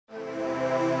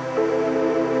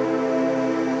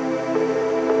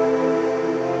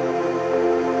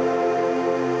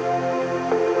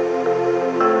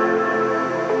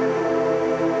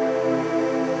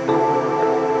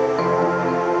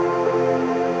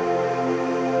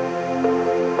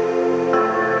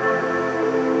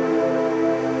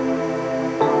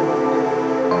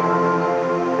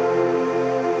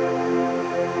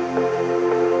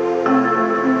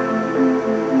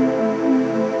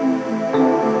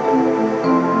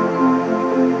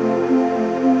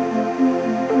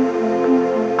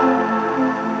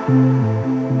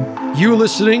You're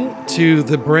listening to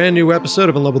the brand new episode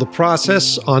of In Love with the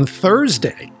Process on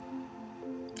Thursday.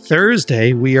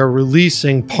 Thursday, we are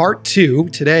releasing part 2.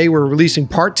 Today, we're releasing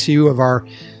part 2 of our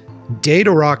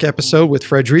DATAROCK episode with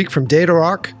Fredrik from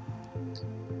DATAROCK.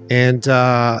 And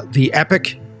the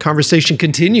epic conversation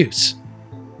continues.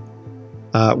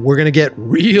 We're going to get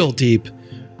real deep,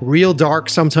 real dark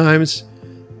sometimes,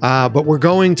 but we're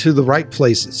going to the right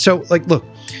places. So, look,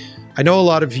 I know a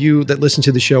lot of you that listen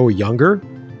to the show are younger,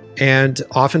 and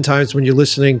oftentimes when you're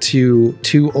listening to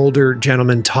two older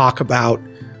gentlemen talk about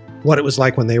what it was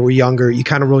like when they were younger, you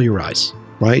kind of roll your eyes,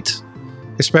 right?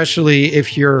 Especially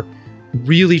if you're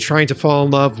really trying to fall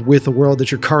in love with the world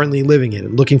that you're currently living in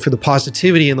and looking for the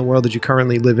positivity in the world that you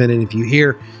currently live in. And if you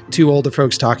hear two older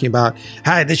folks talking about,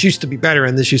 hey, this used to be better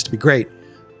and this used to be great,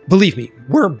 believe me,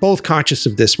 we're both conscious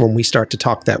of this when we start to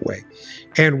talk that way.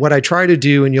 And what I try to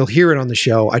do, and you'll hear it on the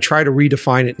show, I try to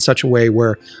redefine it in such a way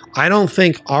where I don't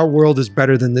think our world is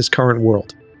better than this current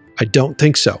world. I don't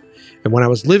think so. And when I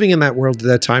was living in that world at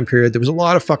that time period, there was a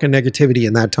lot of fucking negativity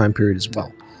in that time period as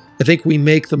well. I think we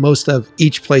make the most of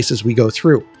each place as we go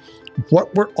through.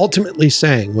 What we're ultimately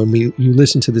saying when you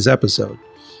listen to this episode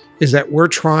is that we're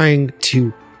trying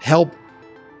to help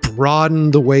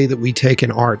broaden the way that we take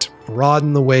in art,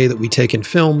 broaden the way that we take in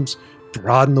films,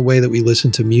 broaden the way that we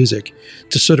listen to music,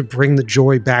 to sort of bring the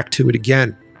joy back to it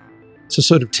again. To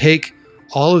sort of take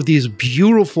all of these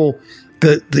beautiful,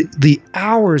 the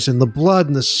hours and the blood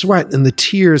and the sweat and the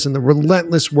tears and the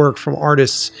relentless work from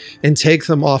artists and take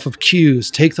them off of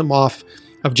cues, take them off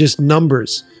of just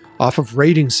numbers, off of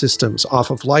rating systems, off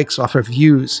of likes, off of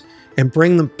views, and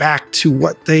bring them back to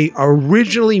what they are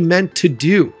originally meant to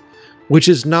do, which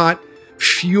is not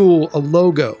fuel a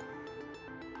logo.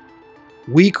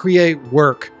 We create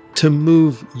work to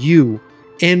move you,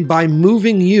 and by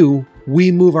moving you,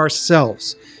 we move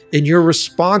ourselves. And your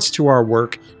response to our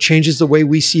work changes the way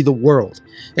we see the world.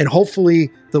 And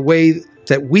hopefully the way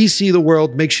that we see the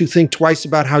world makes you think twice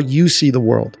about how you see the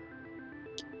world.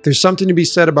 There's something to be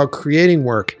said about creating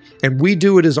work, and we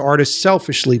do it as artists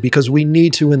selfishly because we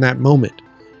need to in that moment.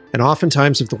 And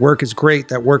oftentimes if the work is great,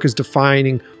 that work is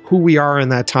defining who we are in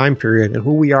that time period and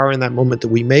who we are in that moment that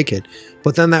we make it.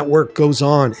 But then that work goes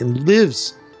on and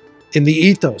lives in the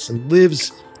ethos and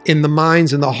lives in the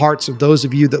minds and the hearts of those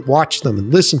of you that watch them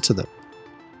and listen to them.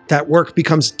 That work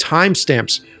becomes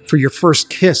timestamps for your first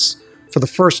kiss, for the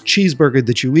first cheeseburger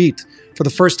that you eat, for the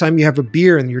first time you have a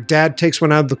beer and your dad takes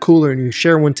one out of the cooler and you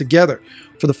share one together,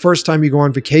 for the first time you go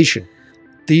on vacation.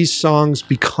 These songs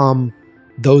become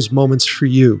those moments for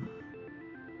you.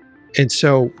 And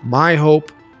so my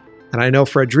hope, and I know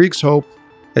Fredrik's hope,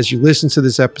 as you listen to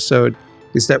this episode,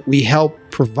 is that we help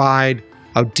provide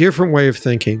a different way of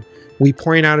thinking. We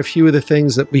point out a few of the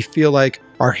things that we feel like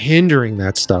are hindering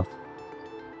that stuff.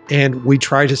 And we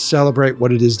try to celebrate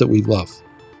what it is that we love.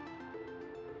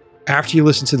 After you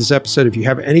listen to this episode, if you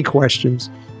have any questions,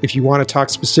 if you want to talk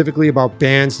specifically about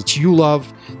bands that you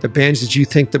love, the bands that you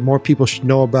think that more people should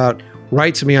know about,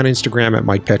 write to me on Instagram at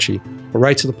Mike Pecci, or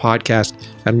write to the podcast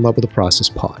at In Love with the Process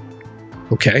Pod.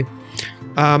 Okay?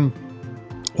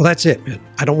 Well, that's it, man.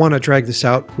 I don't want to drag this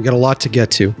out. We got a lot to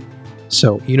get to.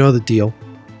 So, you know the deal.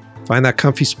 Find that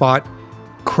comfy spot,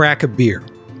 crack a beer,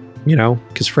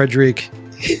 because Fredrik,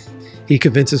 he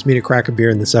convinces me to crack a beer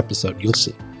in this episode. You'll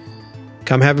see.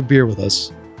 Come have a beer with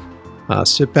us.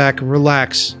 Sit back and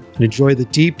relax and enjoy the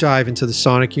deep dive into the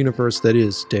sonic universe that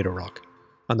is DATAROCK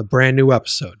on the brand new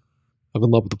episode of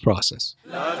In Love with the Process.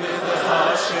 Love is the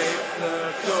heart-shaped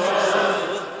circle.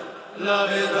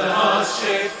 Love is the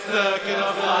heart-shaped circle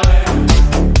of life.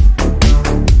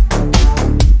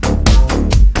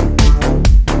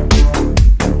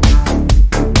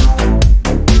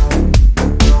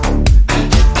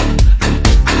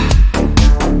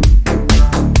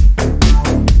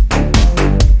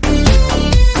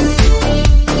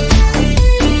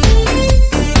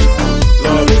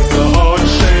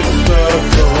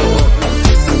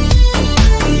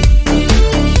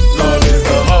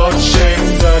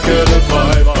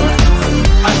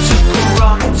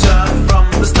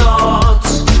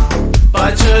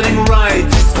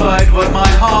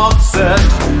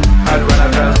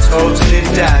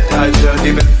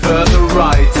 Even further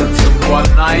right until one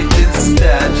night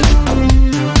instead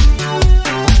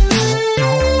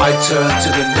I turned to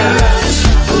the net.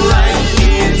 Like the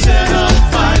eternal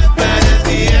fight, but at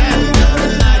the end of the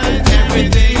night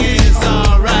everything is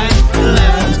alright.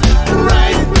 Left,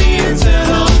 right, the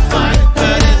eternal fight,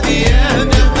 but at the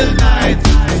end of the night,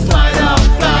 fight or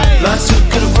flight. I took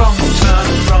a wrong turn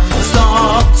from the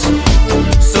start,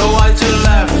 so I turned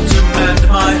left to mend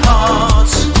my heart.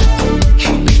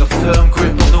 Keeping a firm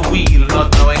grip on the wheel,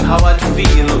 not knowing how I'd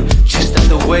feel, just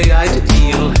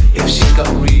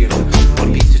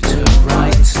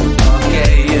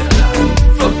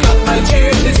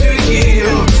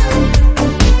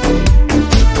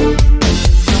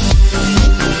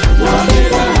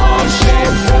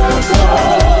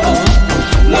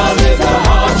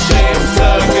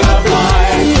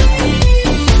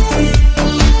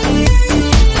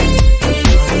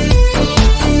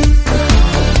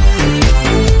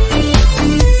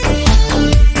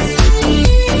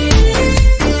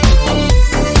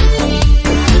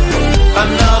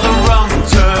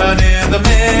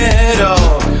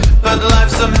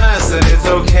and it's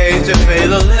okay to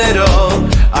fail a little.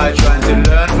 I tried to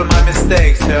learn from my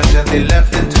mistakes, turned gently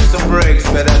left into some breaks,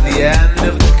 but at the end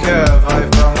of the curve I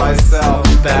found myself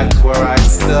back where I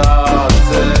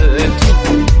started.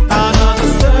 Another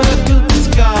circle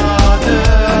discarded.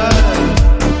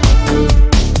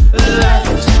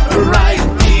 Left, right,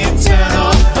 the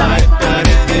eternal fight, but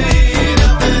in the heat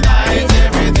of the night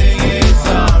everything is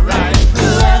alright.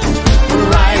 Left,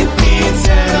 right, the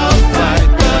eternal fight,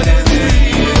 but in the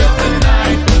heat of the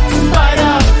night, fight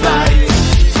or flight.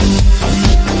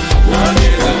 Love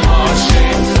is a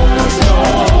heart-shaped circle.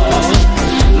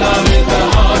 Love is a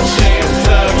heart-shaped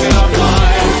circle of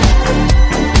life.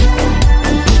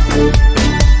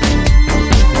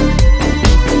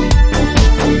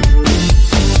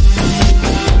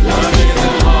 Love is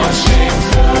a heart-shaped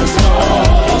circle.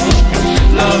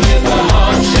 Love is a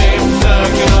heart-shaped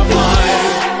circle of life.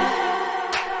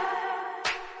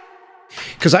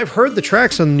 Because I've heard the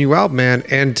tracks on the new album, man,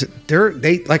 and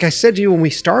they like I said to you when we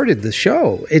started the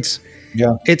show, it's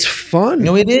fun.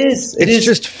 No, it is. It's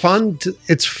just fun.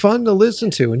 It's fun to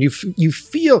listen to, and you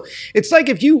feel it's like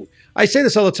if you. I say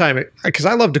this all the time because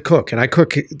I love to cook, and I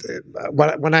cook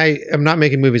when I am not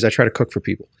making movies. I try to cook for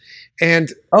people,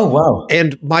 and Oh, wow.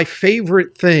 and my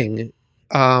favorite thing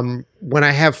when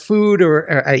I have food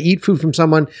or I eat food from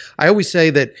someone, I always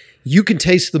say that you can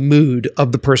taste the mood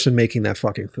of the person making that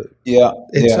fucking food. Yeah,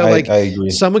 And yeah, so, like, I agree.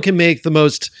 someone can make the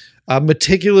most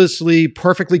meticulously,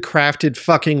 perfectly crafted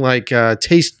fucking like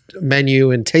taste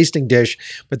menu and tasting dish,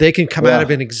 but they can come out Yeah. of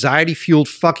an anxiety-fueled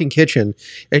fucking kitchen,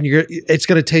 and it's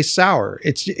going to taste sour.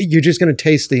 You're just going to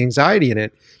taste the anxiety in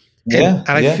it. And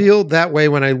I yeah. feel that way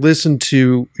when I listen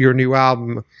to your new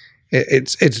album.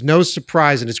 It's no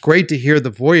surprise, and it's great to hear the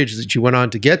voyage that you went on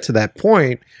to get to that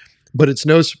point. But it's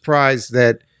no surprise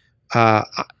that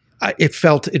it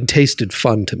felt and tasted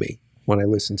fun to me when I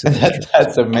listened to that.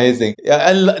 That's amazing. Yeah,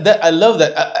 I love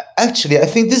that. Actually, I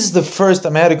think this is the first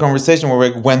time I had a conversation where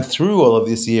we went through all of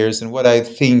these years and what I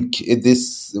think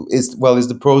this is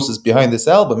the process behind this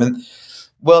album. And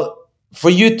well, for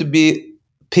you to be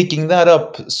picking that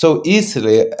up so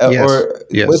easily, Yes, or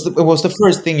yes. it was the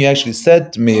first thing you actually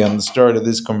said to me on the start of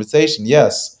this conversation.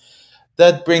 Yes,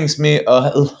 that brings me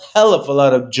a hell of a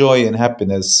lot of joy and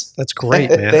happiness. That's great,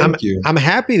 man. Thank you. I'm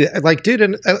happy that, like, dude,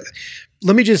 and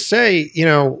let me just say,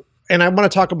 and I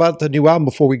want to talk about the new album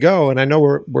before we go, and I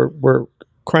know we're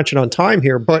crunching on time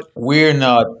here, but We're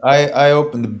not. I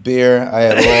opened the beer. I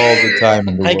have all the time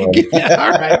in the I world. can get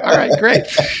all right, great.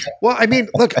 Well, I mean,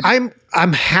 look, I'm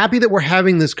happy that we're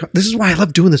having this. This is why I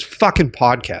love doing this fucking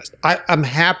podcast. I'm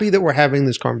happy that we're having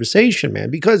this conversation, man,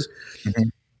 because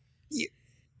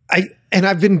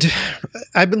I've been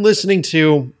listening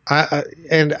to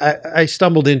I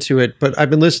stumbled into it, but I've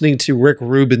been listening to Rick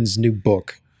Rubin's new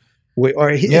book.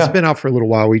 It's been out for a little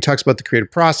while, where he talks about the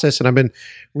creative process, and I've been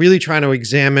really trying to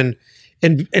examine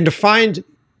and to find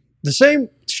the same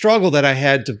struggle that I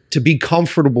had to be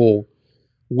comfortable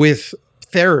with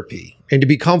therapy and to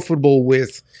be comfortable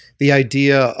with the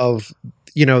idea of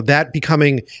that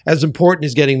becoming as important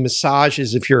as getting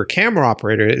massages. If you're a camera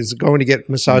operator, is going to get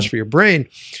massage for your brain.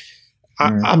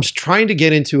 I'm trying to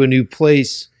get into a new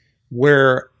place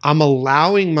where I'm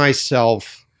allowing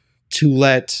myself to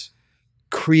let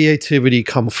creativity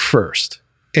come first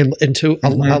and to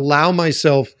allow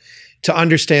myself to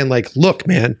understand, like, look,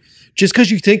 man, just because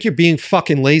you think you're being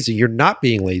fucking lazy, you're not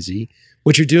being lazy.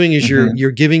 What you're doing is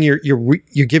you're giving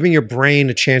your brain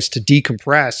a chance to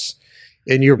decompress,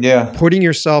 and you're putting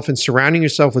yourself and surrounding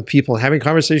yourself with people and having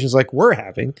conversations like we're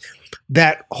having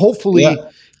that hopefully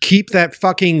keep that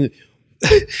fucking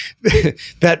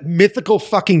that mythical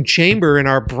fucking chamber in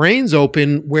our brains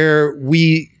open, where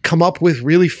we come up with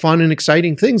really fun and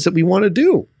exciting things that we want to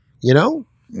do,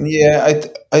 Yeah,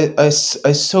 I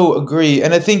so agree,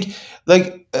 and I think,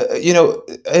 like,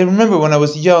 I remember when I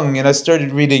was young and I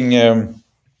started reading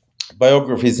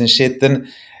biographies and shit, and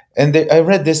I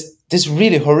read this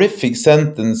really horrific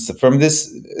sentence from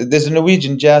there's a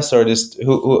Norwegian jazz artist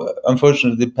who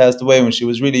unfortunately passed away when she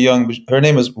was really young. But her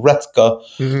name was Ratka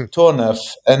Tornef,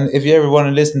 and if you ever want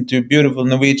to listen to beautiful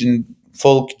Norwegian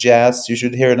folk jazz, you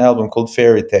should hear an album called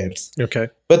Fairy Tales. Okay.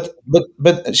 But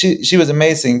she was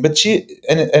amazing. But she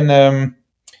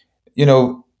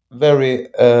very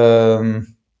how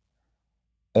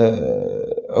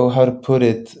to put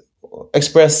it,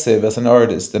 expressive as an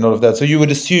artist and all of that. So you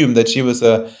would assume that she was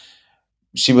a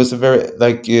very,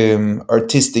 like,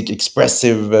 artistic,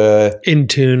 expressive, in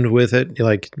tune with it,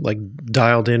 like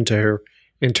dialed into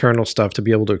internal stuff to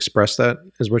be able to express that,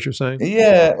 is what you're saying?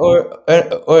 Yeah,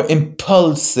 or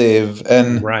impulsive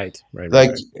and like, Right.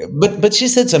 but she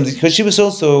said something because she was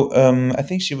also I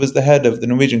think she was the head of the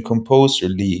Norwegian Composer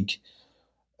League,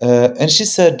 and she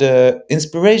said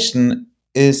inspiration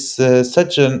is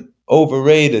such an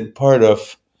overrated part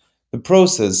of the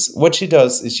process. What she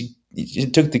does is she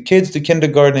took the kids to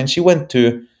kindergarten and she went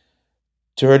to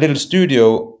her little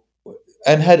studio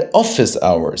and had office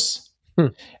hours. Hmm.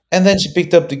 And then she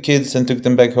picked up the kids and took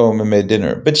them back home and made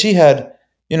dinner. But she had,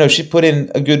 she put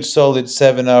in a good solid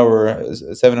 7 hour,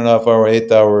 7.5 hour,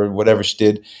 8 hour, whatever she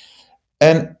did.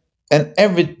 And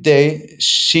every day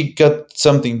she got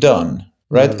something done.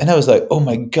 Right. And I was like, oh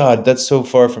my God, that's so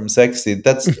far from sexy.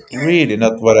 That's really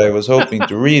not what I was hoping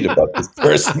to read about this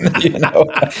person,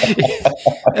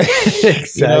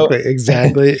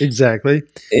 Exactly.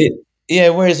 Yeah,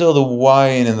 where's all the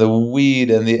wine and the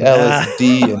weed and the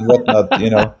LSD and whatnot?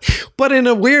 But in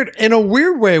a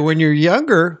weird way, when you're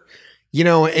younger,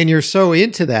 and you're so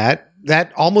into that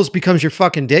almost becomes your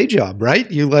fucking day job,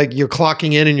 right? You're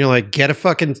clocking in and you're like, get a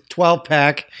fucking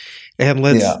 12-pack and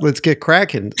let's get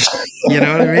cracking. You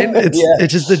know what I mean?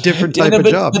 It's just a different type of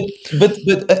job. But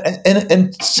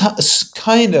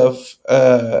kind of,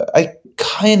 I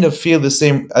kind of feel the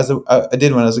same as I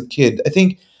did when I was a kid. I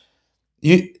think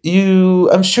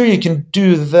I'm sure you can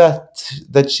do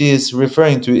that she is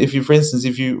referring to. If you, for instance,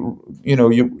 if you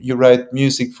write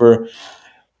music for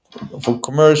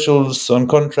commercials on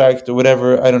contract or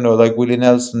whatever, I don't know, like Willie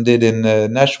Nelson did in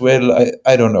Nashville.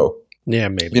 I don't know. Yeah,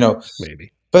 maybe.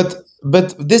 Maybe. But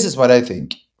this is what I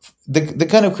think. The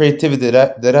kind of creativity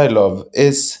that I love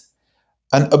is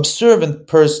an observant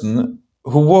person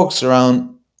who walks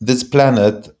around this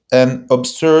planet and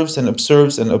observes and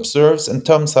observes and observes, and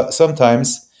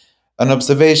sometimes an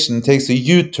observation takes a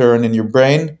U-turn in your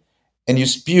brain and you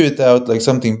spew it out like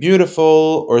something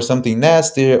beautiful or something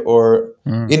nasty or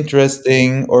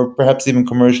interesting or perhaps even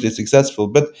commercially successful.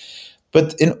 But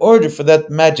in order for that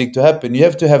magic to happen, you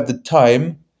have to have the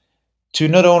time to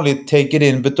not only take it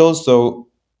in, but also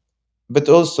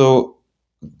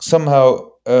somehow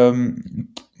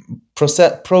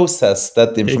process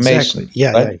that information. Exactly.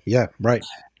 Yeah, right? yeah, right.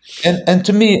 And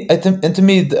to me,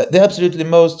 the absolutely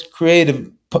most creative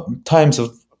times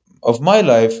of my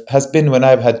life has been when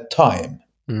I've had time.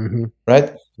 Mm-hmm.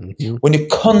 Right? Mm-hmm. When you're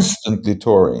constantly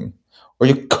touring, or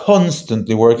you're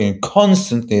constantly working,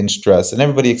 constantly in stress, and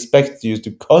everybody expects you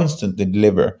to constantly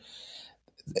deliver.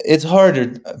 It's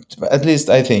harder, at least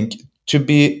I think, to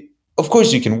be. Of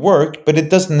course, you can work, but it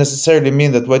doesn't necessarily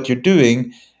mean that what you're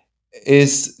doing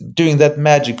is doing that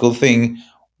magical thing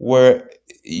where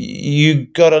you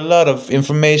got a lot of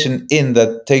information in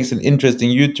that takes an interesting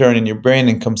U-turn in your brain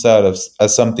and comes out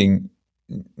as something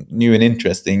new and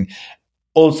interesting,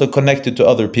 also connected to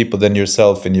other people than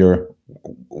yourself in your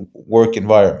work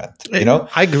environment.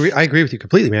 I agree with you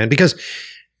completely, man, because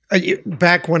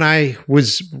back when I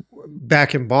was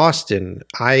back in Boston,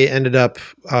 I ended up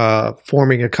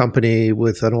forming a company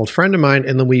with an old friend of mine,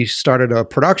 and then we started a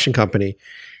production company.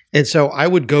 And so I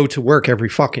would go to work every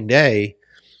fucking day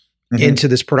into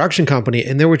this production company,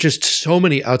 and there were just so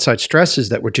many outside stresses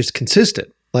that were just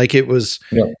consistent. Like it was,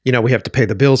 we have to pay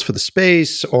the bills for the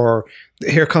space, or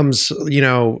here comes,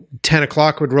 10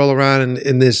 o'clock would roll around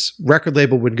and this record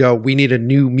label would go, we need a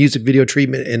new music video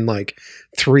treatment in like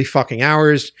 3 fucking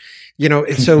hours,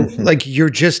 and so like you're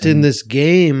just in this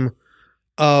game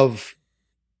of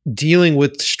dealing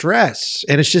with stress,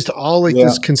 and it's just all like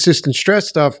this consistent stress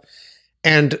stuff.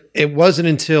 And it wasn't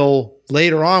until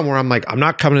later on where I'm like, I'm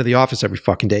not coming to the office every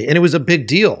fucking day. And it was a big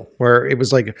deal where it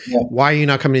was like, why are you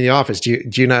not coming to the office? Do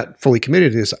you not fully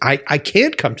committed to this? I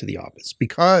can't come to the office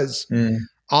because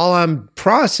all I'm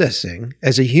processing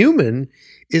as a human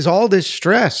is all this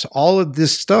stress, all of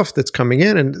this stuff that's coming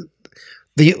in. And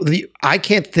I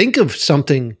can't think of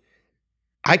something,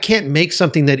 I can't make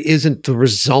something that isn't the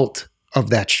result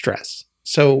of that stress.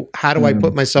 So how do I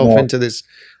put myself into this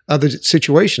other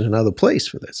situation, another place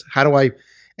for this? How do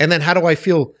I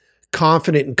feel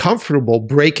confident and comfortable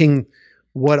breaking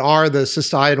what are the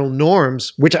societal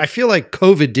norms, which I feel like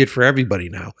COVID did for everybody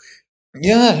now.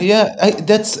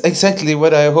 That's exactly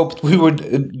what I hoped we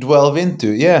would delve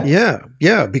into.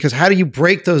 Yeah. Because how do you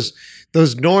break those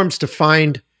norms to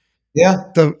find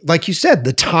like you said,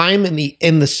 the time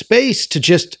and the space to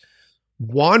just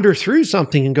wander through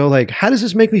something and go like, how does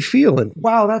this make me feel? And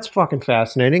wow, that's fucking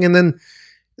fascinating. And then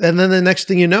the next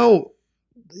thing you know,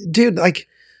 dude, like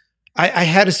I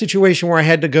had a situation where I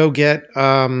had to go get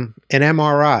an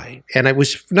MRI, and it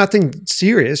was nothing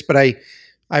serious, but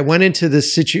I went into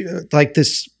this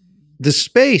this the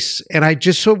space, and I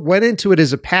just sort of went into it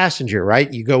as a passenger,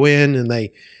 right? You go in and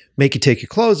they make you take your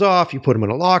clothes off, you put them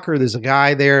in a locker. There's a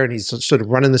guy there and he's sort of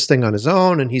running this thing on his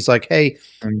own. And he's like, hey,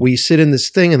 Mm. will you sit in this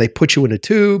thing? And they put you in a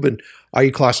tube. And are you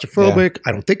Yeah. claustrophobic?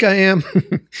 I don't think I am.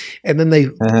 And then they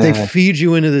I feed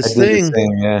you into this did the thing.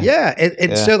 same. Yeah. Yeah.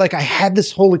 And Yeah. so like I had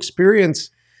this whole experience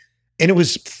and it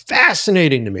was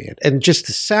fascinating to me. And just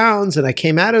the sounds. And I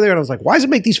came out of there and I was like, why does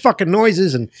it make these fucking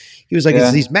noises? And he was like, it's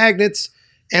Yeah. these magnets.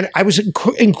 And I was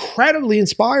incredibly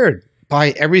inspired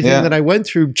by everything Yeah. that I went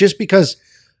through just because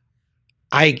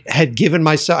I had given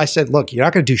myself, I said, look, you're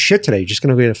not going to do shit today. You're just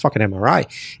going to get a fucking MRI.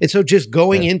 And so just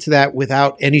going into that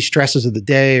without any stresses of the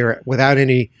day or without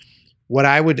any, what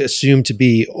I would assume to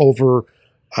be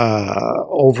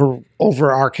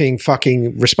overarching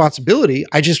fucking responsibility,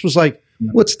 I just was like,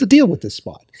 what's the deal with this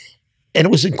spot? And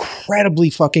it was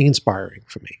incredibly fucking inspiring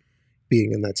for me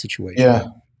being in that situation. Yeah.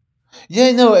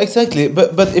 Yeah, no, exactly.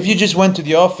 But if you just went to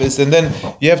the office and then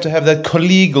you have to have that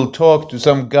collegial talk to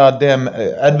some goddamn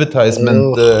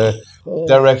advertisement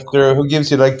director who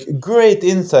gives you like great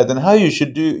insight on how you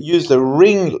should use the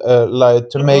ring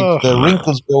light to make the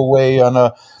wrinkles go away on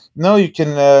a. Now you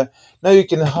can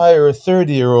hire a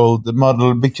 30-year-old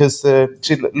model because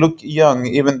she look young,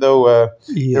 even though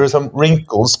there are some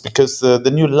wrinkles because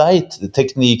the new light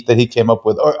technique that he came up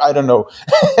with, or I don't know.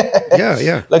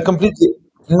 Yeah. Like completely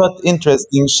not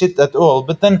interesting shit at all.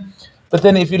 But then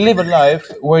if you live a life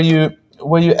where you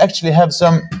actually have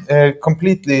some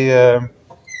completely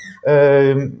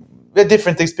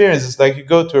different experiences, like you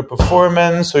go to a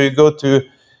performance or you go to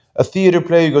a theater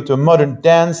play, you go to a modern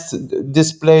dance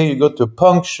display, you go to a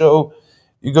punk show,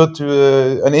 you go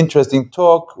to an interesting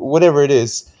talk, whatever it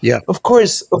is. Yeah. Of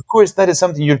course, that is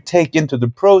something you take into the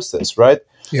process, right?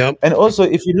 Yeah. And also,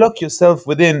 if you lock yourself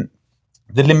within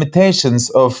the limitations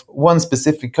of one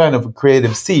specific kind of a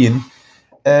creative scene,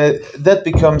 that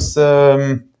becomes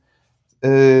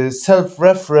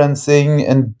self-referencing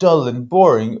and dull and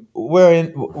boring.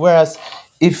 Whereas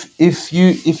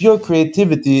if your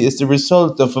creativity is the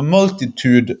result of a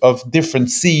multitude of different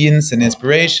scenes and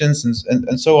inspirations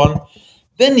and so on,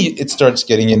 then it starts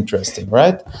getting interesting,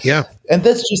 right? Yeah. And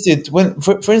that's just it. When,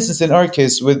 for instance, in our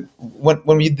case, when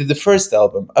we did the first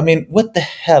album, I mean, what the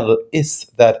hell is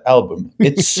that album?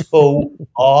 It's so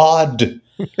odd.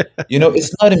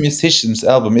 It's not a musician's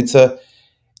album. It's an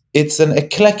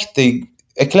eclectic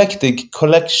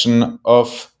collection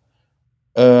of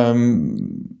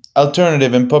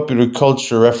alternative and popular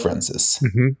culture references,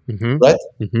 right?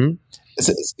 Mm-hmm.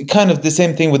 It's kind of the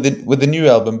same thing with the new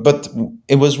album, but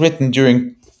it was written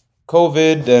during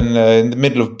COVID and in the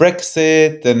middle of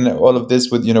Brexit and all of this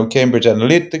with Cambridge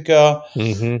Analytica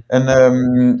and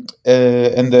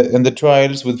the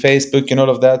trials with Facebook and all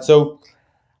of that. So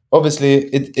obviously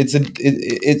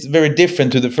it's very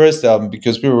different to the first album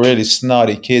because we were really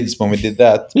snotty kids when we did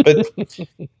that.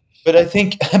 But I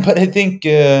think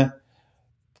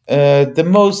the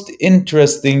most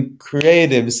interesting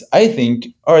creatives, I think,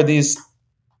 are these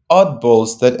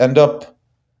oddballs that end up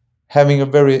having a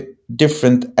very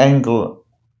different angle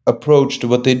approach to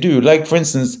what they do. Like, for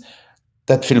instance,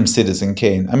 that film Citizen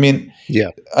Kane. I mean,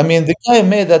 the guy who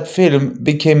made that film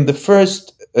became the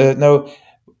first.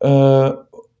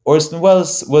 Orson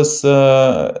Welles was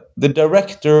the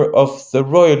director of the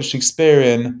Royal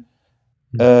Shakespearean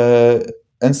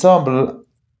ensemble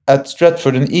at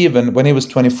Stratford and Avon when he was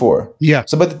 24. Yeah.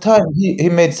 So by the time he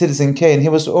made Citizen Kane, he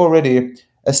was already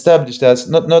established as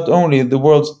not only the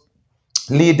world's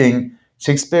leading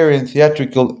Shakespearean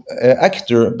theatrical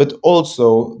actor, but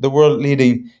also the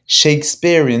world-leading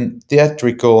Shakespearean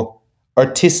theatrical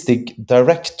artistic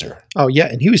director. Oh yeah,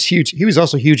 and he was huge. He was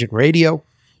also huge in radio.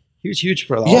 He was huge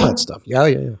for all that stuff. Yeah.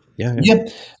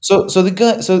 So the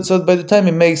guy. So by the time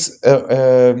he makes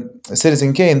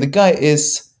Citizen Kane, the guy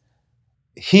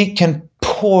he can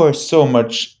pour so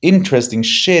much interesting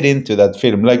shit into that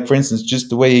film. Like, for instance, just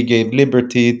the way he gave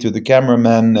liberty to the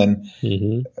cameraman and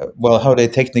how they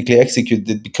technically executed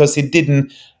it, because he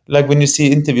didn't, like, when you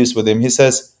see interviews with him, he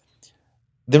says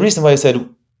the reason why he said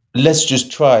let's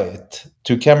just try it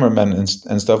to cameramen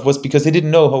and stuff was because he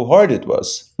didn't know how hard it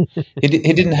was. he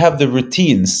didn't have the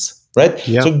routines, right?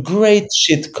 Yeah. So great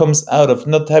shit comes out of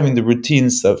not having the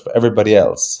routines of everybody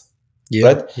else,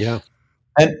 right? Yeah.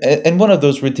 And one of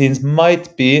those routines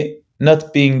might be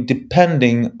not being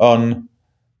depending on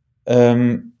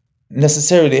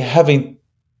necessarily having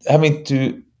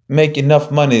to make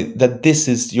enough money that this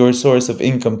is your source of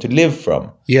income to live from.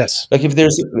 Yes. Like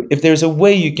if there's a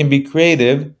way you can be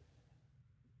creative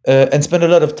and spend a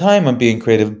lot of time on being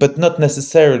creative, but not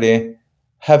necessarily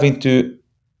having to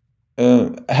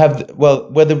have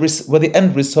where the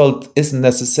end result isn't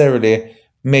necessarily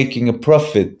making a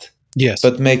profit, Yes.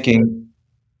 but making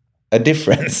a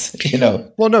difference.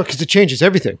 Well, no, because it changes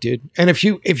everything, dude. And if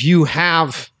you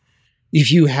have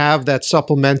that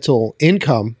supplemental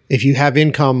income, if you have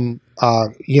income,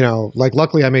 like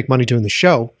luckily I make money doing the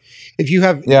show. If you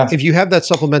have that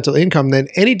supplemental income, then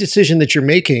any decision that you're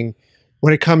making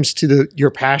when it comes to your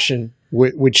passion,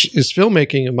 which is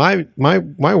filmmaking in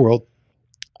my world,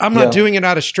 I'm not doing it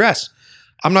out of stress.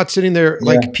 I'm not sitting there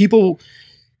like people.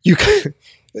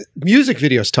 Music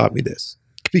videos taught me this,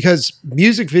 because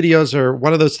music videos are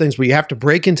one of those things where you have to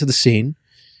break into the scene.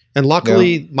 And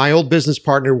luckily, my old business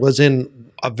partner was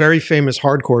in a very famous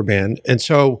hardcore band. And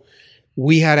so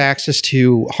we had access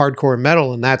to hardcore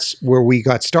metal, and that's where we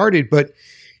got started. But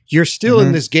you're still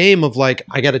in this game of like,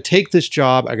 I got to take this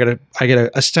job. I got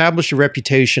to establish a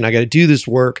reputation. I got to do this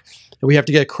work. And we have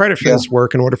to get credit for this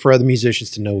work in order for other musicians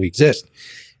to know we exist.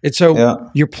 And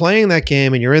so you're playing that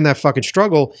game and you're in that fucking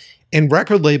struggle. And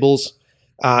record labels,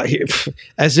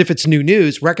 as if it's new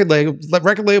news, record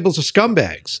labels are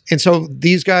scumbags. And so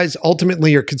these guys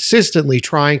ultimately are consistently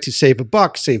trying to save a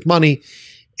buck, save money.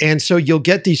 And so you'll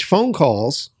get these phone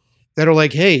calls that are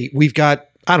like, hey, we've got,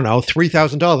 I don't know,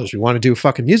 $3,000. We want to do a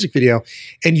fucking music video.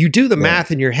 And you do the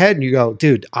math in your head and you go,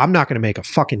 dude, I'm not going to make a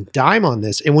fucking dime on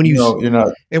this. And when you, you're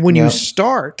not. And when you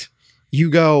start, you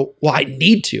go, well, I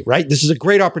need to, right? This is a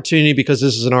great opportunity because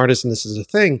this is an artist and this is a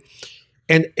thing.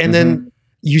 And then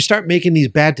you start making these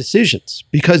bad decisions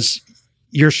because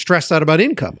you're stressed out about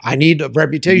income. I need a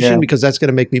reputation because that's going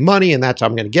to make me money and that's how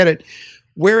I'm going to get it.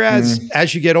 Whereas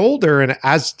as you get older, and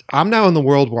as I'm now in the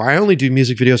world where I only do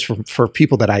music videos for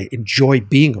people that I enjoy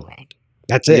being around.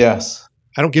 That's it. Yes.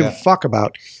 I don't give a fuck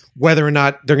about whether or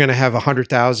not they're going to have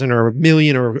 100,000 or 1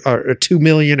 million or 2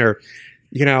 million or,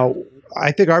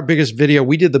 I think our biggest video,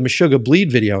 we did the Meshuggah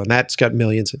Bleed video, and that's got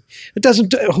millions. It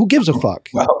doesn't, who gives a fuck?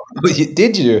 Wow.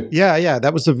 Did you? Yeah.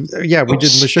 That was we did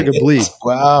Meshuggah Bleed.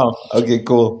 Wow. Okay,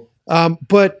 cool.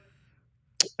 But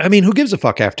I mean, who gives a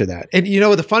fuck after that? And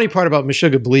the funny part about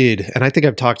Meshuggah Bleed, and I think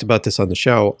I've talked about this on the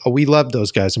show, we love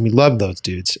those guys and we love those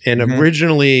dudes. And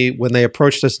originally when they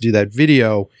approached us to do that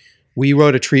video, we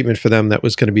wrote a treatment for them that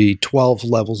was going to be 12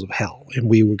 levels of hell. And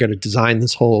we were going to design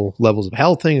this whole levels of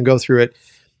hell thing and go through it.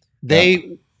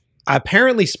 They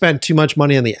apparently spent too much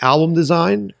money on the album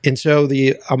design. And so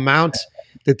the amount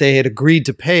that they had agreed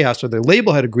to pay us, or their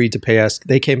label had agreed to pay us,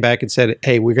 they came back and said,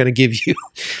 hey, we're going to give you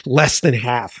less than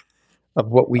half of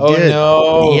what we did.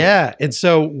 No. Yeah. And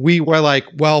so we were like,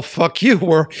 well, fuck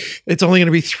you. It's only going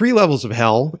to be 3 levels of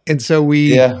hell. And so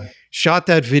we shot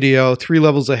that video, 3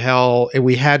 levels of hell, and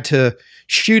we had to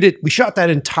shoot it. We shot that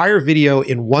entire video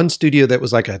in one studio that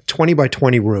was like a 20 by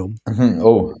 20 room.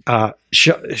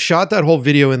 Shot that whole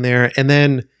video in there and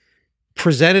then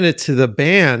presented it to the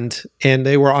band, and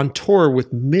they were on tour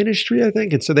with Ministry, I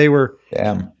think. And so they were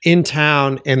in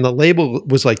town, and the label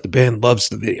was like, the band loves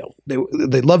the video.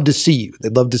 They love to see you.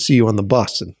 They'd love to see you on the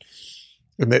bus, and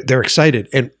they're excited.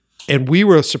 And we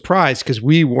were surprised because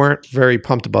we weren't very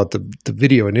pumped about the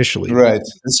video initially. Right.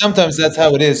 And sometimes that's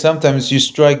how it is. Sometimes you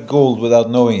strike gold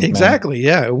without knowing it. Exactly.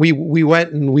 Man. Yeah. We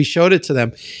went and we showed it to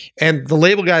them, and the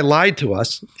label guy lied to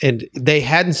us, and they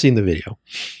hadn't seen the video.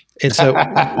 And so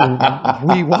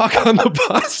we walk on the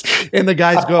bus, and the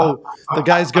guys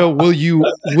go, will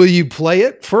you play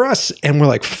it for us? And we're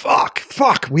like,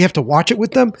 fuck, we have to watch it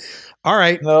with them. All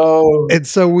right. No. And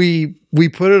so we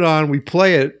put it on, we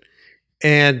play it,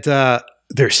 and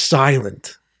they're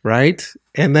silent, right?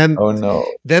 And then,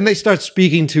 then they start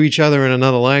speaking to each other in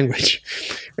another language.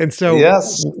 And so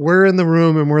we're in the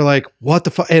room and we're like, what the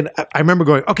fuck? And I remember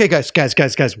going, okay, guys,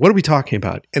 what are we talking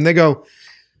about? And they go,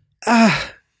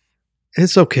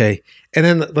 it's okay. And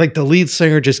then like the lead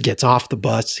singer just gets off the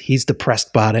bus. He's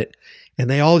depressed about it. And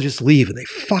they all just leave, and they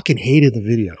fucking hated the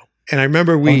video. And I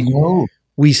remember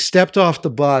we stepped off the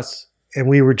bus and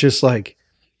we were just like,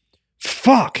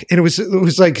 fuck. And it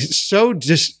was like, so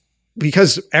just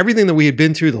because everything that we had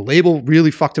been through, the label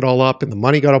really fucked it all up and the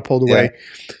money got all pulled away.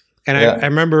 And I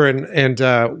remember, and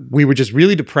we were just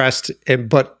really depressed.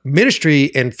 But Ministry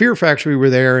and Fear Factory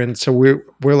were there, and so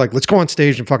we're like, let's go on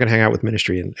stage and fucking hang out with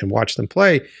Ministry and watch them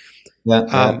play.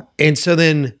 And so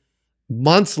then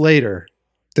months later,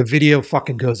 the video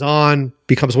fucking goes on,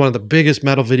 becomes one of the biggest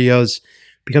metal videos.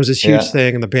 becomes this huge Yeah.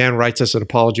 thing, and the band writes us an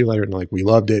apology letter, and like, we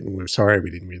loved it, and we're sorry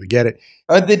we didn't really get it.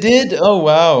 Oh, they did? Oh,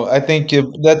 wow. I think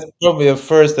that's probably a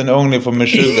first and only for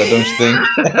Meshuggah, don't you think?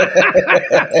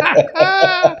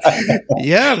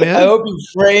 Yeah, I man. hope you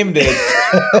framed it.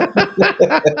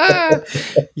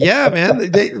 Yeah,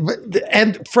 man.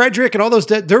 And Fredrik and all those,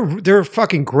 they're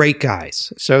fucking great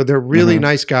guys. So they're really Mhm.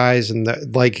 nice guys, and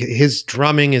like his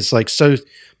drumming is like so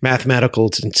mathematical.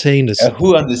 It's insane.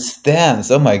 Who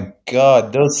understands? Oh my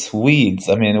God, those Swedes.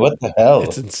 I mean, what the hell?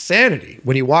 It's insanity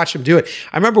when you watch him do it.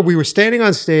 I remember we were standing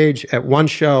on stage at one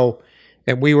show,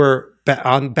 and we were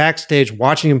on backstage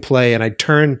watching him play, and I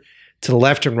turned to the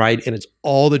left and right, and it's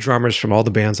all the drummers from all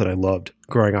the bands that I loved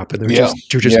growing up, and they're Yeah.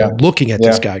 just Yeah. looking at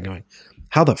this Yeah. guy going,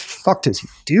 how the fuck does he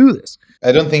do this?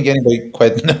 I don't think anybody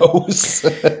quite knows.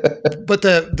 But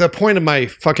the point of my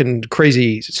fucking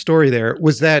crazy story there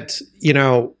was that, you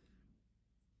know,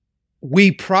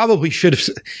 we probably should have.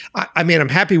 I mean, I'm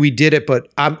happy we did it, but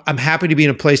I'm happy to be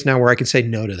in a place now where I can say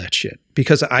no to that shit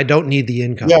because I don't need the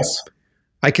income. Yes,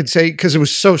 I could say because it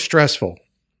was so stressful.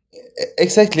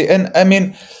 exactly. And I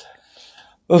mean,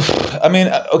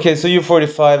 okay, so you're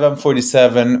 45, I'm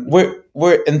 47.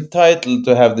 We're entitled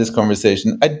to have this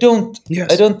conversation.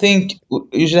 Yes. I don't think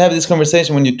you should have this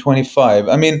conversation when you're 25.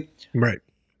 Right.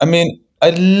 I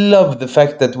love the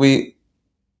fact that we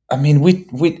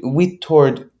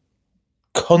toured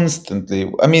constantly.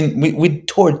 I mean, we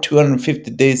toured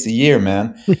 250 days a year,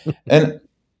 man. and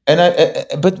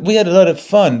but we had a lot of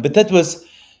fun. But that was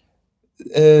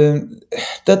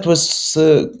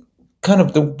kind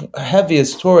of the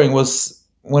heaviest touring was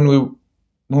when we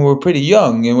were pretty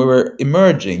young and we were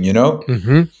emerging, you know.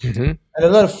 Mm-hmm. Mm-hmm. And a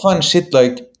lot of fun shit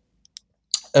like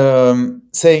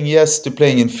saying yes to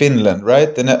playing in Finland,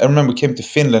 right? And I remember we came to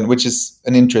Finland, which is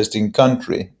an interesting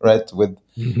country, right, with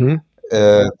Mm-hmm.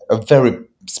 a very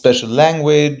special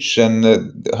language and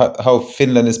how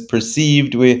Finland is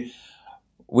perceived. We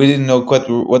didn't know quite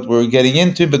what we were getting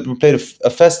into, but we played a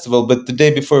festival. But the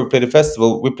day before we played a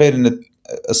festival, we played in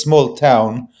a small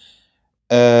town,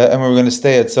 and we were going to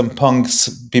stay at some punks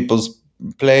people's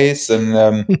place, and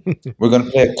we're going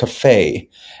to play a cafe.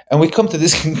 And we come to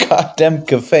this goddamn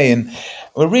cafe, and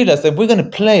we realized that we're going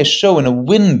to play a show in a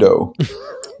window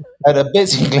at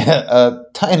basically a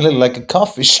tiny little, like a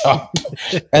coffee shop.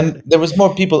 And there was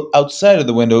more people outside of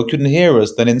the window who couldn't hear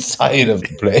us than inside of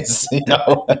the place, you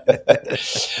know.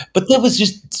 But that was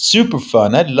just super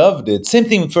fun. I loved it. Same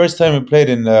thing the first time we played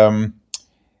in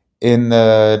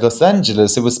Los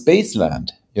Angeles. It was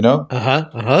Spaceland, you know.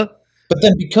 But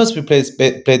then because we played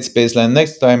Spaceland,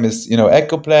 next time is, you know,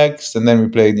 Echoplex, and then we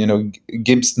played, you know,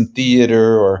 Gibson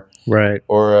Theater or Right.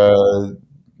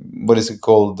 what is it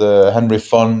called, Henry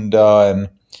Fonda, and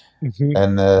Mm-hmm.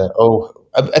 and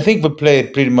I think we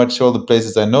played pretty much all the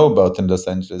places I know about in Los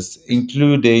Angeles,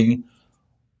 including,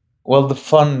 well, the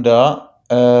Fonda.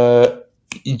 Do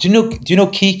you know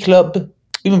Key Club? You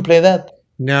even play that?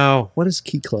 No. What is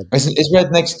Key Club? It's right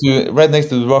next to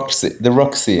the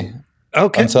Roxy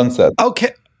Okay. on Sunset.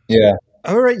 Okay. Yeah.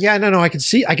 All right. Yeah. No. I can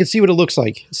see what it looks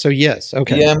like. So yes.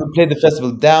 Okay. Yeah, and we played the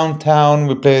festival downtown.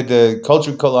 We played the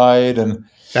Culture Collide, and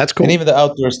That's cool. and even the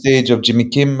outdoor stage of Jimmy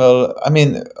Kimmel. I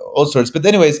mean, all sorts. But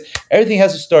anyways, everything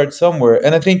has to start somewhere,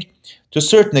 and I think to a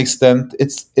certain extent,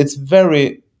 it's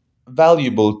very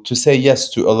valuable to say yes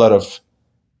to a lot of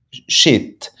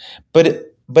shit.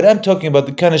 But I'm talking about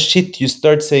the kind of shit you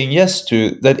start saying yes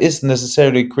to that isn't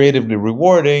necessarily creatively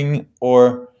rewarding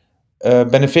or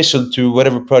beneficial to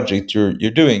whatever project you're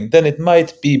doing. Then it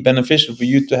might be beneficial for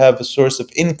you to have a source of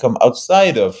income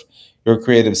outside of your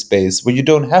creative space where you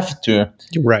don't have to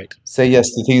Right. say yes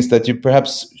to things that you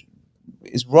perhaps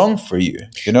is wrong for you,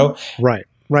 you know. Right.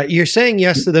 Right. You're saying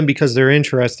yes to them because they're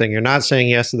interesting. You're not saying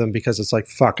yes to them because it's like,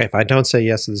 fuck, if I don't say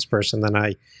yes to this person, then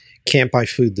I can't buy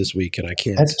food this week and I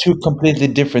can't. That's two completely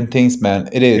different things, man.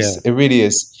 It is. Yeah. It really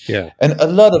is. Yeah. And a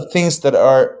lot of things that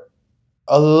are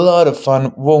a lot of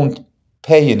fun won't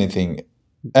pay anything.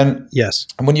 And Yes.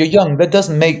 when you're young, that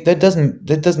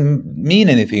doesn't mean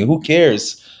anything. Who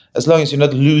cares? As long as you're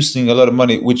not losing a lot of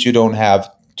money, which you don't have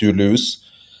to lose,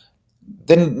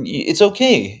 then it's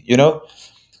okay, you know.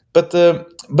 But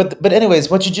anyways,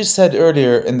 what you just said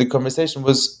earlier in the conversation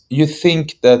was you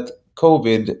think that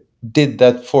COVID did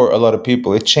that for a lot of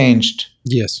people. It changed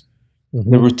Yes.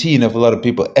 the routine of a lot of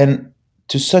people, and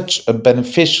to such a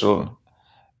beneficial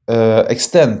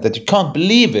extent that you can't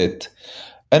believe it.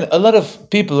 And a lot of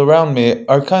people around me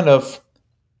are kind of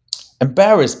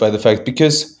embarrassed by the fact,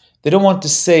 because they don't want to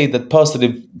say that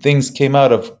positive things came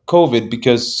out of COVID,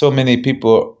 because so many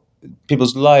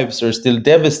people's lives are still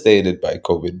devastated by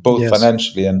COVID, both Yes.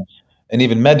 financially and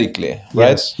even medically,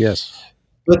 right? Yes. Yes.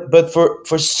 but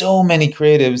for so many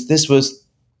creatives, this was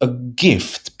a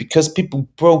gift because people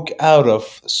broke out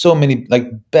of so many like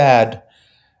bad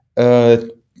uh,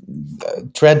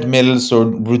 treadmills or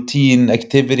routine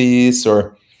activities,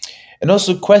 or and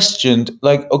also questioned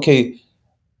like, okay,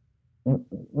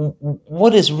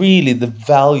 what is really the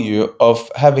value of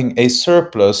having a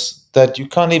surplus that you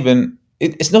can't even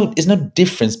it's no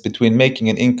difference between making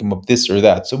an income of this or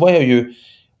that, so why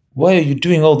are you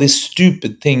doing all these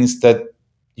stupid things that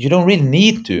you don't really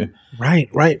need to, Right,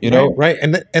 right, you right, know? right.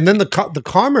 And then the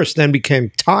commerce then became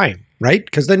time, right?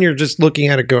 Because then you're just looking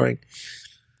at it going,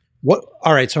 what?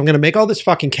 All right, so I'm going to make all this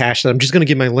fucking cash that I'm just going to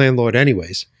give my landlord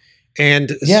anyways.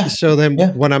 And Yeah, so then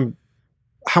yeah, when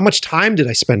how much time did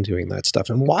I spend doing that stuff?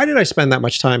 And why did I spend that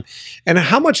much time? And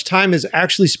how much time is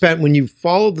actually spent when you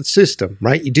follow the system,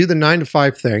 right? You do the 9 to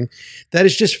 5 thing that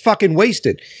is just fucking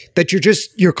wasted. That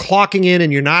you're clocking in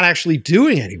and you're not actually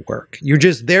doing any work. You're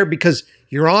just there because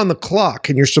you're on the clock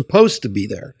and you're supposed to be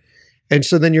there. And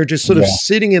so then you're just sort of yeah,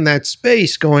 sitting in that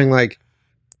space going like,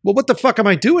 well, what the fuck am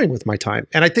I doing with my time?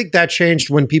 And I think that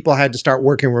changed when people had to start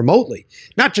working remotely,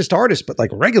 not just artists, but like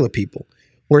regular people,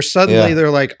 where suddenly yeah,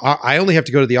 they're like, I only have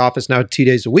to go to the office now 2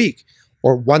 days a week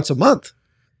or once a month.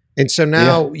 And so yeah.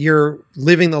 now you're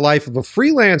living the life of a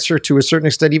freelancer to a certain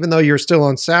extent, even though you're still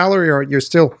on salary or you're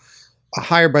still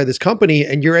hired by this company,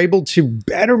 and you're able to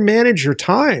better manage your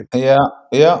time. Yeah,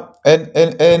 yeah, and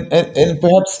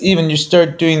perhaps even you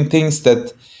start doing things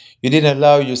that you didn't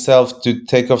allow yourself to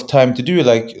take off time to do.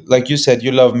 Like you said,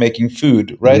 you love making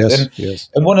food, right? Yes, yes.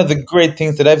 And one of the great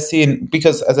things that I've seen,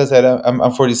 because as I said,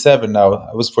 I'm 47 now.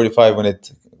 I was 45 when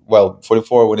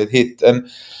 44 when it hit,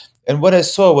 and what I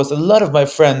saw was a lot of my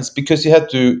friends, because you had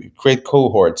to create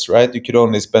cohorts, right? You could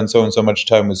only spend so and so much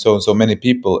time with so and so many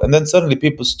people. And then suddenly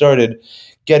people started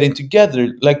getting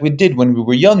together like we did when we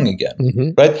were young again, Mm-hmm.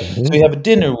 right? So Mm-hmm. you have a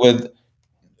dinner with,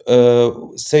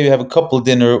 say you have a couple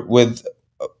dinner with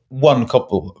one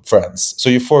couple friends. So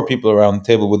you're four people around the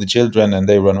table with the children and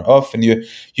they run off, and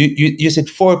you sit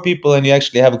four people and you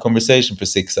actually have a conversation for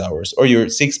 6 hours, or you're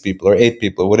six people or eight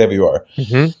people or whatever you are.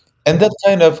 Mm-hmm. And that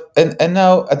kind of and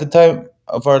now at the time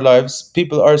of our lives,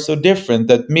 people are so different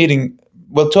that meeting,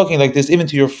 well, talking like this even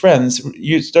to your friends,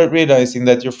 you start realizing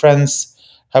that your friends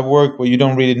have work where you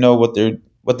don't really know what they're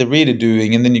really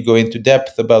doing, and then you go into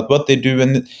depth about what they do.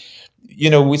 And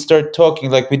we start talking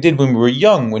like we did when we were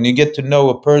young, when you get to know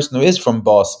a person who is from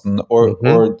Boston or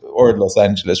Mm-hmm. Los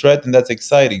Angeles, right? And that's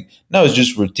exciting. Now it's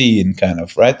just routine, kind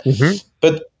of, right? Mm-hmm.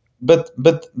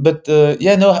 But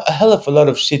yeah, no, a hell of a lot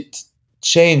of shit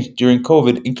changed during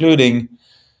COVID, including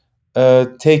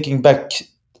taking back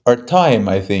our time,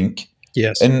 I think,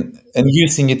 Yes. and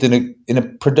using it in a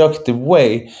productive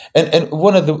way. And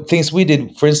one of the things we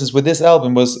did, for instance, with this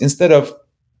album was, instead of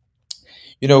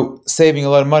saving a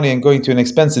lot of money and going to an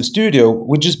expensive studio,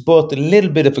 we just bought a little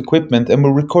bit of equipment and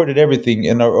we recorded everything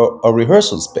in our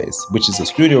rehearsal space, which is a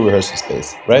studio rehearsal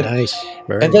space, right? Nice.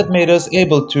 Very And nice. that made us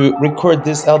able to record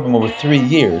this album over 3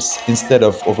 years instead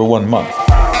of over 1 month.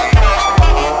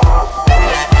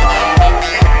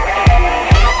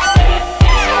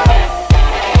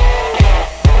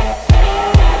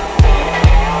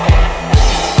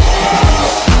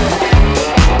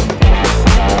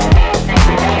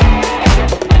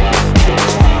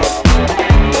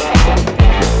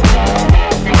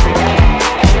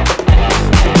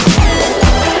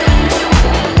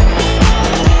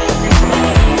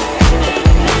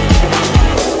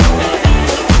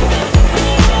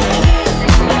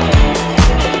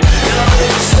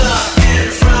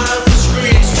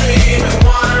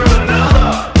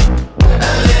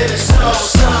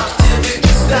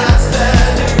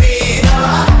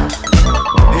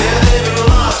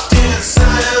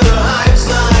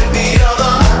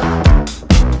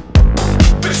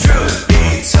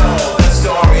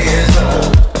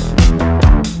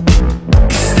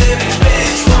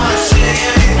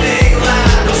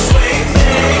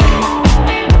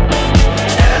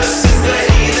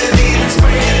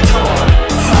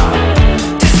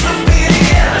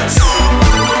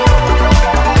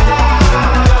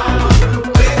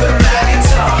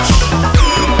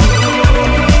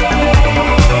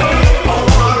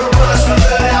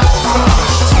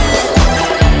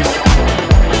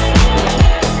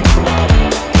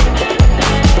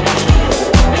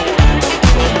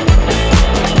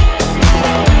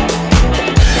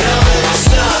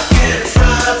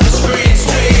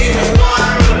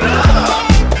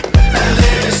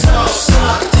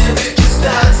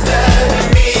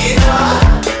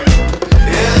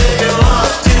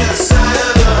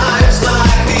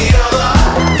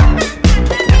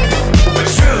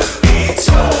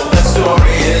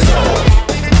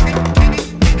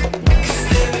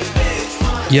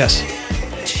 Yes.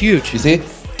 It's huge. You see?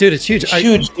 Dude, it's huge.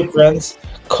 Huge difference,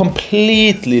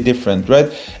 completely different, right?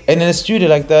 And in a studio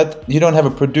like that, you don't have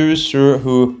a producer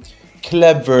who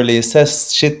cleverly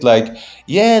says shit like,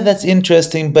 yeah, that's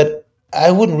interesting, but I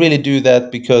wouldn't really do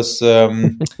that because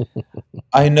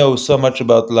I know so much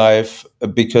about life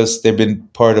because they've been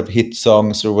part of hit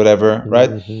songs or whatever, right?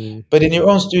 Mhm. But in your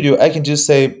own studio, I can just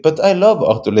say, but I love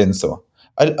Otto Linso.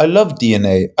 I love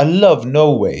DNA. I love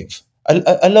No Wave.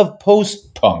 I love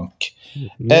post punk.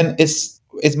 Mhm. And it's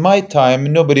my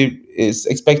time. Nobody is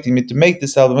expecting me to make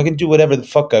this album. I can do whatever the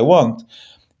fuck I want.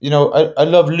 I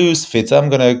love loose fits. I'm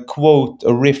gonna quote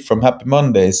a riff from Happy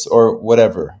Mondays or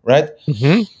whatever, right?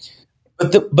 Mhm.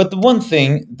 But the one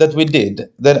thing that we did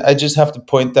that I just have to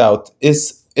point out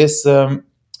is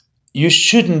you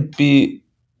shouldn't be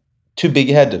too big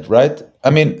headed, right? I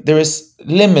mean, there is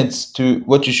limits to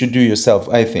what you should do yourself,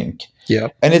 I think, Yeah.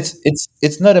 and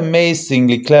it's not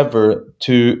amazingly clever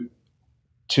to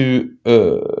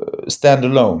stand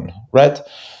alone, right?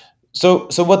 So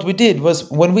what we did was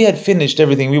when we had finished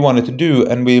everything we wanted to do,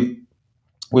 and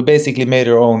we basically made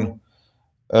our own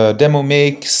demo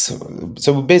mix.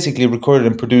 So we basically recorded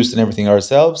and produced and everything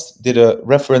ourselves, did a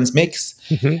reference mix,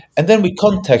 Mhm. and then we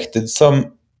contacted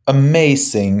some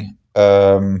amazing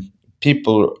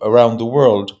people around the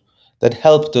world that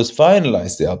helped us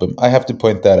finalize the album. I have to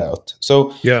point that out.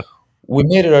 So Yeah. we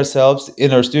made it ourselves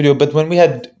in our studio, but when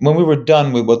we were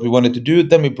done with what we wanted to do,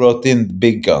 then we brought in the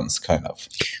big guns, kind of.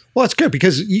 Well, it's good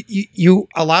because you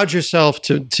allowed yourself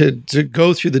to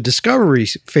go through the discovery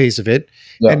phase of it,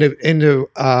 Yeah. and to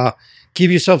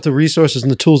give yourself the resources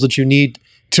and the tools that you need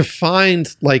to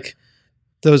find like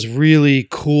those really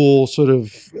cool sort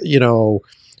of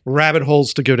rabbit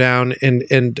holes to go down and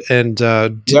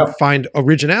to Yeah. find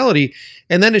originality.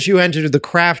 And then as you enter the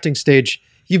crafting stage,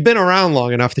 you've been around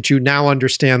long enough that you now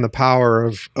understand the power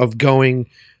of going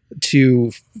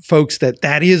to folks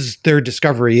that is their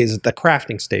discovery is the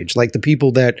crafting stage, like the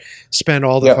people that spend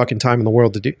all the Yeah. fucking time in the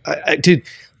world to do. Dude,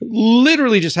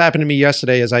 literally just happened to me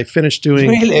yesterday as I finished doing.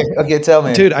 Really? Okay, tell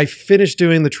me. Dude, I finished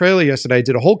doing the trailer yesterday. I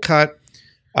did a whole cut.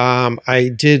 I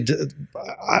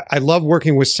love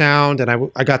working with sound, and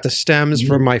I got the stems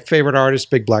from my favorite artist,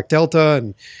 Big Black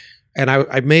Delta, and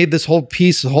I made this whole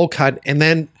piece, the whole cut, and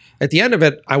then at the end of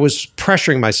it, I was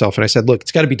pressuring myself, and I said, "Look,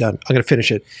 it's got to be done. I'm going to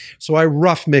finish it." So I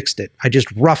rough mixed it. I just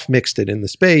rough mixed it in the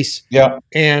space, Yeah.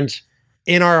 and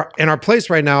in our place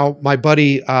right now, my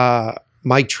buddy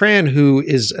Mike Tran, who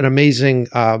is an amazing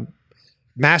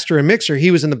master and mixer,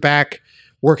 he was in the back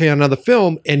working on another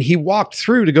film, and he walked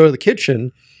through to go to the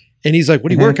kitchen, and he's like,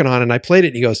 "What are you working on?" And I played it,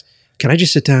 and he goes, "Can I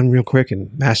just sit down real quick and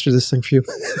master this thing for you?"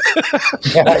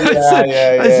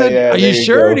 I said, "Are you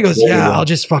sure?" And he goes, "Yeah, I'll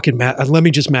just fucking let me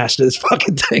just master this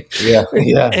fucking thing." Yeah,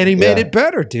 yeah. And he made it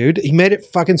better, dude. He made it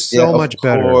fucking so much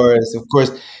better. Of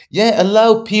course. Yeah,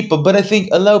 allow people, but I think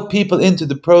allow people into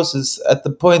the process at the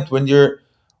point when you're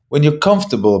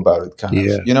comfortable about it, kind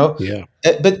Yeah, of, you know. yeah.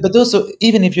 But also,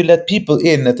 even if you let people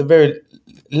in at a very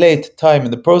late time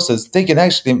in the process, they can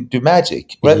actually do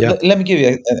magic, right? Yeah. Let me give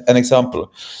you an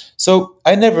example. So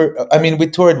I mean, we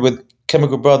toured with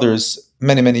Chemical Brothers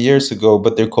many years ago,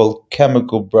 but they're called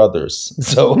Chemical Brothers,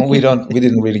 so we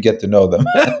didn't really get to know them,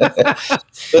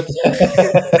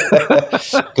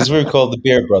 because we were called the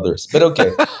Beer Brothers. But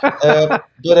okay,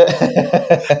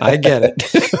 I get it.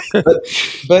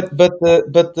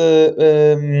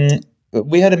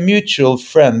 we had a mutual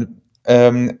friend,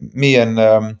 me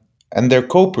and their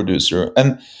co-producer,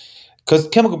 and because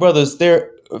Chemical Brothers, they're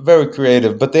very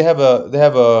creative, but they have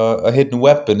a hidden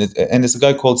weapon, and it's a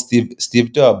guy called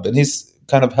Steve Dubb, and he's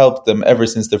kind of helped them ever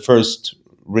since their first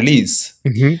release,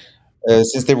 Mhm.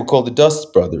 Since they were called the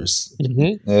Dust Brothers,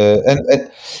 Mhm.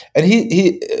 And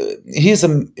he is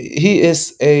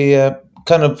a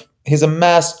kind of, he's a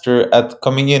master at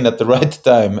coming in at the right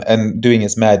time and doing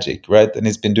his magic, right? And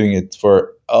he's been doing it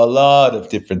for a lot of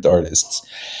different artists,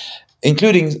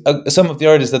 including some of the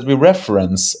artists that we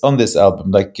reference on this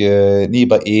album, like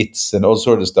Niba Eats and all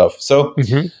sort of stuff. So,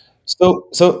 Mhm.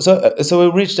 so we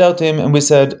reached out to him and we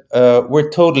said, we're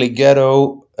totally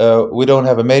ghetto. We don't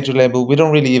have a major label. We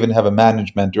don't really even have a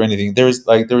management or anything. There is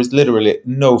literally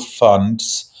no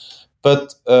funds.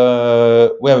 But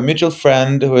we have a mutual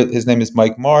friend his name is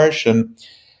Mike Marsh,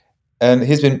 and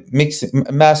he's been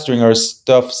mastering our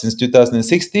stuff since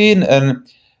 2016, and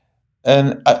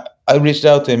I reached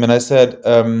out to him and I said,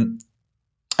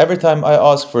 every time I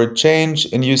ask for a change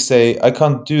and you say I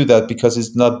can't do that because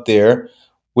it's not there,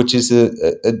 which is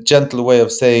a gentle way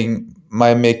of saying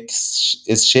my mix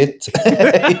is shit. You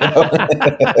know?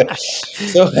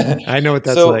 So I know what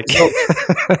that's so like. so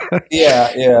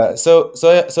yeah. So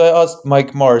I asked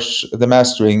Mike Marsh, the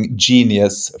mastering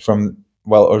genius from,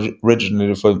 well,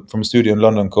 originally from a studio in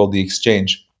London called The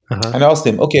Exchange, Uh-huh. and I asked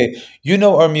him, okay, you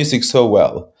know our music so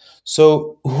well,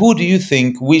 so who do you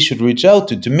think we should reach out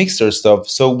to mix our stuff?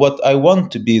 So what I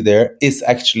want to be there is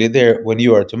actually there when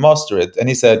you are to master it. And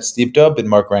he said Steve Dubb and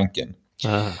Mark Rankin.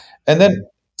 Ah. And then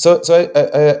so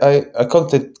I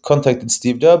contacted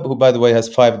Steve Dubb, who by the way has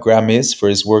 5 Grammys for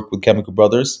his work with Chemical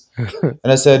Brothers.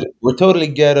 And I said, we're totally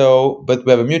ghetto, but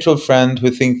we have a mutual friend who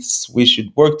thinks we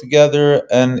should work together.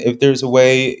 And if there's a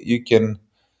way you can,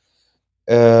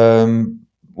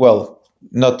 well,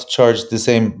 not charge the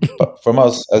same from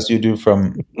us as you do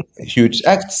from huge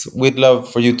acts, we'd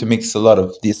love for you to mix a lot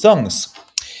of these songs.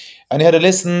 And he had a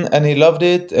listen, and he loved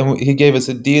it, and he gave us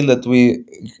a deal that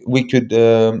we could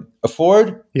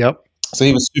afford. Yep. So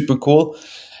he was super cool.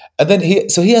 And then he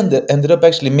ended up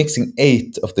actually mixing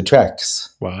 8 of the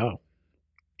tracks. Wow.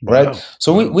 Right. Wow.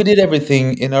 So we did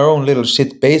everything in our own little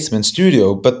shit basement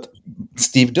studio, but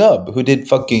Steve Dubb, who did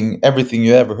fucking everything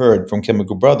you ever heard from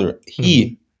Chemical Brother,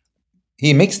 he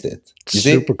mixed it. You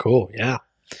Super see? cool. Yeah.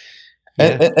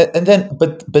 And then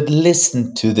but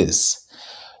listen to this.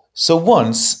 So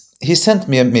once he sent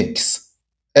me a mix,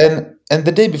 and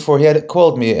the day before he had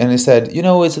called me and he said, you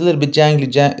know, it's a little bit jangly,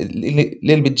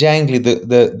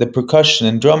 the percussion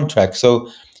and drum track. So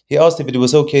he asked if it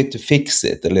was okay to fix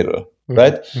it a little,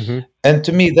 right? Mm-hmm. And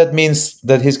to me, that means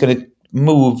that he's going to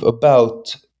move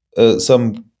about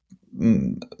some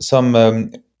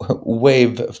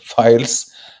wave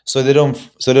files so they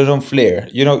don't flare.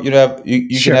 You know,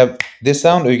 you Sure. can have this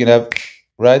sound or you can have,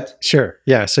 right? Sure.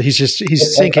 Yeah. So he's I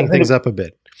syncing think things up a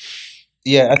bit.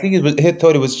 Yeah, I think he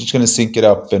thought he was just going to sync it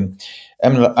up, and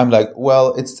I'm like,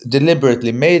 well, it's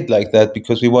deliberately made like that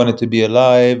because we want it to be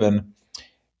alive, and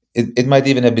it might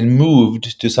even have been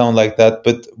moved to sound like that.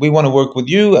 But we want to work with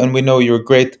you, and we know you're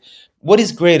great. What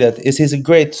he's great at is he's a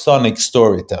great sonic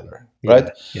storyteller,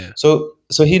 right? Yeah. So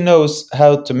he knows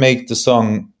how to make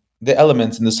the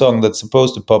elements in the song that's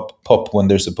supposed to pop when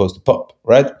they're supposed to pop,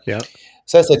 right? Yeah.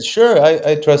 So I said, sure,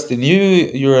 I trust in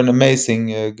you. You're an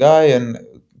amazing guy, and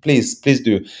please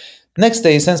do. Next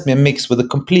day, he sends me a mix with a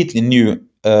completely new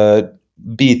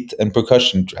beat and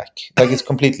percussion track. Like it's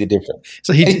completely different.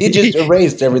 So he just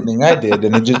erased everything I did,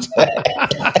 and he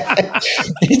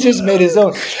just made his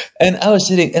own. And I was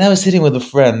sitting with a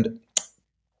friend,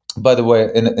 by the way,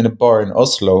 in a bar in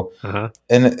Oslo, Uh-huh.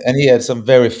 and he had some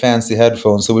very fancy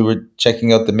headphones. So we were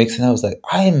checking out the mix, and I was like,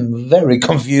 I'm very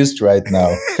confused right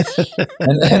now.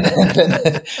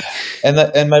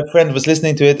 and my friend was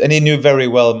listening to it, and he knew very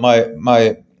well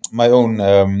my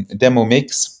own demo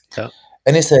mix. Yeah.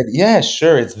 And he said, yeah,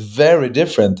 sure, it's very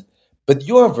different, but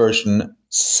your version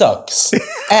sucks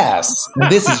ass.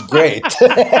 This is great.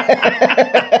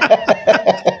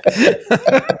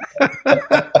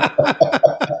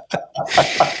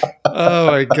 Oh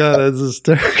my god, that's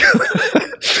hysterical.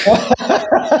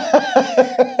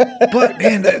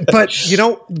 but you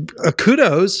know,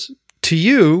 kudos to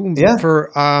you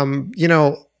for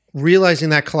realizing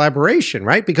that collaboration,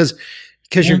 right? Because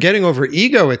you're getting over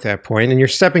ego at that point, and you're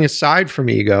stepping aside from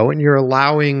ego, and you're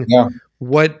allowing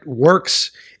what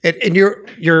works, and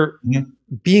you're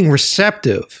being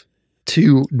receptive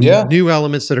to new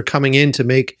elements that are coming in to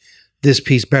make this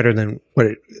piece better than what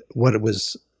it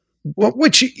was.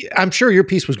 Which I'm sure your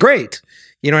piece was great,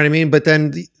 you know what I mean? But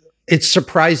then it's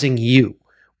surprising you,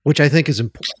 which I think is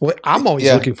important. What I'm always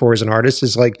looking for as an artist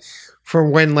is like, for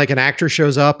when like an actor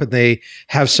shows up and they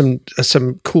have some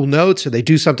cool notes, or they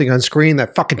do something on screen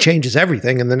that fucking changes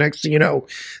everything, and the next thing you know,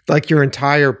 like your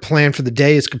entire plan for the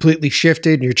day is completely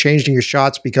shifted, and you're changing your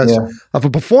shots because of a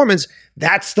performance.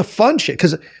 That's the fun shit.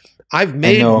 Because I've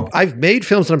made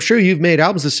films, and I'm sure you've made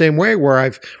albums the same way, where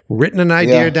I've written an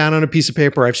idea down on a piece of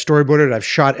paper, I've storyboarded it, I've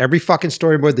shot every fucking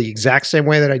storyboard the exact same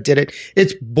way that I did it.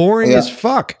 It's boring as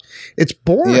fuck. It's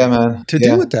boring to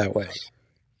do it that way.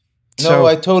 No,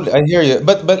 I hear you.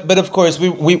 But of course, we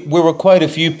were quite a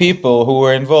few people who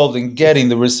were involved in getting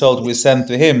the result we sent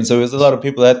to him. So there's a lot of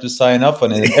people that had to sign up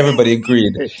on it, and everybody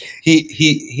agreed.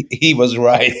 He was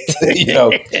right, you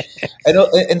know.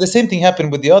 And the same thing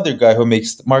happened with the other guy who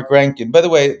mixed, Mark Rankin. By the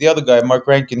way, the other guy, Mark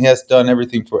Rankin, he has done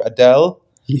everything for Adele.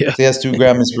 Yeah. So he has 2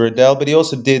 Grammys for Adele, but he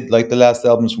also did like the last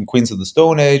albums from Queens of the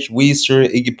Stone Age, Weezer,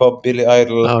 Iggy Pop, Billy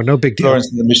Idol, Oh, no big deal.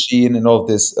 Florence and the Machine, and all of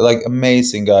this. Like,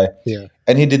 amazing guy. Yeah.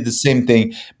 And he did the same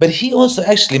thing, but he also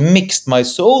actually mixed my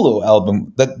solo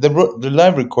album, that the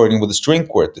live recording with the string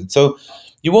quartet. So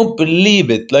you won't believe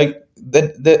it, like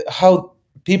how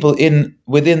people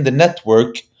within the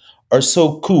network are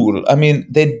so cool. I mean,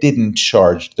 they didn't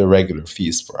charge the regular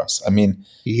fees for us. I mean,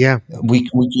 Yeah. we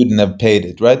couldn't have paid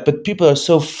it, right? But people are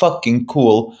so fucking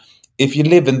cool. If you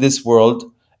live in this world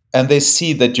and they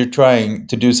see that you're trying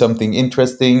to do something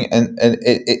interesting, and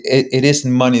it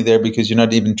isn't money there because you're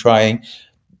not even trying,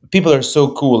 people are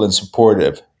so cool and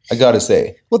supportive. I gotta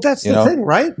say. Well, that's the thing,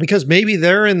 right? Because maybe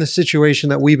they're in the situation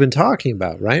that we've been talking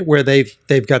about, right? Where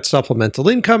they've got supplemental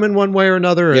income in one way or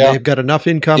another, or they've got enough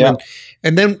income,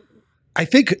 and then I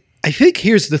think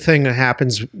here's the thing that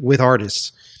happens with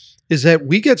artists is that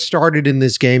we get started in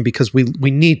this game because we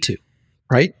need to,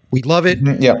 right? We love it.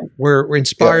 We're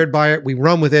inspired by it. We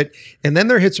run with it, and then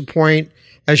there hits a point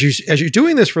as you're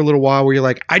doing this for a little while where you're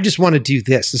like, I just want to do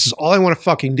this. This is all I want to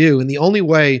fucking do, and the only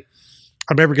way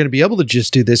I'm ever going to be able to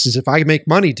just do this is if I make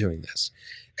money doing this.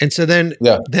 And so then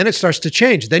it starts to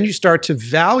change. Then you start to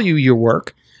value your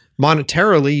work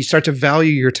monetarily. You start to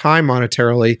value your time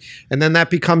monetarily. And then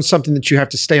that becomes something that you have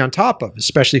to stay on top of,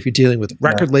 especially if you're dealing with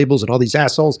record labels and all these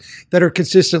assholes that are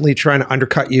consistently trying to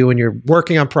undercut you, and you're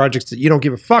working on projects that you don't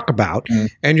give a fuck about,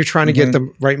 and you're trying to get the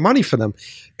right money for them.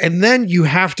 And then you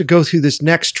have to go through this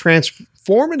next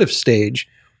transformative stage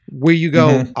where you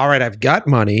go, all right, I've got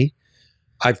money.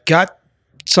 I've got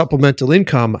supplemental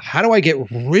income. How do I get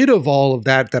rid of all of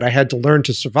that I had to learn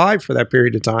to survive for that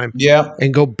period of time?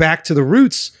 And go back to the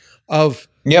roots of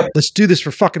let's do this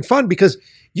for fucking fun, because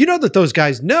you know that those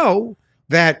guys know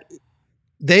that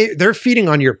they're feeding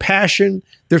on your passion,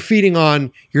 they're feeding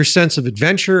on your sense of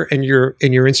adventure and your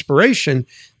inspiration.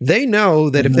 They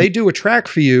know that if they do a track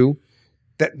for you,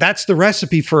 that's the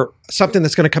recipe for something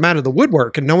that's going to come out of the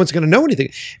woodwork, and no one's going to know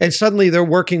anything. And suddenly they're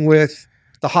working with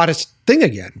the hottest thing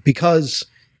again because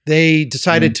they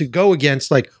decided to go against,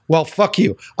 like, well, fuck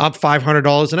you, I'm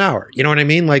 $500 an hour. You know what I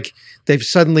mean? Like, they've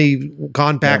suddenly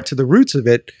gone back to the roots of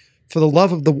it for the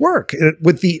love of the work.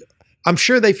 I'm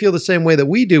sure they feel the same way that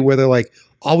we do, where they're like,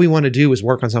 all we want to do is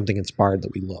work on something inspired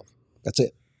that we love. That's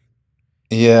it.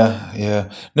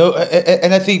 Yeah. No,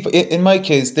 and I think in my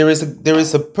case, there is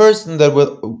a person that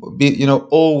will be,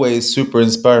 always super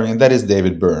inspiring, and that is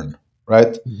David Byrne,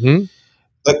 right?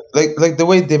 Like the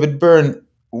way David Byrne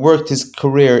worked his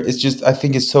career is just, I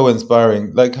think, is so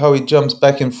inspiring. Like how he jumps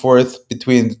back and forth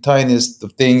between the tiniest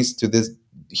of things to this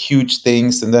huge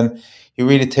things, and then he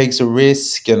really takes a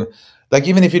risk. And like,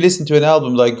 even if you listen to an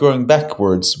album like Going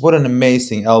Backwards, what an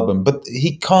amazing album! But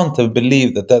he can't have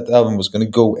believed that album was going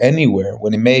to go anywhere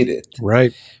when he made it.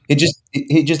 Right. He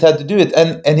just had to do it,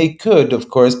 and he could, of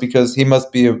course, because he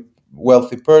must be a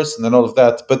wealthy person and all of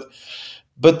that.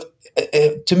 But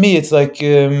to me, it's like,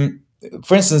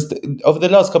 for instance, over the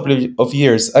last couple of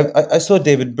years, I saw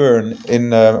David Byrne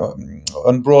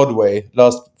on Broadway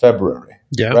last February.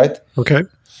 Yeah. Right. Okay.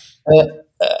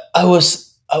 I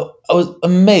was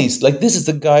amazed. Like, this is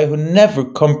a guy who never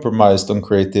compromised on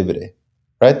creativity.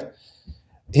 Right.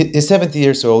 He's 70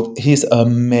 years old. He's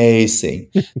amazing.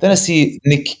 Then I see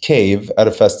Nick Cave at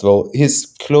a festival. He's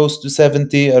close to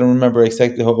 70. I don't remember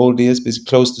exactly how old he is, but he's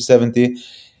close to 70.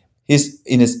 He's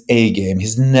in his A game.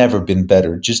 He's never been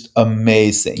better. Just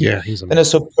amazing. Yeah, he's amazing. Then I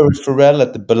saw Perry Farrell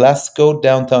at the Belasco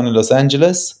downtown in Los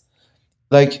Angeles.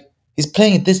 Like, he's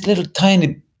playing at this little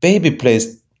tiny baby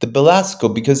place, the Belasco,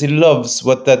 because he loves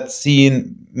what that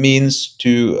scene means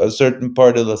to a certain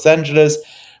part of Los Angeles.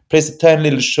 Plays a tiny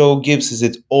little show, gives us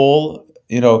it all.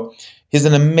 He's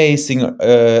an amazing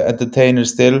entertainer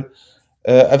still.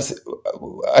 I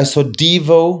saw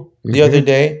Devo the other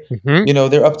day.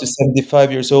 They're up to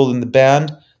 75 years old in the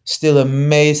band, still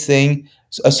amazing.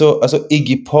 So I saw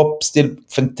Iggy Pop, still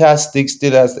fantastic,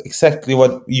 still has exactly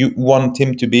what you want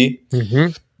him to be.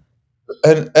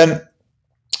 And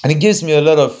it gives me a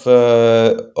lot of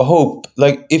hope.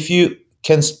 Like, if you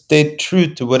can stay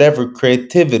true to whatever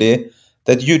creativity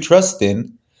that you trust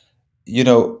in,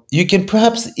 you can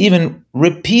perhaps even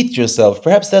repeat yourself.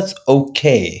 Perhaps that's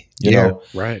okay. You know,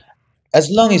 right. As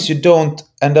long as you don't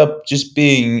end up just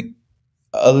being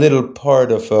a little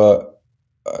part of a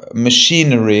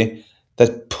machinery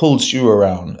that pulls you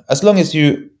around. As long as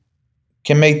you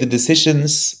can make the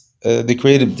decisions, the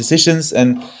creative decisions,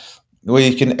 and where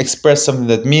you can express something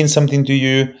that means something to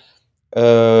you,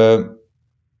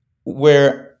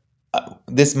 where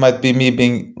this might be me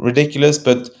being ridiculous,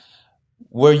 but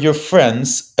where your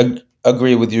friends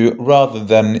agree with you rather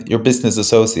than your business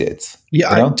associates. Yeah,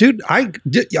 I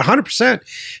 100%.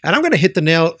 And I'm going to hit the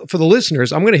nail for the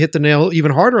listeners. I'm going to hit the nail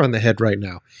even harder on the head right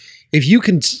now. If you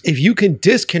can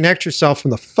disconnect yourself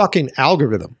from the fucking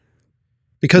algorithm,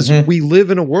 because we live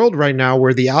in a world right now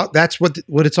where that's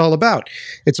what it's all about.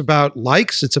 It's about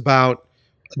likes. It's about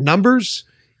numbers.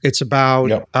 It's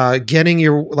about getting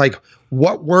your, like,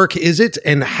 what work is it,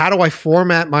 and how do I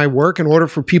format my work in order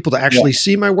for people to actually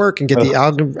see my work and get the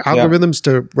algorithms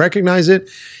to recognize it.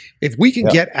 If we can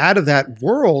get out of that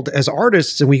world as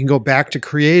artists and we can go back to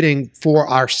creating for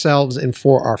ourselves and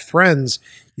for our friends,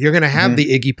 you're going to have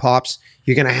the Iggy Pops.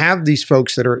 You're going to have these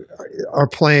folks that are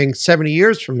playing 70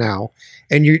 years from now,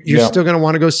 and you're still going to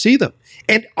want to go see them.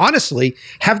 And honestly,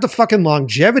 have the fucking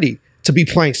longevity to be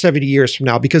playing 70 years from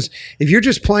now, because if you're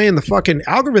just playing the fucking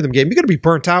algorithm game, you're going to be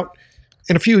burnt out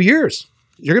in a few years.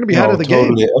 You're going to be out of the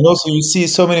game. And also, you see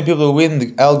so many people who win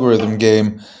the algorithm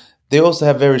game, they also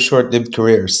have very short-lived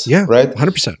careers. Yeah, right?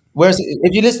 100%. Whereas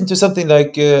if you listen to something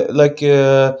like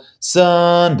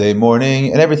Sunday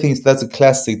Morning and everything, that's a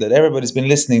classic that everybody's been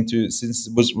listening to since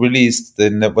it was released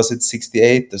in, was it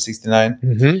 68 or 69?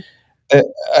 Mm-hmm.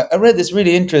 I read this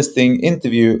really interesting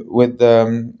interview with,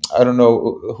 I don't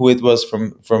know who it was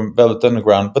from Velvet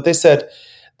Underground, but they said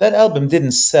that album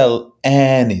didn't sell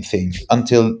anything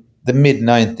until the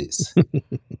mid-90s.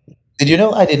 Did you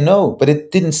know? I didn't know, but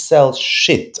it didn't sell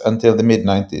shit until the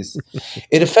mid-90s.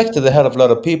 It affected a hell of a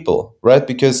lot of people, right?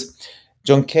 Because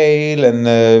John Cale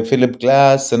and Philip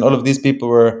Glass and all of these people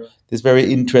were this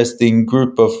very interesting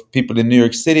group of people in New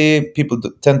York City. People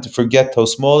tend to forget how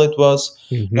small it was.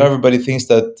 Mm-hmm. Now everybody thinks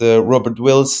that Robert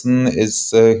Wilson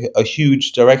is a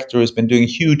huge director who's been doing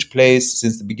huge plays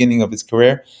since the beginning of his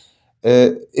career.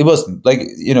 It wasn't like,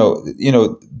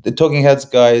 the Talking Heads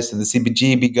guys and the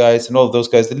CBGB guys and all of those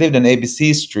guys, they lived in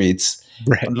ABC streets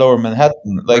on Lower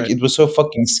Manhattan. Like it was so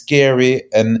fucking scary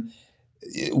and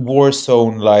war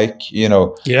zone, like,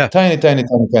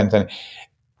 tiny.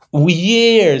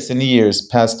 Years and years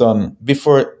passed on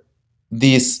before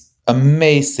these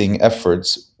amazing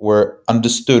efforts were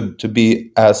understood to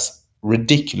be as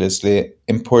ridiculously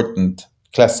important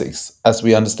classics as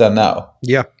we understand now.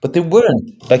 Yeah. But they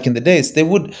weren't back in the days.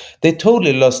 They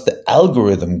totally lost the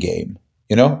algorithm game,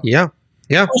 Yeah.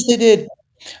 Yeah. Of course they did.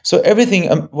 So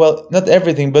everything, well, not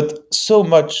everything, but so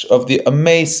much of the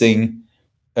amazing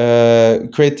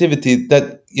creativity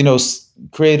that,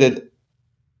 created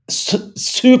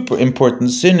super important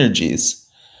synergies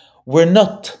were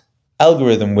not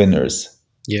algorithm winners.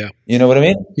 Yeah. You know what I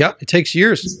mean? Yeah. It takes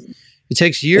years. It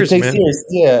takes years, man.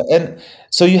 Yeah. And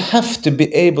so you have to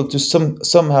be able to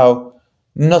somehow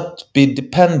not be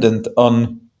dependent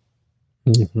on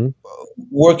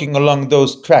working along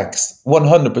those tracks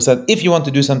 100% if you want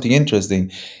to do something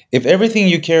interesting. If everything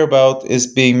you care about is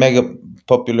being mega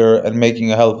popular and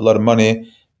making a hell of a lot of money,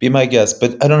 be my guest.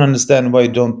 But I don't understand why you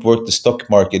don't work the stock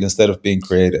market instead of being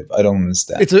creative. I don't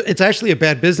understand. It's actually a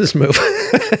bad business move.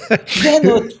 Yeah,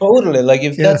 no, totally. Like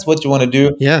if that's what you want to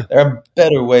do, there are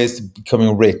better ways to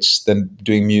becoming rich than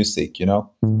doing music,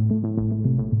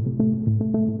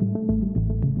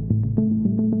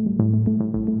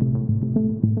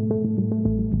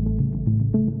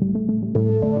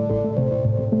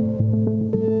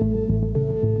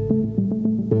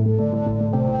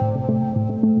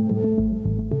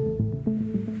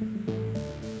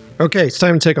 Okay, it's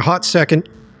time to take a hot second.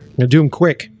 I'm going to do them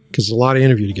quick because there's a lot of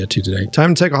interview to get to today.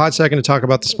 Time to take a hot second to talk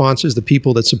about the sponsors, the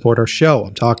people that support our show.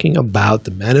 I'm talking about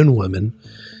the men and women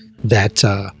that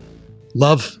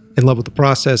love with the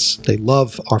process. They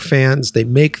love our fans. They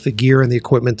make the gear and the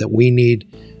equipment that we need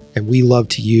and we love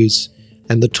to use,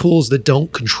 and the tools that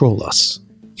don't control us,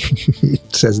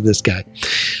 says this guy.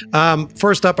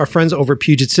 First up, our friends over at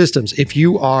Puget Systems. If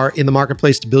you are in the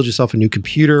marketplace to build yourself a new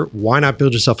computer, why not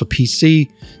build yourself a PC,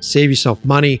 save yourself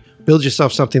money, build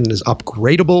yourself something that is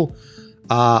upgradable?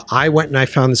 I went and I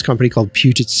found this company called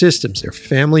Puget Systems. They're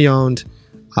family-owned,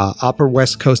 Upper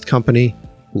West Coast company.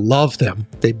 Love them.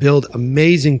 They build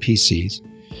amazing PCs.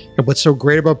 And what's so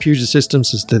great about Puget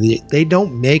Systems is that they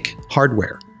don't make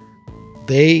hardware.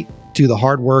 They do the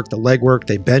hard work, the legwork.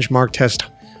 They benchmark test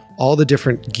all the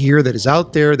different gear that is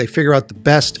out there. They figure out the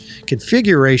best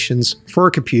configurations for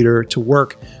a computer to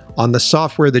work on the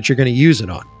software that you're going to use it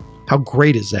on. How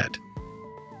great is that?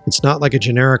 It's not like a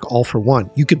generic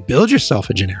all-for-one. You could build yourself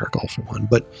a generic all-for-one,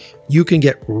 but you can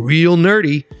get real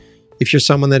nerdy if you're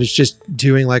someone that is just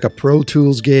doing like a Pro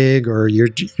Tools gig, or you're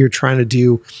trying to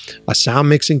do a sound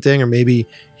mixing thing, or maybe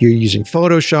you're using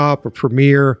Photoshop or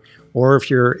Premiere, or if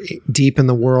you're deep in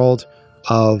the world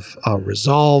of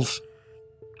Resolve.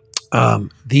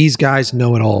 These guys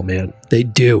know it all, man. They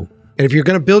do. And if you're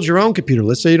going to build your own computer,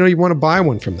 let's say you don't even want to buy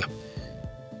one from them,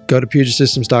 go to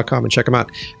PugetSystems.com and check them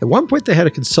out. At one point, they had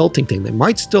a consulting thing. They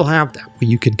might still have that, where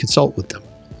you can consult with them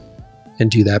and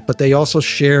do that. But they also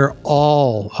share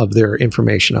all of their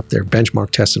information up there,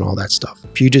 benchmark tests and all that stuff.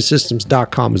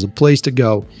 PugetSystems.com is a place to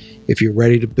go if you're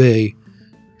ready to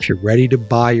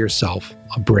buy yourself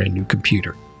a brand new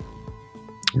computer.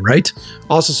 Right?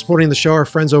 Also supporting the show are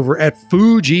friends over at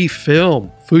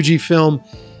Fujifilm. Fujifilm,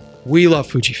 we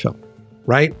love Fujifilm,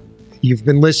 right? You've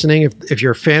been listening, if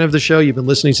you're a fan of the show, you've been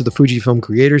listening to the Fujifilm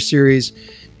Creator Series.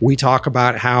 We talk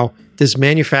about how this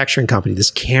manufacturing company,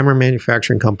 this camera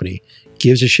manufacturing company,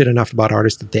 gives a shit enough about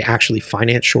artists that they actually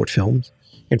finance short films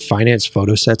and finance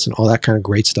photo sets and all that kind of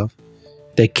great stuff.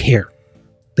 They care.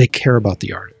 They care about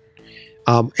the art.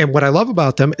 And what I love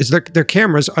about them is their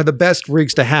cameras are the best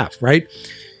rigs to have, right?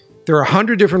 There are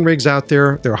 100 different rigs out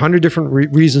there. There are 100 different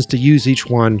reasons to use each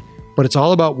one, but it's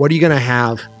all about what are you going to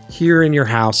have here in your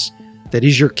house that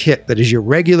is your kit, that is your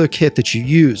regular kit that you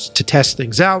use to test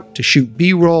things out, to shoot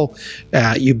B-roll.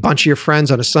 You bunch of your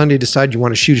friends on a Sunday decide you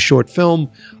want to shoot a short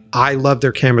film. I love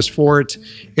their cameras for it.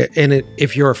 And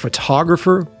if you're a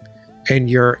photographer and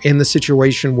you're in the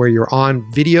situation where you're on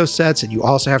video sets and you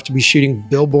also have to be shooting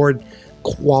billboard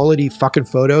quality fucking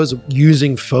photos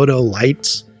using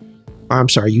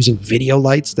using video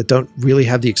lights that don't really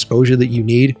have the exposure that you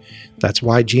need. That's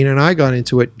why Gina and I got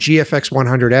into it. GFX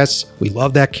 100S, we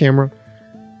love that camera.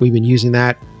 We've been using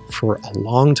that for a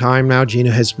long time now.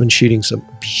 Gina has been shooting some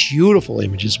beautiful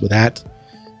images with that.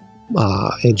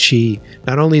 And she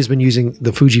not only has been using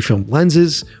the Fujifilm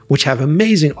lenses, which have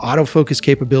amazing autofocus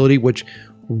capability, which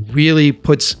really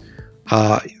puts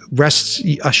rests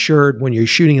assured when you're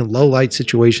shooting in low light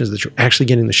situations that you're actually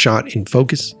getting the shot in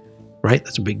focus, right?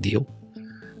 That's a big deal.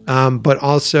 But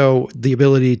also the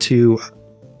ability to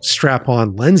strap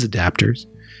on lens adapters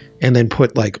and then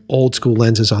put like old school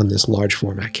lenses on this large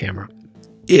format camera.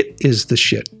 It is the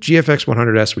shit. GFX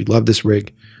 100S, we love this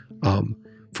rig.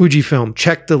 Fujifilm,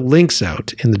 check the links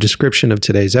out in the description of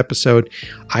today's episode.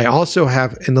 I also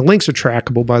have, and the links are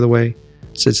trackable, by the way,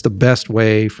 so it's the best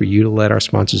way for you to let our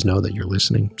sponsors know that you're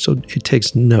listening. So it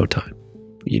takes no time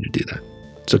for you to do that.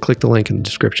 So click the link in the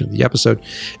description of the episode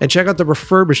and check out the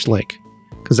refurbished link,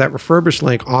 because that refurbished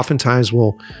link oftentimes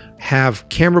will have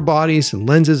camera bodies and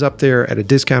lenses up there at a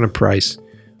discounted price,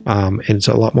 and it's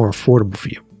a lot more affordable for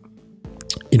you.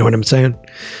 You know what I'm saying?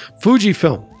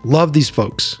 Fujifilm, love these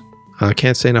folks. I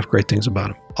can't say enough great things about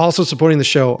them. Also supporting the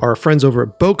show are our friends over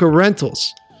at Boca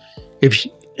Rentals. If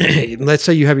let's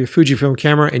say you have your Fujifilm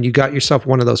camera and you got yourself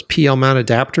one of those PL mount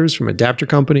adapters from Adapter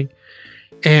Company,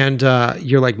 and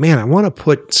you're like, man, I want to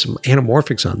put some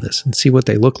anamorphics on this and see what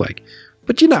they look like.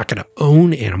 But you're not going to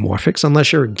own anamorphics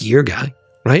unless you're a gear guy,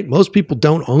 right? Most people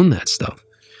don't own that stuff.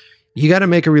 You got to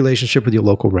make a relationship with your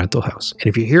local rental house. And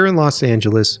if you're here in Los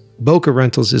Angeles, Boca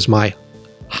Rentals is my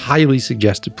highly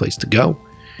suggested place to go.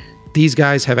 These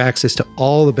guys have access to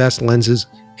all the best lenses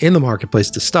in the marketplace,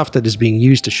 the stuff that is being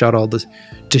used to shoot all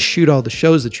the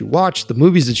shows that you watch, the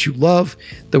movies that you love.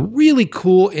 The really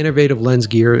cool, innovative lens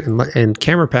gear and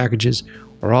camera packages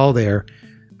are all there.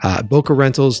 Boca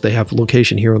Rentals, they have a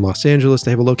location here in Los Angeles.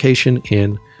 They have a location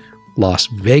in Las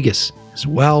Vegas as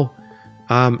well.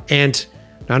 And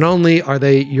not only are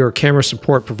they your camera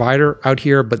support provider out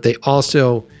here, but they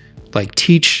also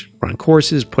teach, run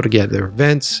courses, put together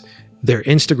events. Their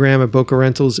Instagram at Boca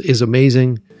Rentals is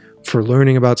amazing for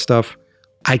learning about stuff.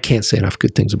 I can't say enough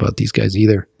good things about these guys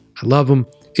either. I love them.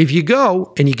 If you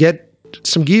go and you get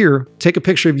some gear, take a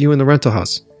picture of you in the rental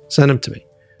house. Send them to me.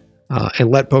 And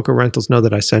let Boca Rentals know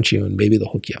that I sent you, and maybe they'll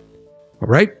hook you up. All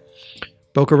right?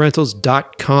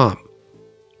 BocaRentals.com.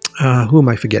 Who am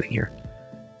I forgetting here?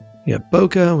 We got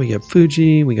Boca, we got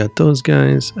Fuji, we got those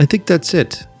guys. I think that's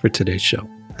it for today's show.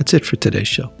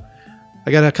 I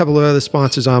got a couple of other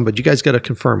sponsors on, but you guys got to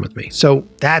confirm with me. So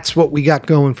that's what we got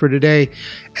going for today.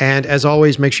 And as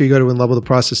always, make sure you go to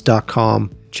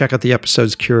inlovewiththeprocess.com. Check out the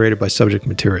episodes curated by subject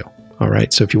material. All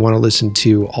right. So if you want to listen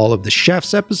to all of the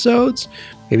chef's episodes,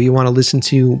 maybe you want to listen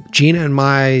to Gina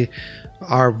and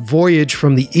our voyage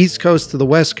from the East Coast to the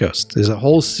West Coast. There's a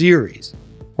whole series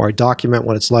where I document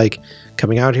what it's like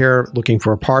coming out here, looking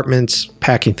for apartments,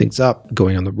 packing things up,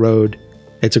 going on the road.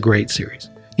 It's a great series.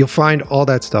 You'll find all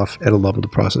that stuff at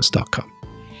inlovewiththeprocess.com.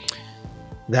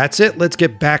 That's it. Let's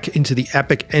get back into the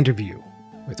epic interview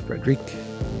with Fredrik.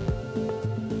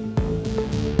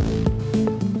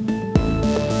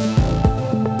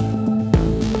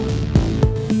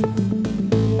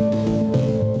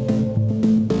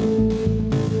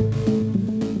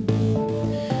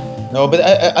 No, but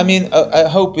I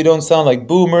hope we don't sound like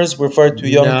boomers. We're far too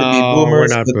young to be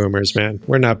boomers. We're not boomers, man.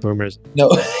 We're not boomers. No,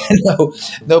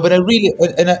 no. But I really,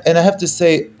 and I have to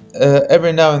say,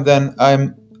 every now and then,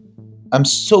 I'm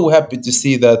so happy to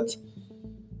see that,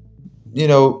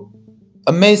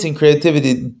 amazing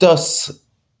creativity does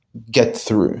get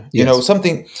through. Yes.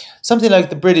 Something like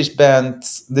the British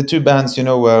bands, the two bands,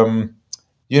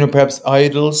 perhaps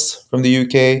Idols from the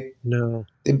UK. No.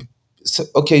 so,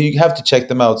 okay, you have to check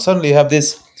them out. Suddenly you have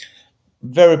this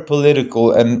very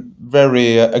political and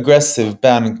very aggressive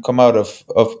band come out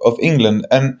of England,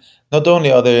 and not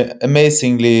only are they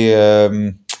amazingly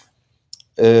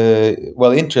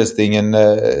well, interesting and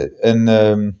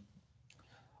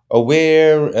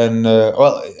aware, and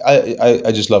well,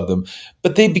 I just love them,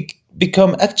 but they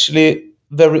become actually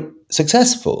very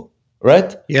successful,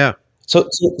 right? Yeah. So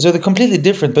they're completely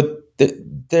different, but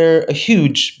they're a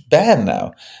huge band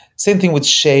now. Same thing with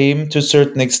Shame to a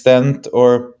certain extent,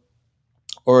 or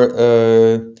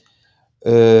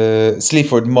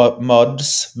Sleaford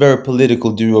Mods, very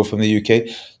political duo from the UK.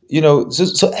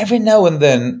 So every now and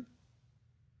then,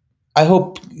 I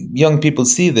hope young people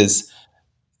see this.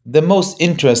 The most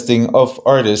interesting of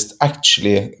artists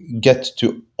actually get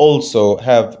to also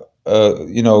have,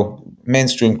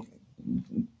 mainstream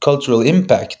cultural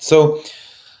impact. So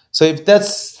if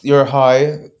that's your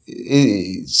high,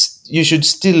 you should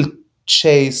still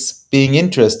chase being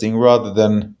interesting rather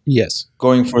than Yes.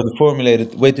 going for the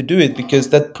formulated way to do it, because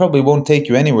that probably won't take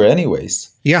you anywhere anyways.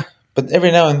 Yeah. But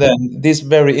every now and then, these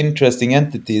very interesting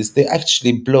entities, they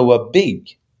actually blow up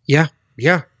big. Yeah.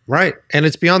 Yeah. Right. And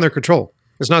it's beyond their control.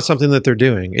 It's not something that they're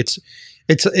doing. It's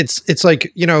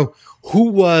like, who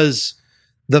was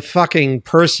the fucking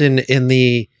person in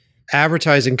the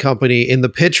advertising company in the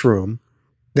pitch room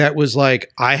that was like,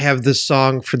 I have this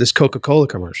song for this Coca-Cola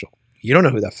commercial. You don't know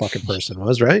who that fucking person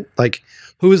was, right? Like,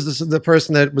 who was the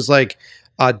person that was like,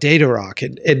 DATAROCK,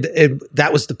 and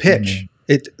that was the pitch.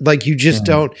 It, like, you just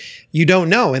you don't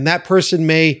know. And that person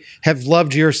may have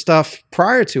loved your stuff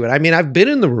prior to it. I mean, I've been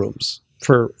in the rooms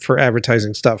for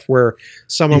advertising stuff where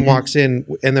someone walks in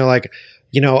and they're like,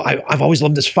 I've always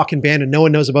loved this fucking band and no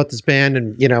one knows about this band,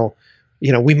 and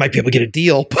we might be able to get a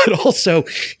deal, but also,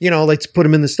 let's put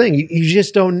them in this thing. You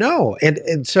just don't know.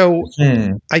 And so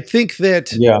I think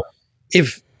that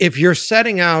if you're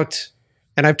setting out,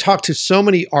 and I've talked to so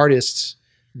many artists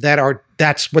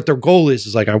that's what their goal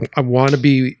is like, I want to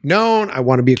be known. I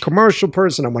want to be a commercial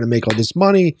person. I want to make all this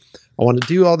money. I want to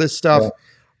do all this stuff. Yeah.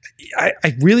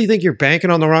 I really think you're banking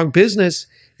on the wrong business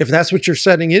if that's what you're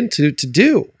setting into to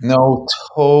do. No,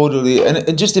 totally.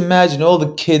 And just imagine all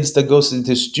the kids that goes into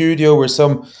the studio where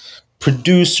some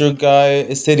producer guy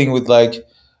is sitting with like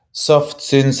soft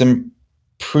synths and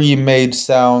pre-made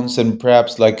sounds and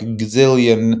perhaps like a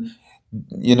gazillion,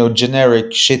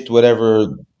 generic shit, whatever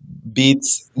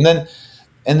beats. And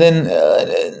then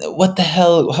what the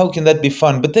hell? How can that be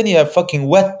fun? But then you have fucking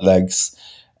Wet Legs.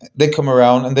 They come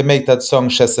around and they make that song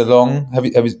Chaiselong. Have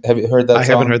you heard that song? I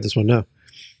haven't heard this one, no.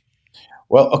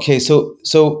 Well, okay, so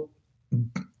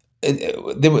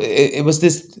it was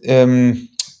this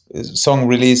song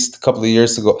released a couple of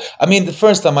years ago. I mean, the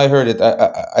first time I heard it,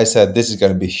 I said this is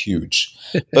going to be huge,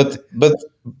 but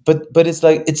it's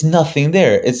like it's nothing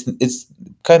there. It's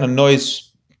kind of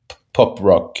noise pop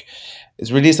rock. It's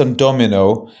released on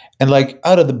Domino, and like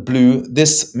out of the blue,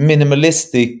 this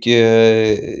minimalistic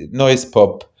noise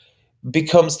pop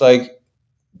becomes like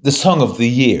the song of the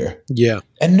year. Yeah,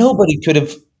 and nobody could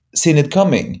have seen it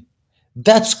coming.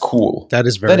 That's cool. That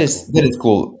is very cool. That is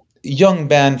cool. Young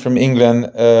band from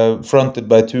England, fronted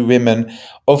by two women.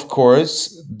 Of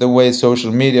course, the way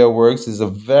social media works is a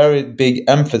very big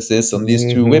emphasis on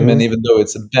these two women, even though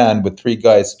it's a band with three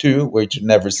guys too, which you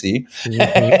never see.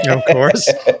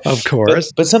 Of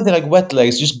course. But something like Wet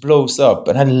Legs just blows up,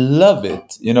 and I love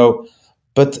it,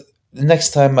 But the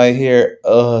next time I hear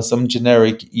some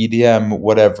generic EDM,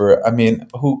 whatever, I mean,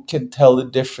 who can tell the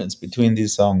difference between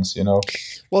these songs,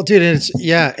 Well, dude,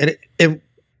 and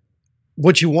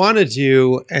what you want to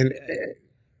do, and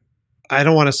I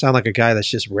don't want to sound like a guy that's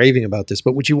just raving about this,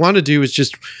 but what you want to do is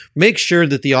just make sure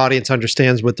that the audience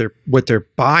understands what they're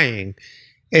buying.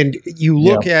 And you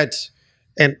look at,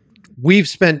 and we've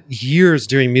spent years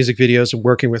doing music videos and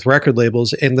working with record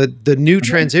labels, and the new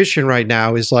transition right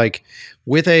now is like,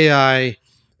 with AI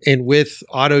and with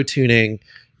auto tuning,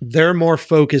 they're more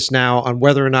focused now on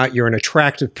whether or not you're an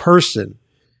attractive person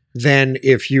than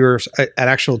if you're an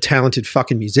actual talented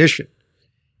fucking musician.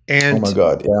 And, oh my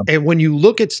God, yeah. And when you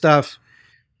look at stuff,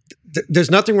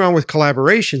 there's nothing wrong with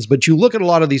collaborations, but you look at a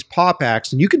lot of these pop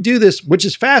acts, and you can do this, which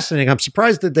is fascinating. I'm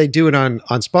surprised that they do it on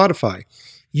Spotify.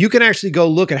 You can actually go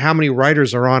look at how many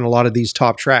writers are on a lot of these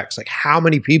top tracks, like how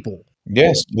many people.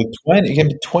 Yes, it can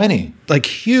be 20. Like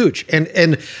huge.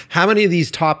 And how many of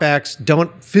these top acts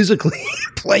don't physically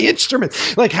play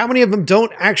instruments? Like how many of them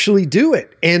don't actually do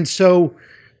it? And so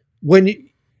when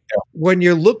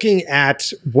you're looking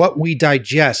at what we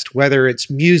digest, whether it's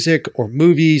music or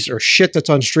movies or shit that's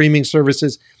on streaming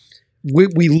services,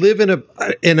 we live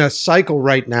in a cycle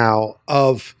right now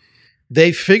of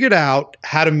they figured out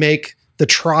how to make the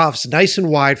troughs nice and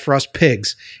wide for us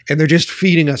pigs, and they're just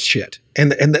feeding us shit.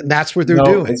 And that's what they're No,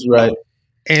 doing. it's right.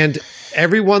 And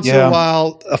every once in a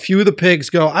while, a few of the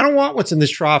pigs go, I don't want what's in this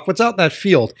trough. What's out in that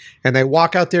field? And they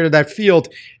walk out there to that field,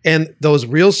 and those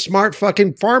real smart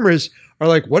fucking farmers are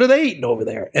like, what are they eating over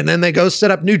there? And then they go set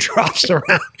up new troughs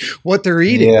around what they're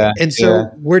eating. Yeah, and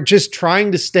so we're just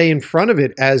trying to stay in front of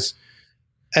it as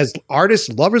artists,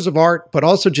 lovers of art, but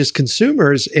also just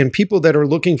consumers and people that are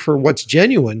looking for what's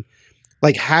genuine.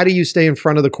 Like, how do you stay in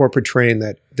front of the corporate train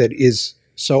that is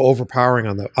so overpowering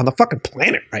on the fucking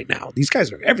planet right now? These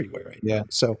guys are everywhere right now.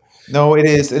 So no, it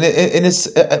is, and it's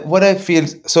what I feel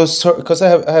so because I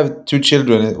have two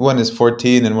children. One is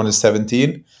 14 and one is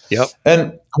 17. Yep.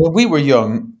 And when we were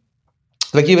young,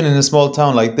 like even in a small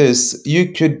town like this,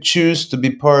 you could choose to be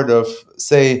part of,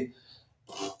 say,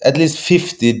 at least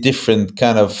 50 different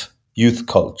kind of youth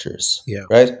cultures. Yeah.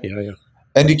 Right. Yeah.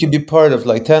 And you could be part of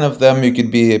like 10 of them. You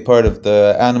could be a part of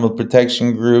the animal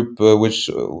protection group, which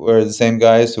were the same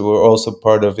guys who were also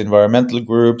part of environmental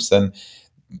groups. And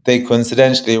they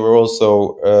coincidentally were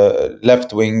also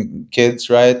left-wing kids,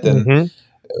 right? And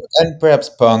and perhaps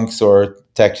punks or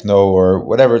techno or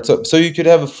whatever. So you could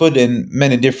have a foot in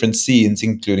many different scenes,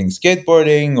 including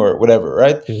skateboarding or whatever,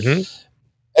 right?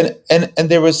 And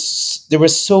there were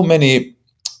so many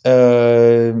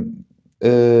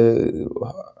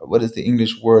what is the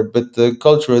English word? But the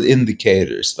cultural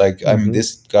indicators, like I'm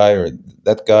this guy or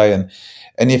that guy, and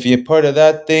if you're part of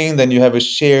that thing, then you have a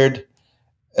shared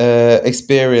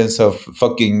experience of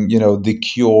fucking, The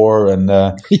Cure and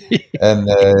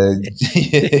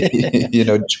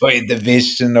Joy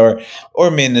Division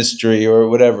or Ministry or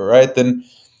whatever, right? And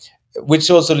which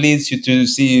also leads you to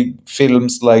see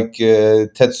films like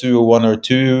Tetsuo 1 or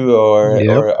 2 or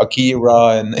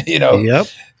Akira, and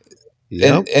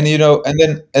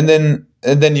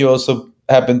and then you also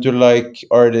happen to like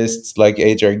artists like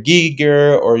H.R.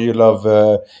 Giger, or you love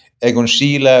Egon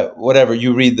Schiele, whatever.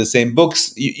 You read the same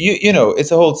books. You know,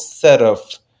 it's a whole set of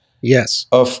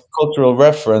cultural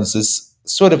references,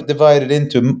 sort of divided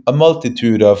into a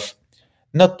multitude of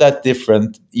not that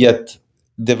different yet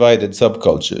divided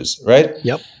subcultures, right?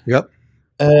 Yep.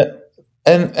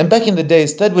 And back in the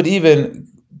days, that would even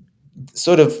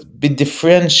sort of be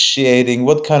differentiating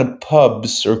what kind of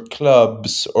pubs or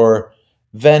clubs or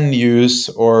venues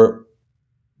or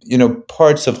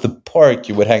parts of the park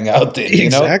you would hang out in.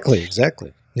 Exactly.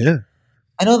 Yeah.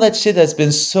 I know that shit has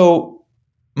been so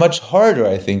much harder,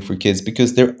 I think, for kids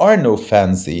because there are no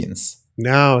fanzines.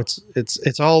 No,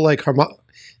 it's all like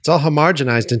it's all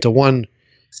homogenized into one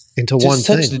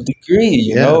such thing. a degree,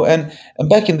 you know. And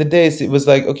back in the days, it was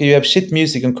like, okay, you have shit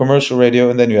music on commercial radio,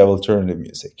 and then you have alternative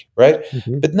music, right?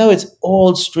 But now it's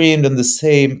all streamed on the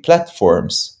same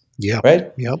platforms,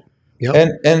 right? Yep.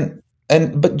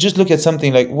 But just look at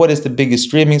something like, what is the biggest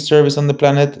streaming service on the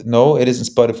planet? No, it isn't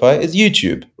Spotify. It's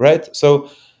YouTube, right? So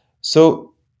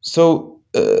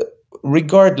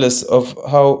regardless of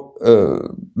how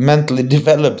mentally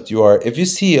developed you are, if you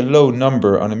see a low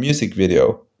number on a music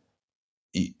video,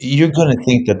 you're going to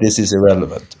think that this is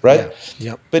irrelevant, right?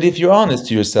 Yep. But if you're honest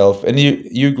to yourself, and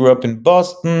you grew up in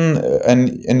Boston,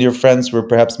 and your friends were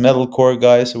perhaps metalcore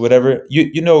guys or whatever,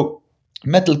 you know,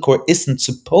 metalcore isn't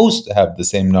supposed to have the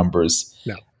same numbers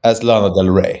as Lana Del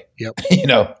Rey. Yep.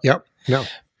 Yep. No.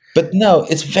 But now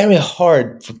it's very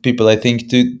hard for people, I think,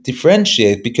 to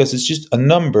differentiate because it's just a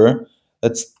number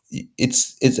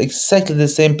it's exactly the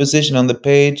same position on the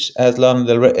page as Lana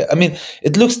Del Rey. I mean,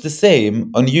 it looks the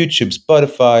same on YouTube,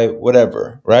 Spotify,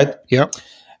 whatever, right? Yep.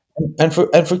 And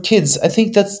for kids, I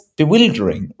think that's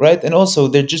bewildering, right? And also,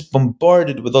 they're just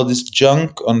bombarded with all this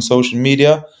junk on social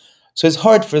media, so it's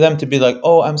hard for them to be like,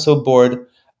 "Oh, I'm so bored,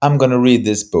 I'm gonna read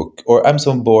this book," or "I'm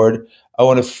so bored, I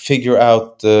want to figure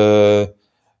out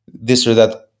this or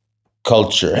that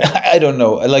culture." I don't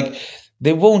know. Like,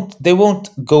 they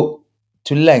won't go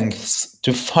to lengths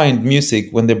to find music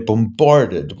when they're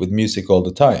bombarded with music all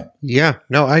the time. Yeah,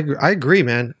 no, I agree,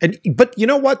 man. But you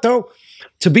know what, though?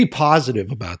 To be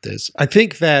positive about this, I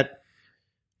think that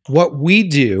what we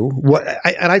do,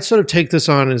 I sort of take this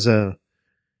on as a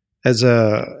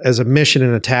mission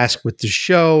and a task with the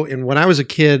show. And when I was a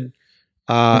kid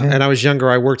and I was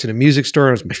younger, I worked in a music store.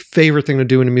 It was my favorite thing to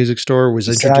do in a music store was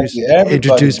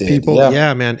introduce people.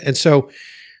 Yeah, man. And so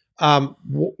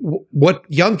what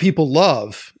young people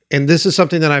love, and this is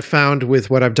something that I found with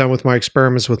what I've done with my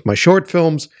experiments with my short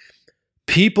films,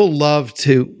 people love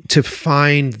to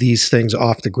find these things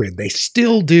off the grid. They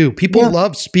still do. People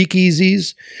love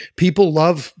speakeasies. People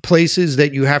love places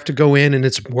that you have to go in and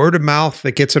it's word of mouth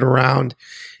that gets it around.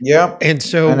 Yeah. And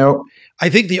so I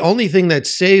think the only thing that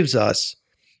saves us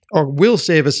or will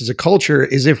save us as a culture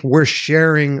is if we're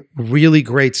sharing really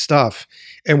great stuff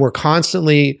and we're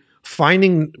constantly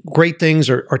finding great things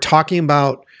or talking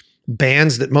about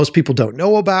bands that most people don't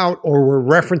know about, or we're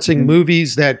referencing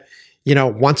movies that, you know,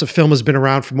 once a film has been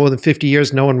around for more than 50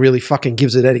 years, no one really fucking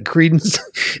gives it any credence.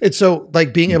 And so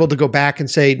like being able to go back and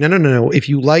say, no, if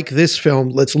you like this film,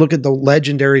 let's look at the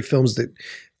legendary films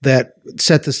that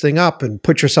set this thing up and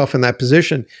put yourself in that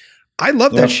position. I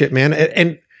love that shit, man.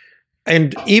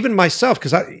 And even myself,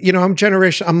 because I'm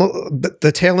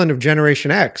the tail end of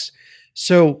Generation X.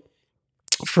 So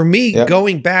for me,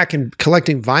 going back and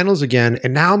collecting vinyls again,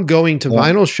 and now I'm going to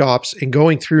vinyl shops and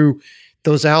going through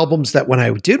those albums that when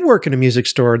I did work in a music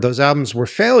store, those albums were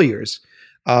failures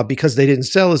because they didn't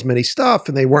sell as many stuff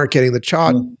and they weren't getting the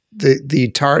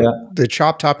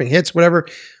chop topping hits, whatever.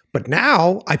 But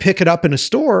now I pick it up in a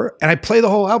store and I play the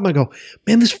whole album. I go,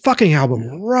 man, this fucking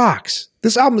album rocks.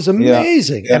 This album is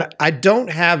amazing. Yeah. And I don't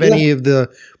have any of the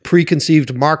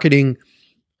preconceived marketing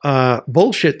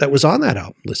bullshit that was on that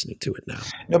album listening to it now.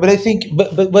 No, but I think,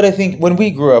 but I think when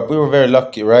we grew up, we were very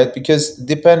lucky, right? Because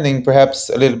depending perhaps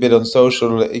a little bit on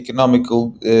social,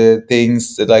 economical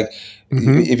things, that like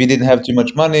if you didn't have too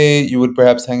much money, you would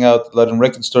perhaps hang out a lot in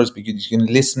record stores because you can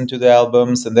listen to the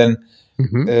albums, and then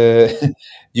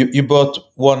you bought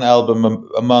one album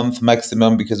a month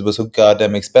maximum because it was so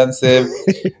goddamn expensive.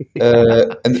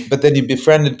 But then you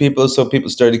befriended people, so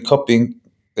people started copying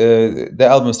the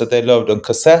albums that they loved on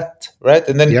cassette, right?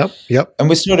 And then and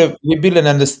we build an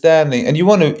understanding, and you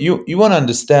want to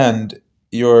understand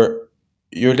your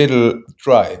little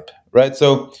tribe, right?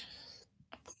 So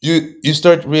you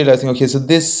start realizing, okay, so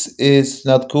this is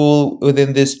not cool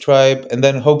within this tribe, and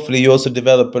then hopefully you also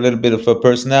develop a little bit of a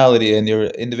personality and your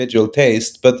individual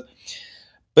taste. But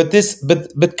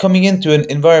coming into an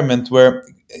environment where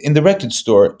in the record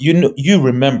store, you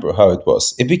remember how it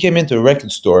was. If you came into a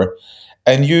record store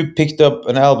and you picked up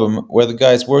an album where the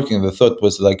guys working there thought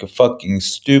was like a fucking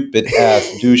stupid ass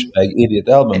douchebag idiot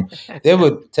album, they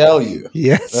would tell you,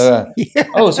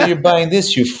 oh, so you're buying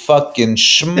this, you fucking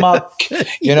schmuck,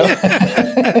 you know?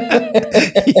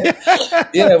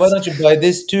 Yeah, why don't you buy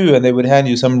this too? And they would hand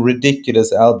you some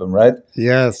ridiculous album, right?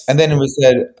 Yes. And then it was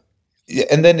said,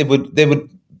 and then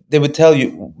they would tell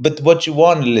you, but what you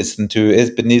want to listen to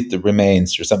is Beneath the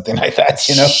Remains or something like that,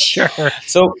 you know? Sure.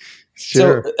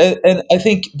 So, and I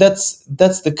think that's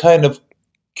the kind of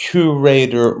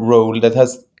curator role that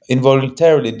has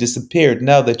involuntarily disappeared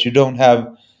now that you don't have,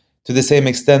 to the same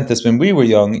extent as when we were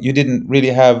young, you didn't really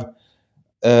have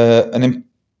an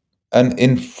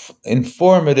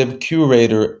informative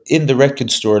curator in the record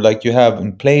store like you have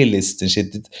in playlists and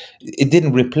shit. It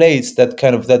didn't replace that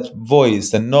kind of that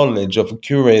voice and knowledge of a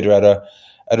curator at a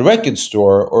record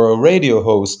store, or a radio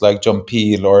host like John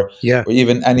Peel, or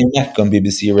even Annie Mac on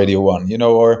BBC Radio 1, you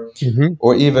know, or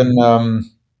even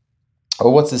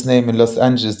or what's his name in Los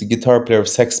Angeles, the guitar player of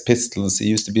Sex Pistols. He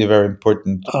used to be a very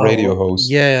important radio host.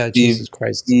 Yeah, Jesus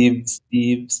Christ. Steve.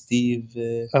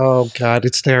 Oh God,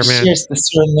 it's there, man. Here's the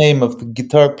surname of the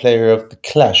guitar player of the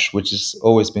Clash, which has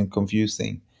always been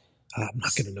confusing. I'm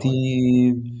not going to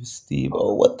know. Steve.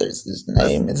 Oh, what is his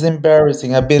name? It's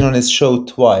embarrassing. I've been on his show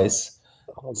twice.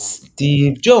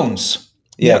 Steve Jones.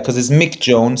 Yeah, because it's Mick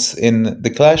Jones in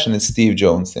The Clash and it's Steve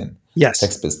Jones in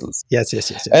Sex Pistols. Yes.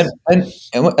 And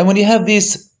when you have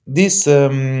these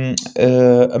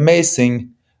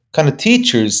amazing kind of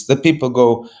teachers that people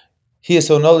go, he is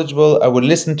so knowledgeable, I will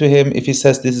listen to him. If he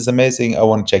says this is amazing, I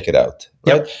want to check it out.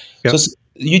 Right? Yep. So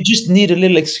you just need a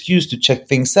little excuse to check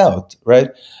things out, right?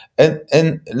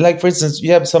 And like, for instance,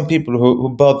 you have some people who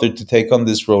bothered to take on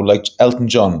this role, like Elton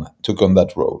John took on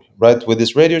that role, right? With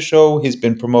his radio show, he's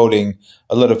been promoting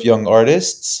a lot of young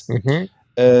artists.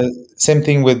 Same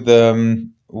thing with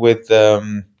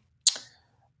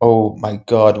oh my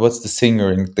God, what's the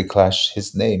singer in The Clash?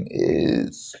 His name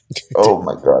is, oh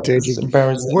my God, it's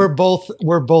embarrassing. We're both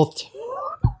we're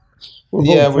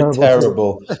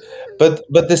terrible. But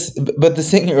the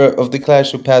singer of The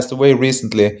Clash who passed away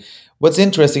recently, what's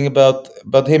interesting about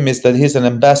him is that he's an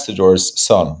ambassador's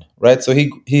son, right? So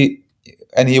he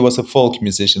was a folk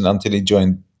musician until he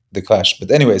joined The Clash.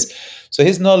 But anyways, so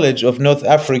his knowledge of North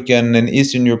African and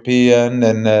Eastern European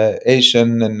and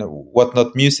Asian and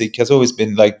whatnot music has always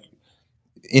been like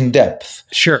in depth.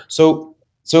 Sure. So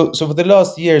for the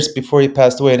last years before he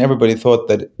passed away, and everybody thought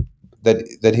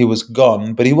that he was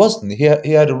gone, but he wasn't.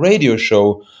 He had a radio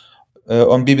show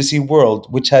on BBC World,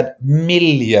 which had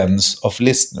millions of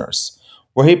listeners,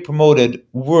 where he promoted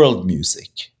world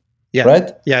music. Yeah.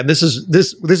 Right. Yeah. This is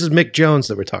Mick Jones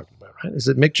that we're talking about, right? Is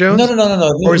it Mick Jones?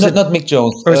 No. Or is it not Mick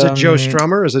Jones? Or is it Joe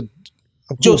Strummer? Is it?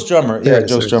 Joe Who? Strummer, There yeah, it is.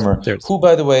 Joe There it is. Strummer, There it is. who,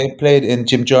 by the way, played in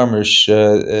Jim Jarmusch,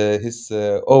 his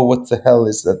what the hell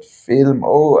is that film?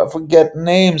 Oh, I forget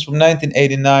names from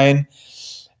 1989.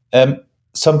 Um,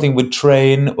 Something with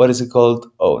train. What is it called?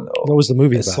 Oh What no, was the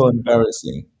movie it's about? so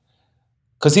embarrassing.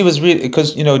 Because he was really,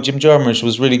 because Jim Jarmusch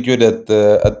was really good at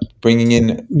bringing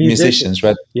in musicians, right? Musicians.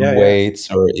 From Yeah, yeah. Waits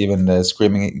or even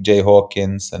screaming Jay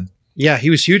Hawkins and. Yeah, he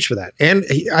was huge for that. And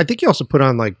I think he also put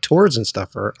on like tours and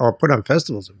stuff or put on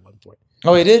festivals at one point.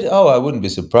 Oh, he did? Oh, I wouldn't be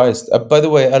surprised. By the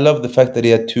way, I love the fact that he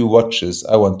had two watches.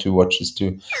 I want two watches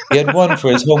too. He had one for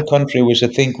his home country, which I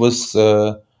think was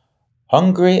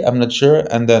Hungary. I'm not sure,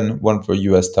 and then one for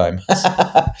U.S. time.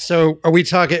 So are we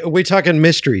talking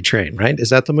Mystery Train, right? Is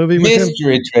that the movie with him?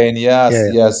 Mystery Train, yes,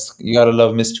 Yeah. yes. You gotta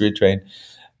love Mystery Train.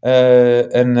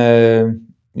 And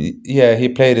yeah, he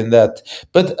played in that.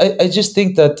 But I just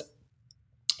think that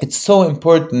it's so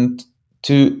important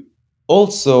to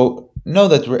also know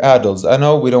that we're adults. I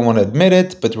know we don't want to admit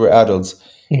it, but we're adults.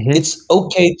 Hmm. It's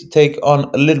okay to take on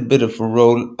a little bit of a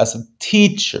role as a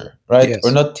teacher, right? Or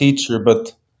Yes. not teacher,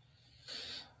 but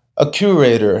a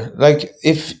curator. Like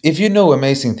if you know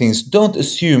amazing things, don't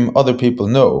assume other people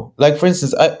know. Like for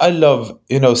instance, I love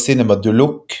cinema du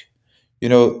look.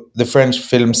 The French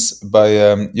films by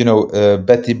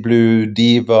Betty Blue,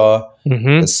 Diva,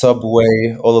 Hmm.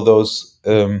 Subway, all of those.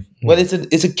 Well,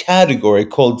 it's a category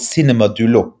called cinema du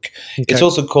look. It's Okay.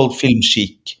 also called film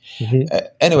chic. Hmm.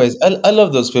 Anyways, I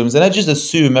love those films, and I just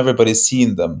assume everybody's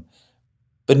seen them,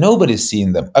 but nobody's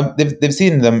seen them. They've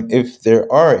seen them if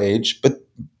they're our age, but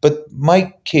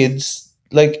my kids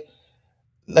like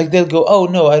they'll go, oh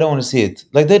no, I don't want to see it.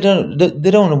 Like they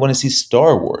don't want to see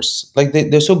Star Wars. Like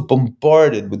they're so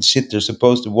bombarded with shit they're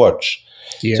supposed to watch.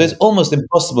 So Yeah. it's almost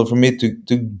impossible for me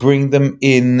to bring them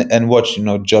in and watch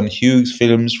John Hughes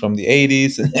films from the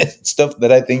 80s and stuff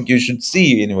that I think you should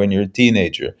see when you're a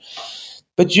teenager.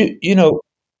 But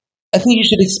I think you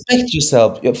should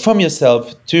expect from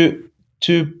yourself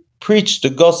to preach the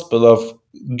gospel of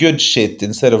good shit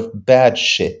instead of bad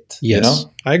shit. Yes.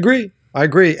 I agree. I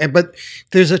agree. But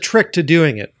there's a trick to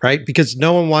doing it, right? Because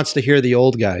no one wants to hear the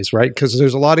old guys, right? Because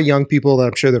there's a lot of young people that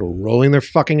I'm sure that are rolling their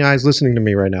fucking eyes listening to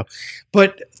me right now.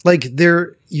 But like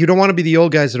you don't want to be the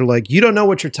old guys that are like, you don't know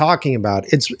what you're talking about.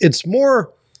 It's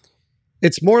more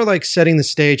like setting the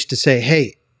stage to say,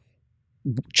 hey,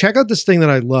 check out this thing that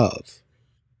I love.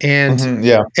 And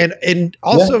Yeah. and Yeah.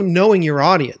 also knowing your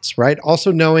audience, right?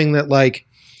 Also knowing that like,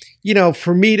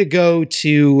 for me to go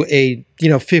to a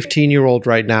 15-year-old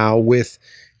right now with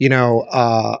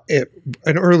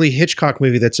an early Hitchcock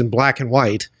movie that's in black and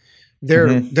white,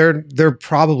 they're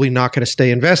probably not going to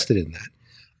stay invested in that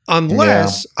Yeah.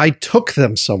 unless I took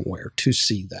them somewhere to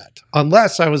see that.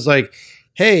 Unless I was like,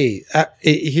 hey,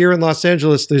 here in Los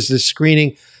Angeles, there's this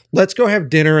screening. Let's go have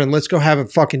dinner and let's go have a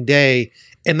fucking day.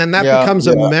 And then that Yeah. becomes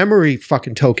a Yeah. memory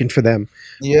fucking token for them.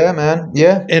 Yeah, man.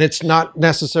 Yeah. And it's not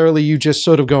necessarily you just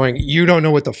sort of going, you don't know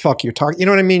what the fuck you're talking. You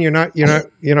know what I mean? You're not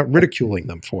ridiculing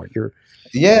them for it.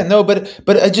 Yeah. No, but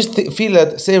I just feel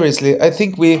that seriously. I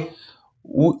think we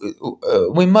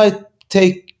might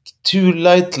take too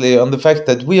lightly on the fact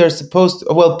that we are supposed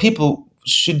to. Well, people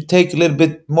should take a little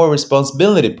bit more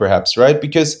responsibility, perhaps, right?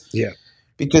 Yeah.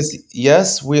 Because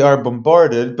yes, we are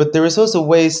bombarded, but there is also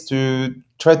ways to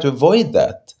try to avoid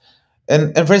that.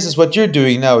 And for instance, what you're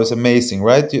doing now is amazing,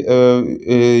 right?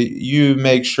 You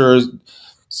make sure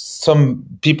some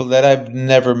people that I've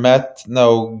never met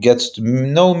now gets to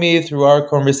know me through our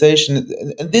conversation, and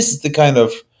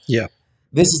Yeah.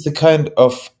 this is the kind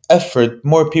of effort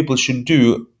more people should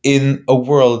do in a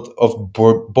world of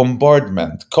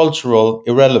bombardment, cultural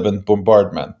irrelevant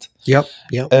bombardment. Yep.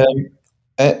 Yep. Um,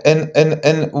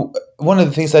 and one of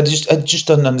the things I just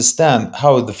don't understand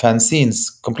how the fanzines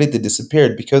completely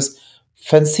disappeared, because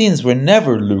fanzines were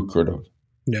never lucrative.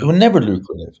 They were No. never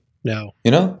lucrative. No.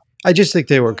 You know? I think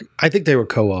they were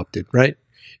co-opted, right?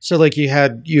 So like you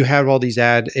have all these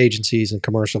ad agencies and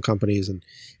commercial companies and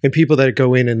people that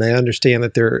go in and they understand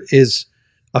that there is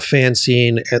a fan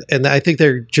scene and I think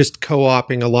they're just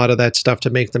co-opting a lot of that stuff to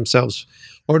make themselves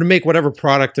or to make whatever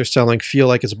product they're selling feel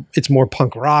like it's more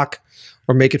punk rock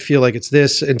or make it feel like it's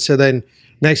this. And so then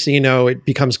next thing you know, it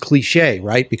becomes cliche,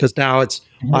 right? Because now it's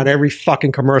on every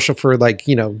fucking commercial for like,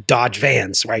 Dodge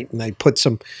Vans, right? And they put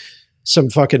some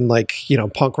fucking like,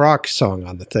 punk rock song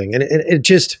on the thing. And it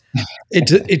just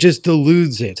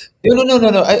dilutes it.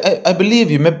 No. I believe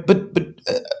you, but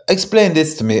explain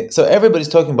this to me. So everybody's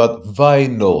talking about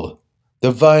vinyl,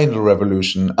 the vinyl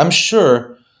revolution. I'm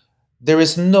sure there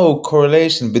is no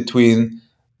correlation between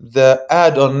the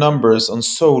add-on numbers on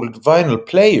sold vinyl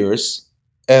players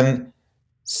and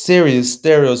serious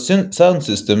stereo sound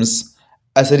systems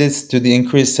as it is to the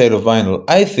increased sale of vinyl.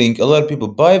 I think a lot of people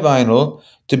buy vinyl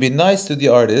to be nice to the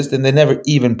artist, and they never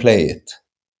even play it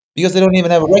because they don't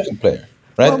even have a record player,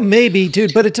 Well, right? maybe,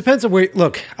 dude, but it depends on where.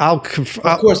 Look, Of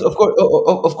course.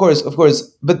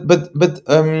 But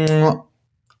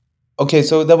okay.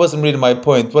 So that wasn't really my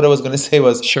point. What I was going to say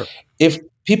was, sure. if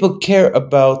people care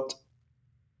about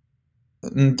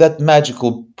that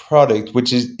magical product,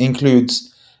 which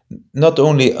includes not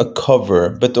only a cover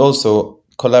but also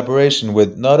collaboration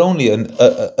with not only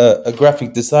a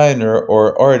graphic designer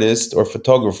or artist or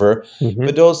photographer, Mhm.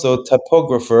 but also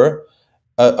typographer,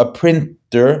 a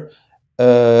printer,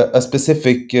 a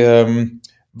specific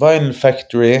vinyl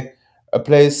factory, a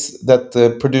place that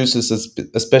produces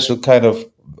a special kind of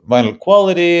vinyl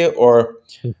quality, or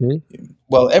Mhm.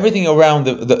 well, everything around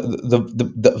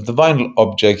the vinyl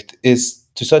object is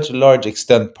to such a large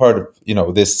extent part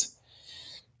of this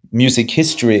music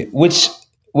history,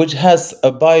 which has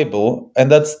a Bible, and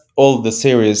that's all the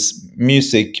serious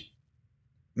music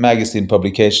magazine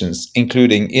publications,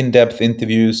 including in-depth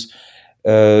interviews,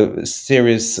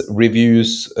 serious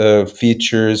reviews,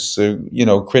 features,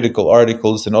 critical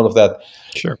articles, and all of that.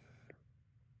 Sure.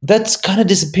 That's kind of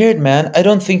disappeared, man. I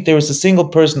don't think there is a single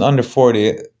person under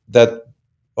 40 that,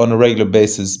 on a regular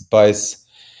basis, buys,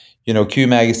 Q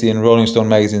magazine, Rolling Stone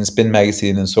magazine, Spin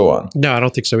magazine, and so on. No, I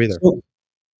don't think so either. So,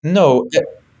 no,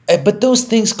 but those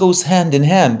things goes hand in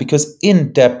hand, because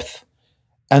in-depth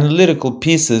analytical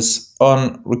pieces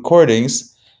on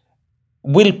recordings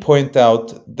will point out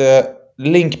the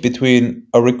link between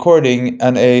a recording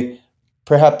and a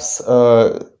perhaps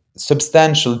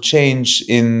substantial change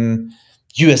in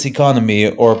US economy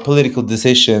or political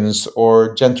decisions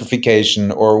or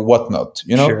gentrification or whatnot,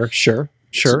 Sure, sure,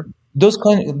 So sure. those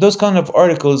kind of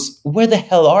articles, where the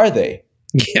hell are they?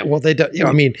 Yeah, well, they don't.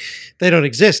 I mean, they don't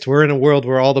exist. We're in a world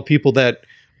where all the people that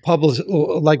publish,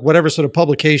 like whatever sort of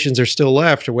publications are still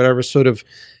left, or whatever sort of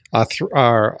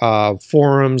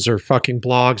forums or fucking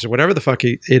blogs or whatever the fuck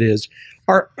it is,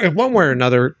 are in one way or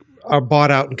another are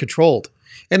bought out and controlled.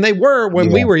 And they were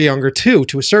when we Yeah, were younger too,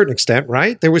 to a certain extent,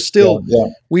 right? There was yeah, still yeah.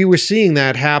 we were seeing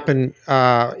that happen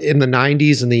in the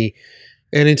 '90s and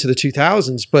into the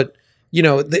 2000s, but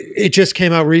it just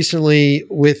came out recently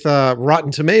with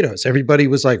Rotten Tomatoes. Everybody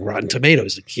was like, Rotten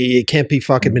Tomatoes, it can't be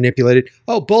fucking manipulated.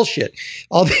 Oh, bullshit!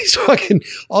 All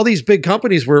these big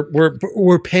companies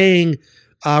were paying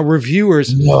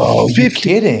reviewers No, you're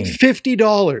kidding.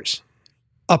 $50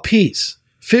 a piece.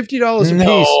 $50 a piece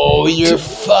No, you're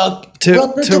fuck. to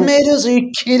Rotten Tomatoes? Are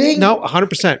you kidding? no,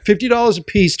 100%. $50 a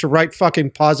piece to write fucking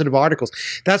positive articles.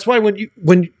 That's why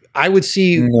when I would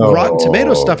see Rotten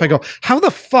Tomatoes stuff, I go, how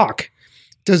the fuck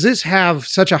does this have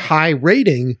such a high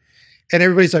rating? And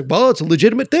everybody's like, well, it's a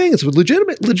legitimate thing. It's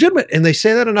legitimate. And they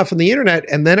say that enough on the internet,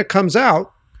 and then it comes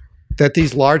out that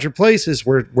these larger places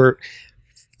were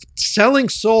selling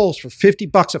souls for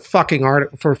 $50 a fucking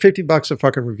article, for $50 a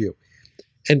fucking review.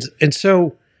 And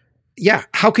so, yeah,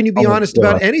 how can you be Oh my honest God.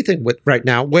 about anything with right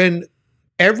now when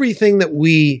everything that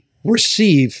we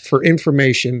receive for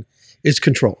information is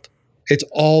controlled? It's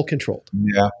all controlled.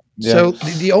 Yeah. Yeah. So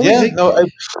the only Yeah, thing, no,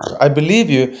 I believe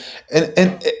you,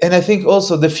 and I think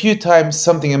also the few times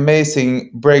something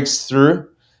amazing breaks through,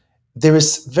 there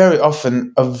is very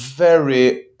often a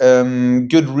very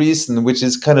good reason, which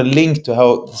is kind of linked to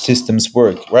how the systems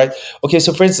work, right? Okay,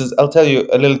 so for instance, I'll tell you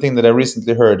a little thing that I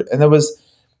recently heard, and that was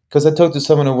because I talked to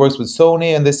someone who works with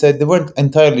Sony, and they said they weren't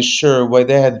entirely sure why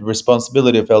they had the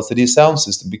responsibility of LCD sound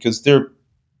system, because they're,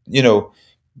 you know,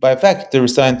 by fact they're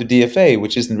assigned to DFA,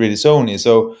 which isn't really Sony,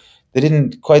 so they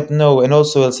didn't quite know, and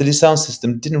also LCD sound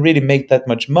system didn't really make that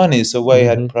much money, so why it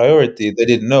had Mhm. priority, they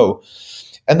didn't know.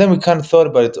 And then we kind of thought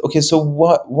about it. Okay, so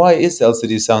why is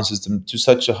LCD sound system to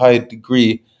such a high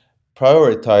degree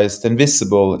prioritized and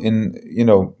visible in,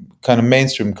 kind of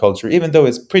mainstream culture, even though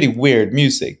it's pretty weird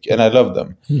music and I love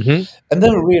them? Mhm. And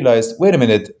then we realized, wait a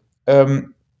minute,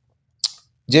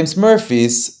 James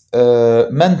Murphy's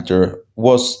mentor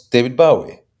was David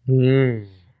Bowie. Mm.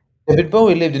 David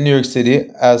Bowie lived in New York City,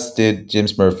 as did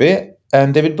James Murphy,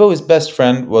 and David Bowie's best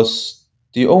friend was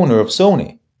the owner of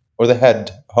Sony, or the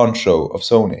head honcho of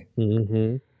Sony.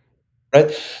 Mhm.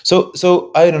 Right,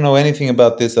 so I don't know anything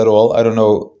about this at all. I don't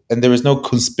know, and there is no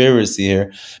conspiracy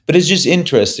here, but it's just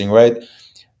interesting, right?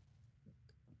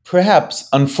 Perhaps,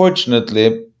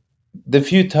 unfortunately, the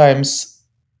few times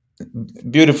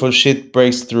beautiful shit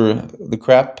breaks through the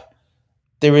crap,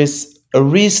 there is a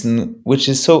reason which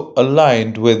is so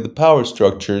aligned with the power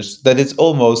structures that it's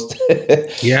almost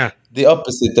Yeah. the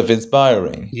opposite of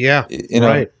inspiring. Yeah. You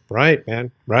know, Right,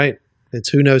 man. Right. It's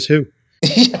who knows who.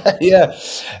 Yeah, yeah.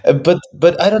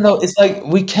 But I don't know. It's like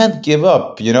we can't give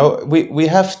up. We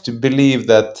have to believe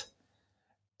that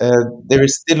there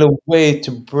is still a way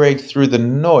to break through the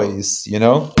noise.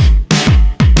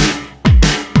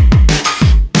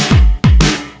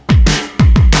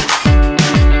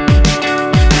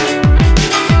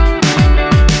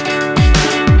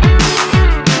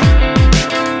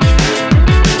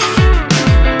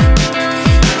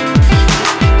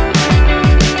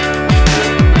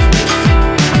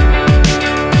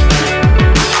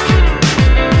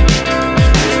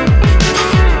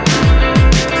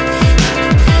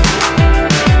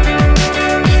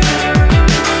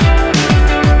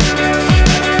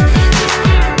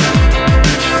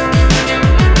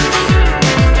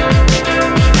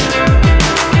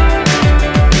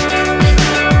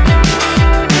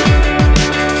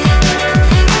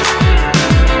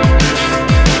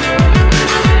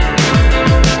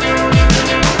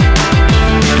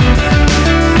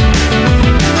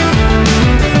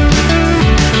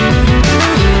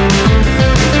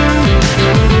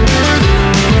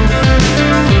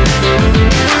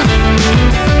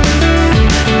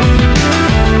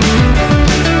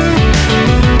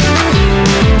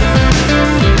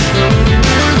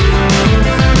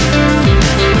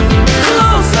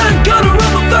 Close and gonna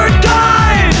run the third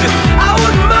kind. I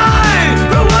wouldn't mind,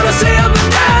 but what I see on the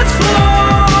dance floor.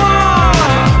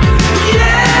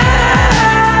 Yeah,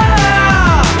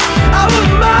 I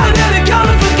wouldn't mind any kind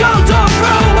of a gold door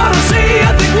through what I see.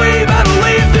 I think we better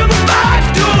leave through the back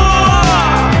door.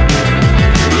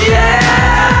 Yeah.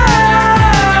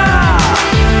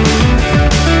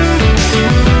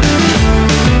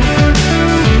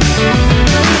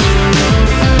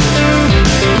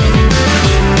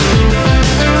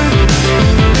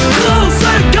 Close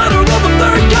and gonna roll the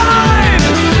third kind.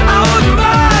 I wouldn't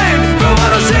mind, but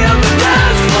what I see on the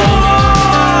dance floor.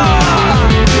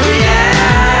 Yeah,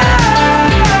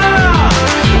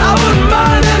 I wouldn't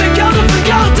mind any kind of a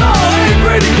gold door. Hey,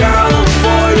 pretty girl on the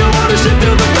floor, you wanna sit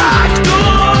through the back door.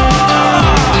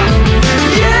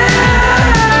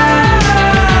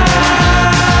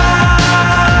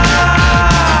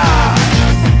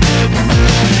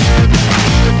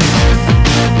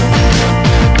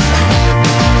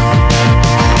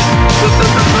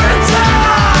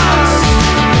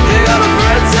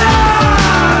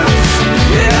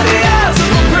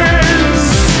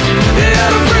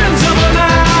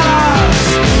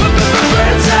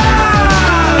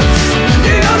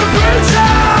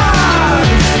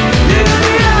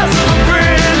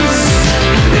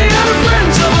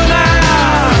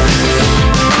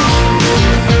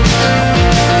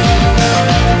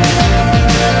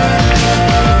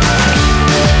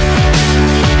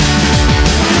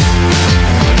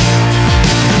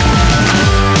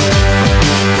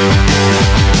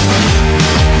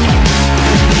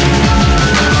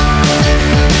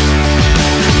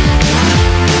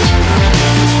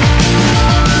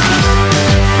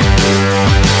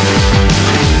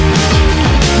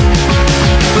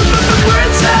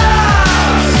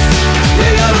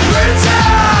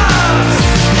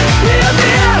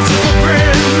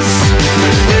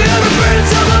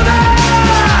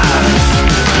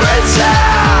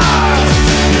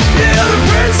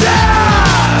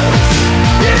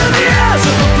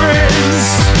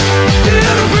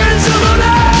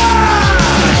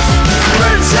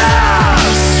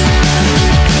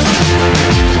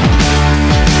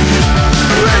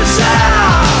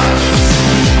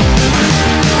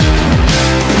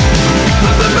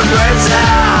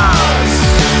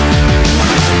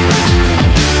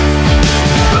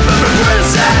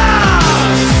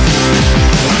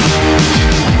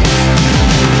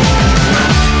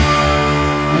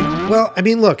 Well, I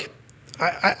mean, look,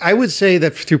 I would say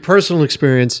that through personal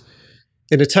experience,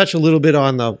 and to touch a little bit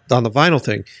on the vinyl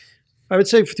thing, I would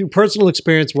say through personal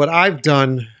experience, what I've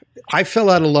done, I fell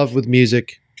out of love with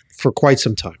music for quite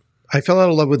some time. I fell out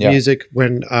of love with music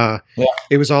when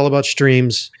it was all about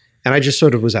streams, and I just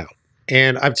sort of was out.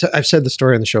 And I've said the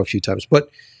story on the show a few times, but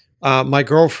my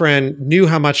girlfriend knew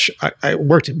how much I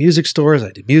worked at music stores,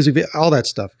 I did music, all that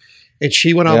stuff. And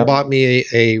she went out and bought me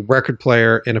a record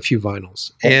player and a few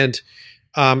vinyls. And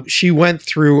she went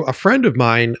through a friend of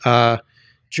mine,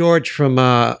 George from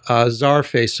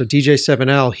Czarface, so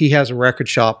DJ7L. He has a record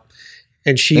shop,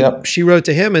 and she wrote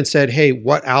to him and said, "Hey,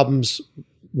 what albums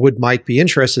would Mike be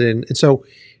interested in?" And so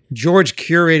George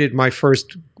curated my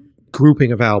first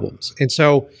grouping of albums. And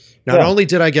so not only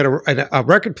did I get a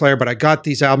record player, but I got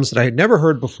these albums that I had never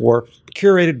heard before,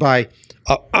 curated by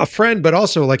a friend, but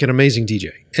also like an amazing DJ.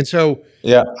 And so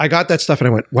I got that stuff and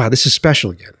I went, wow, this is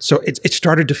special again. So it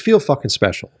started to feel fucking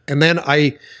special. And then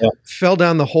I fell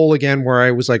down the hole again where I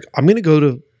was like, I'm going to go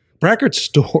to record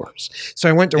stores. So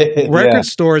I went to Yeah. record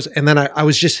stores, and then I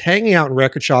was just hanging out in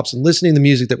record shops and listening to the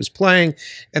music that was playing.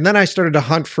 And then I started to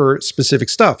hunt for specific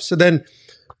stuff. So then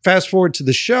fast forward to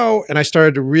the show, and I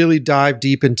started to really dive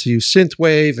deep into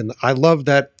synthwave, and I loved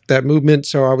that movement.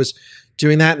 So I was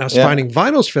doing that, and I was finding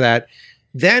vinyls for that.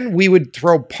 Then we would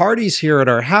throw parties here at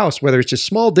our house, whether it's just a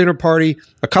small dinner party,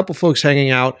 a couple folks hanging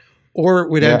out, or it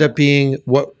would end up being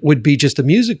what would be just a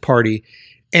music party.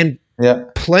 And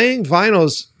playing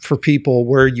vinyls for people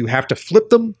where you have to flip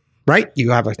them, right?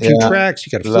 You have a few tracks,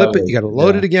 you got to flip it, you got to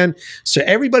load it again. So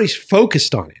everybody's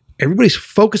focused on it. Everybody's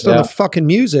focused on the fucking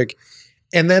music.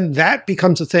 And then that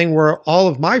becomes a thing where all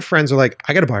of my friends are like,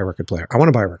 I got to buy a record player. I want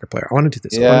to buy a record player. I want to do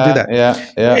this. I want to do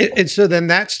that. And so then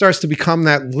that starts to become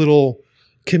that little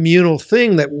communal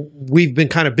thing that we've been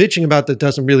kind of bitching about that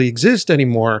doesn't really exist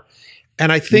anymore.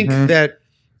 And I think that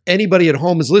anybody at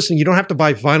home is listening, you don't have to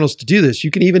buy vinyls to do this.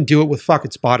 You can even do it with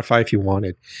fucking Spotify if you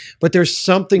wanted. But there's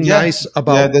something nice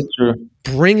about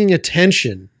bringing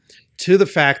attention to the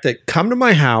fact that come to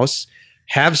my house,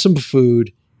 have some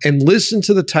food, and listen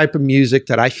to the type of music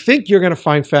that I think you're going to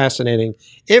find fascinating.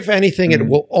 If anything, it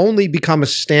will only become a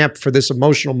stamp for this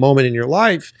emotional moment in your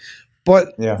life,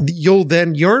 but you'll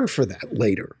then yearn for that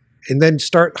later and then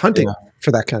start hunting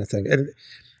for that kind of thing. And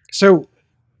so,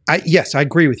 I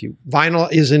agree with you.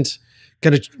 Vinyl isn't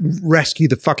going to rescue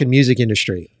the fucking music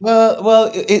industry.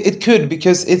 Well, it could,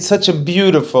 because it's such a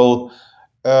beautiful,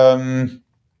 the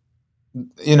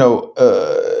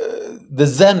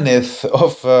zenith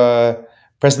of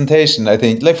presentation, I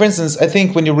think. Like, for instance, I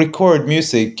think when you record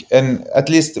music, and at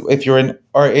least if you're in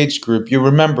our age group, you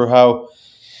remember how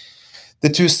the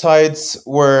two sides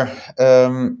were,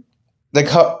 like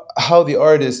how the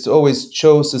artist always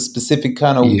chose a specific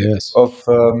kind of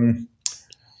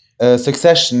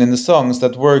succession in the songs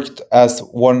that worked as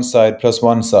one side plus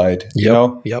one side. You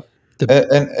know.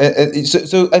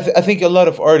 So I think a lot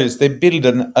of artists, they build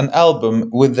an album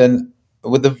with a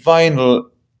vinyl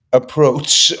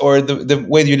approach, or the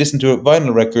way you listen to a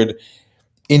vinyl record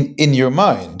in your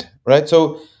mind, right?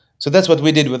 So that's what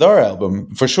we did with our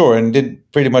album, for sure, and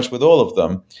did pretty much with all of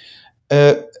them.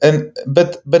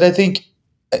 But I think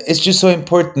it's just so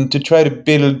important to try to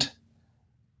build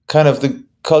kind of the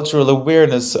cultural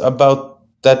awareness about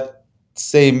that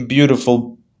same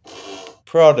beautiful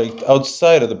product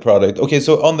outside of the product. Okay,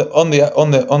 so on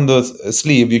the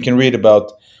sleeve you can read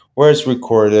about where it's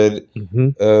recorded,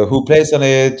 who plays on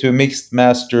it, who mixed,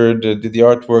 mastered, did the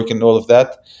artwork, and all of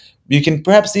that. You can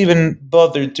perhaps even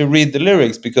bother to read the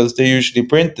lyrics because they're usually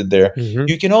printed there.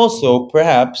 You can also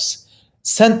perhaps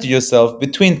center yourself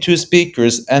between two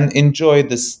speakers and enjoy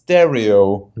the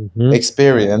stereo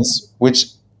experience, which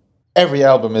every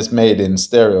album is made in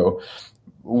stereo,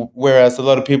 whereas a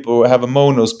lot of people have a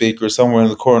mono speaker somewhere in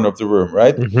the corner of the room,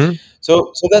 right?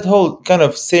 So that whole kind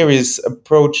of serious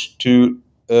approach to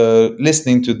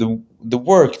listening to the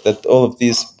work that all of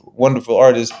these wonderful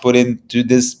artists put into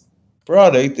this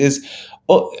product is,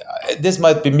 this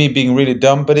might be me being really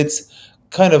dumb, but it's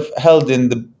kind of held in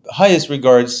the highest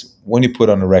regards when you put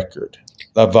on a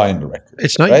vinyl record.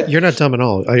 It's not, right? You're not dumb at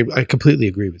all. I completely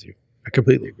agree with you.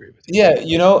 Yeah,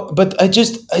 but I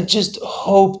just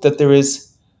hope that there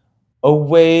is a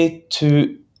way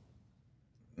to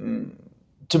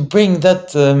bring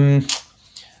that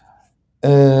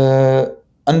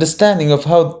understanding of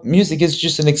how music is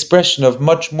just an expression of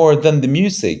much more than the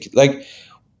music. Like,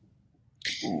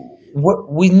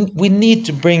 what we need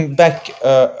to bring back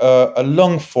a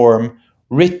long form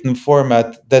written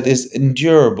format that is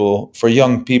endurable for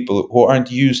young people who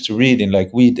aren't used to reading like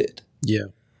we did. Yeah.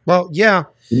 Well, yeah.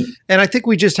 And I think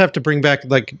we just have to bring back,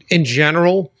 like, in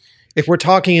general, if we're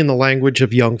talking in the language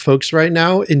of young folks right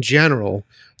now, in general,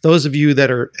 those of you that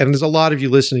are, and there's a lot of you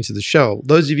listening to the show,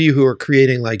 those of you who are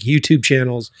creating like YouTube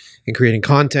channels and creating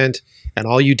content, and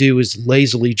all you do is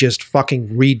lazily just fucking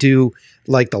redo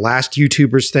like the last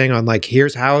YouTuber's thing on, like,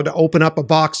 here's how to open up a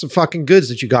box of fucking goods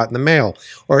that you got in the mail,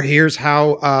 or here's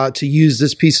how to use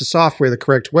this piece of software the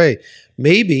correct way.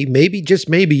 Maybe, just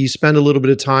maybe you spend a little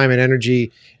bit of time and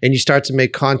energy and you start to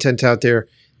make content out there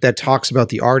that talks about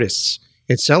the artists.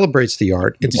 It celebrates the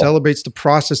art. It celebrates the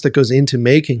process that goes into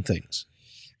making things.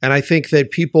 And I think that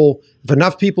if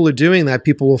enough people are doing that,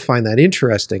 people will find that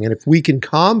interesting. And if we can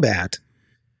combat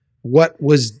what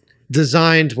was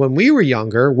designed when we were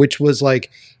younger, which was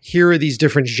like, here are these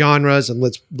different genres and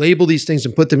let's label these things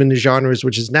and put them into genres,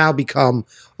 which has now become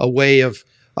a way of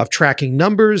tracking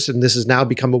numbers. And this has now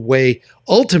become a way,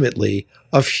 ultimately,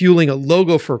 of fueling a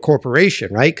logo for a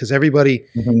corporation, right? Because everybody,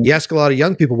 you ask a lot of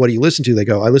young people, what do you listen to? They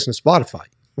go, I listen to Spotify.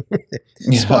 Yeah.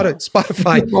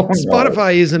 Spotify Oh, no.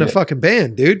 Spotify isn't a Yeah. fucking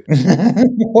band, dude.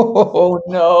 Oh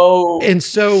no. And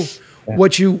so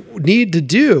what you need to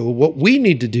do, what we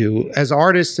need to do as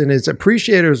artists and as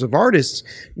appreciators of artists,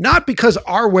 not because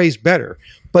our way's better,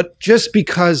 but just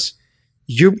because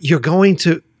you're going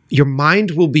to, your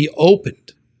mind will be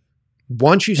opened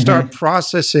once you start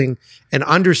processing and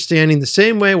understanding the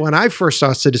same way when I first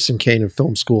saw Citizen Kane in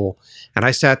film school and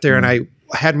I sat there and I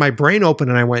had my brain open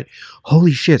and I went,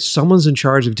 holy shit, someone's in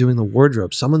charge of doing the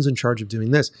wardrobe. Someone's in charge of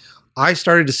doing this. I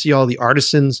started to see all the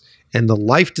artisans and the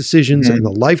life decisions and the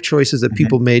life choices that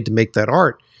people made to make that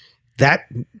art. That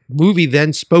movie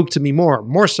then spoke to me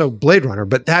more so Blade Runner,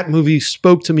 but that movie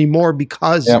spoke to me more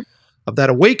because of that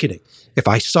awakening. If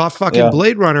I saw fucking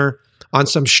Blade Runner on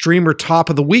some streamer top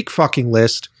of the week fucking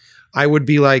list, I would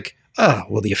be like, oh,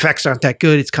 well, the effects aren't that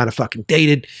good. It's kind of fucking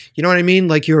dated. You know what I mean?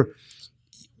 Like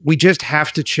we just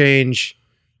have to change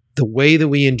the way that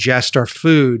we ingest our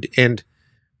food. And,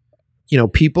 you know,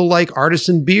 people like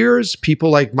artisan beers, people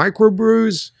like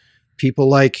microbrews, people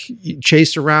like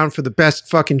chase around for the best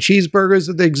fucking cheeseburgers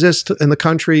that exist in the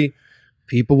country.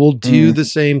 People will do the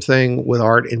same thing with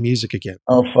art and music again.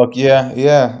 Oh fuck yeah,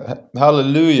 yeah.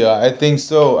 Hallelujah. I think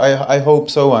so. I hope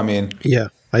so. I mean, Yeah,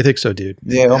 I think so, dude.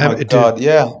 yeah. Oh my Dude, god,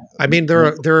 yeah. I mean, there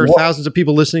are What? thousands of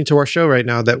people listening to our show right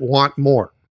now that want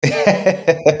more.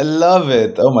 I love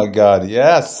it. Oh my god,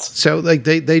 yes. So like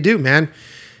they do, man.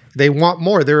 They want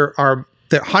more. There are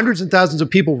hundreds and thousands of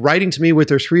people writing to me with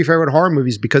their 3 favorite horror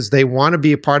movies because they want to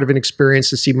be a part of an experience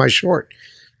to see my short.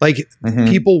 Like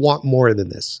people want more than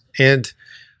this. And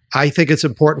I think it's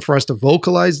important for us to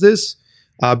vocalize this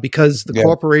because the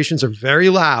corporations are very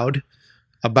loud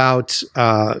about,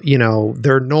 you know,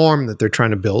 their norm that they're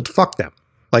trying to build. Fuck them.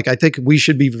 Like, I think we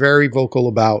should be very vocal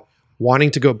about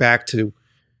wanting to go back to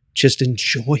just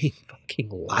enjoying fucking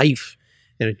life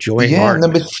and enjoying art. No,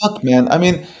 but fuck, man. I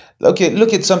mean, okay,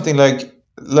 look at something like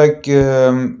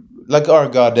our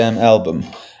goddamn album.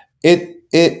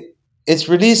 It's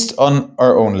released on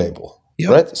our own label,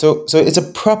 right? So it's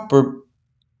a proper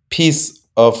piece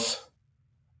of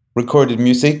recorded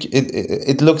music.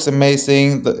 It looks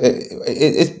amazing.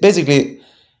 It's basically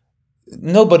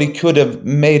nobody could have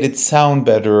made it sound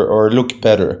better or look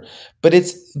better. But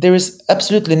there is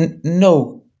absolutely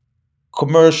no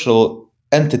commercial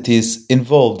entities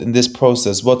involved in this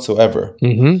process whatsoever.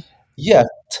 Yet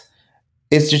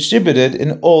it's distributed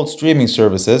in all streaming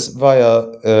services via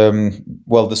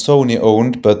the Sony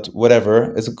owned, but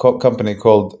whatever, it's a company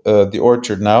called The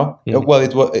Orchard now. Well,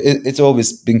 it's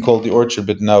always been called The Orchard,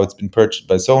 but now it's been purchased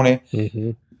by Sony.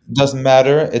 Doesn't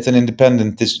matter. It's an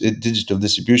independent digital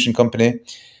distribution company.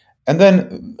 And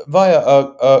then via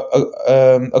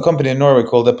a company in Norway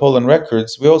called Apollon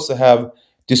Records, we also have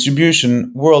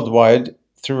distribution worldwide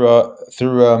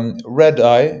through Red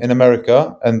Eye in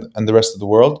America and the rest of the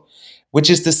world, which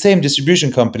is the same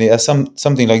distribution company as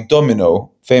something like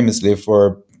Domino, famously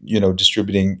for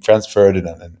distributing Franz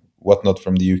Ferdinand and whatnot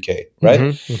from the UK,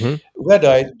 right? Red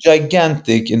Eye,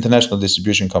 gigantic international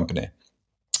distribution company.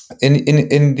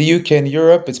 In the UK and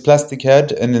Europe, it's Plastic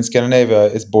Head, and in Scandinavia,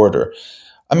 it's Border.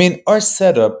 I mean, our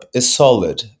setup is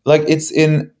solid. Like, it's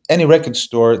in any record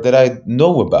store that I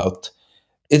know about.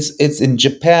 It's in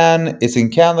Japan, it's in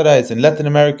Canada, it's in Latin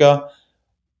America.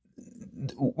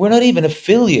 We're not even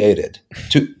affiliated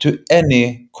to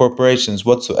any corporations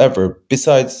whatsoever,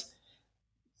 besides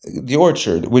The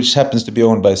Orchard, which happens to be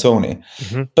owned by Sony.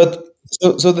 But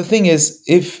so the thing is,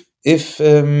 if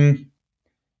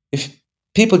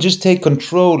people just take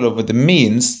control over the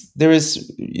means, there is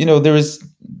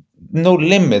no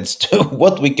limits to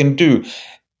what we can do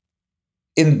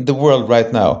in the world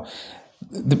right now.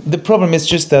 The problem is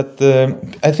just that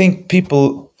I think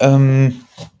people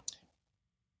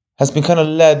has been kind of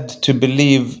led to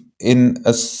believe in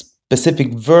a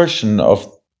specific version of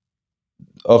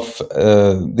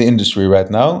the industry right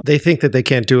now. They think that they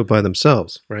can't do it by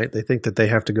themselves, right? They think that they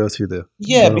have to go through the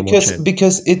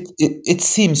because it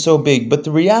seems so big, but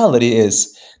the reality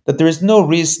is that there is no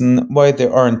reason why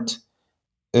there aren't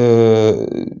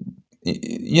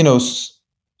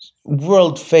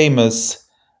world famous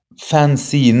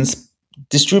fanzines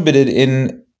distributed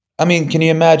in. I mean, can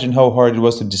you imagine how hard it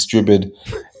was to distribute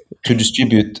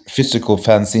physical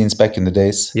fanzines back in the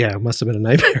days? Yeah, it must have been a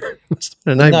nightmare.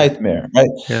 A nightmare, right?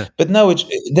 Yeah. But now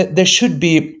there should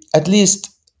be at least.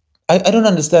 I don't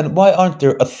understand, why aren't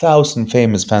there 1,000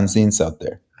 famous fanzines out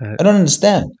there? I don't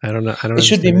understand. I don't know. It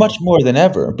should be much more than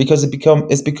ever, because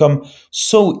it's become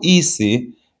so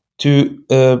easy to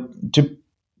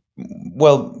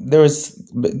there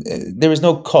is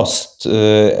no cost.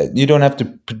 You don't have to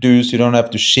produce. You don't have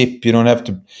to ship. You don't have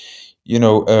to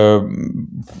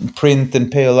print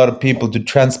and pay a lot of people to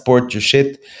transport your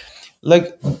shit.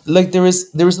 Like there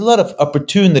is a lot of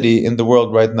opportunity in the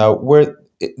world right now where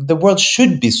the world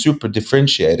should be super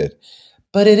differentiated,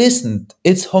 but it isn't.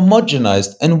 It's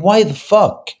homogenized. And why the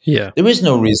fuck? Yeah. There is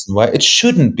no reason why it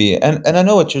shouldn't be. And I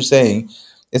know what you're saying.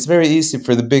 It's very easy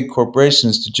for the big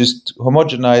corporations to just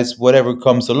homogenize whatever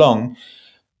comes along.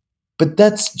 But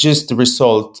that's just the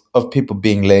result of people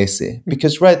being lazy.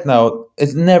 Because right now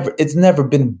it's never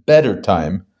been a better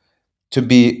time to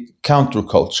be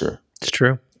counterculture. It's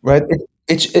true. Right?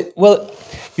 Well,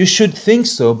 you should think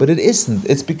so, but it isn't.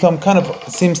 It's become kind of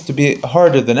seems to be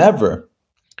harder than ever.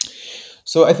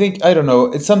 So I think I don't know.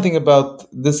 It's something about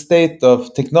the state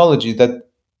of technology that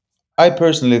I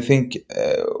personally think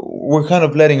we're kind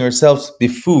of letting ourselves be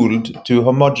fooled to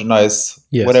homogenize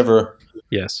Yes. whatever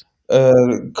Yes.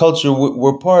 culture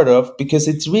we're part of, because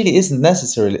it really isn't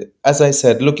necessarily. As I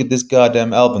said, look at this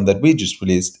goddamn album that we just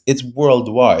released. It's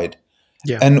worldwide,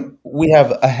 Yeah. and we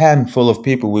have a handful of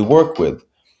people we work with.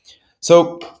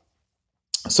 So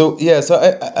yeah, so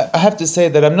I have to say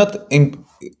that I'm not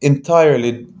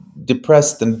entirely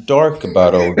depressed and dark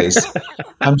about all this.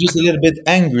 I'm just a little bit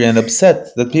angry and upset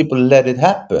that people let it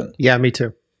happen. Yeah, me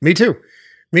too. Me too.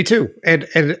 Me too.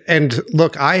 And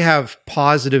look, I have a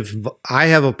positive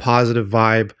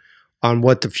vibe on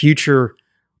what the future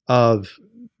of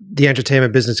the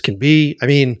entertainment business can be. I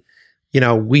mean,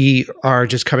 we are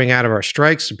just coming out of our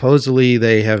strikes. Supposedly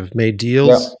they have made deals.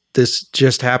 Yeah. This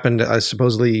just happened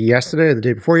supposedly yesterday or the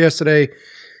day before yesterday.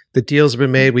 The deals have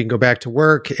been made. We can go back to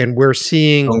work, and we're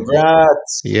seeing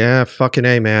Congrats. yeah, fucking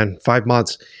A, man. 5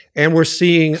 months. And we're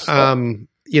seeing,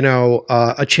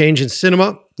 a change in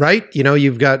cinema, right?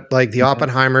 You've got like the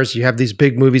Oppenheimers, you have these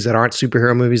big movies that aren't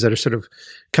superhero movies that are sort of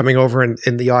coming over, and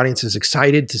the audience is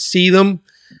excited to see them.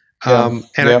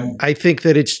 I think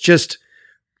that it's just,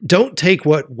 don't take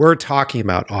what we're talking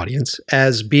about, audience,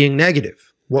 as being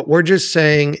negative. What we're just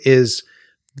saying is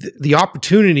the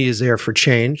opportunity is there for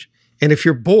change. And if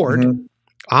you're bored,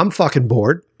 I'm fucking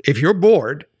bored. If you're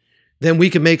bored, then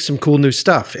we can make some cool new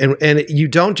stuff. And you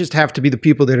don't just have to be the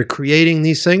people that are creating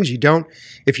these things. You don't,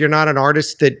 if you're not an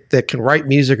artist that can write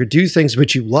music or do things,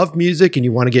 but you love music and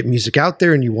you want to get music out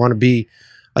there and you want to be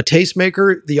a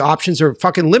tastemaker, the options are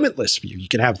fucking limitless for you. You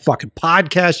can have fucking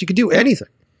podcasts. You can do anything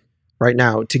right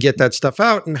now to get that stuff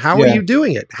out. And how are you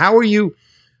doing it? How are you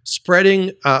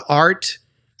spreading art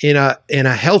in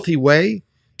a healthy way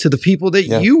to the people that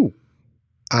you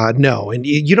know? And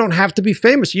you don't have to be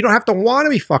famous. You don't have to want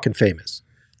to be fucking famous.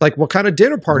 Like, what kind of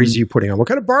dinner parties are you putting on? What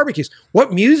kind of barbecues?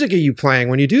 What music are you playing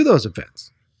when you do those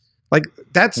events? Like,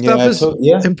 that stuff is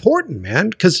important, man,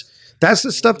 because that's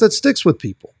the stuff that sticks with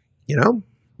people,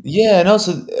 Yeah, and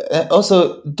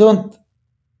also don't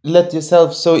let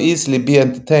yourself so easily be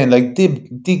entertained. Like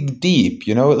dig deep,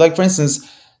 Like, for instance,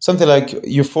 something like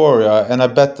Euphoria, and I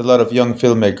bet a lot of young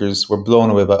filmmakers were blown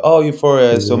away by, oh,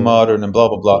 Euphoria is so modern and blah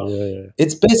blah blah. Yeah.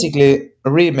 It's basically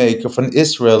a remake of an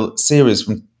Israel series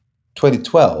from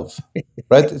 2012,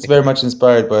 right? It's very much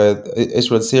inspired by an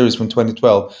Israel series from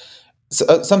 2012.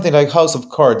 So, something like House of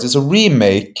Cards is a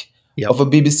remake of a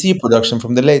BBC production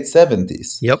from the late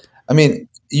 70s. Yep. I mean,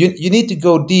 you need to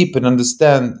go deep and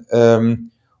understand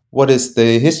what is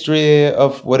the history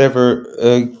of whatever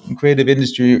creative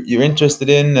industry you're interested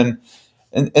in,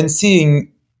 and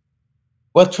seeing,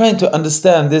 well, trying to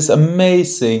understand this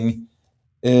amazing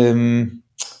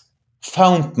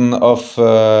fountain of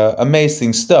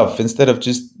amazing stuff, instead of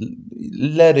just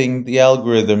letting the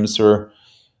algorithms, or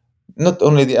not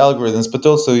only the algorithms, but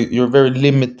also your very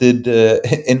limited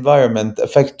environment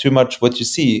affect too much what you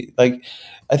see. Like,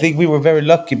 I think we were very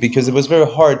lucky because it was very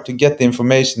hard to get the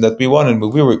information that we wanted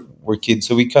when we were kids.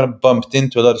 So we kind of bumped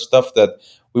into a lot of stuff that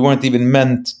we weren't even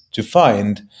meant to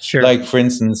find. Sure. Like, for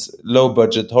instance, low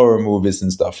budget horror movies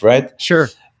and stuff, right? Sure.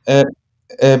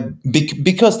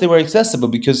 Because they were accessible,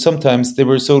 because sometimes they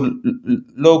were so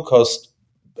low cost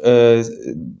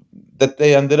that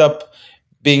they ended up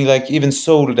being like even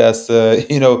sold as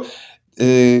DVD.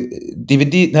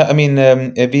 I mean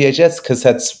VHS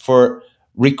cassettes for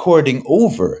recording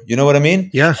over. You know what I mean?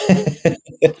 Yeah.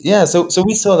 Yeah. So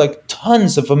we saw like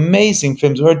tons of amazing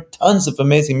films, heard tons of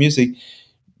amazing music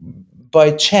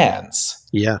by chance.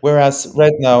 Yeah. Whereas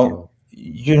right now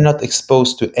you're not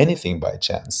exposed to anything by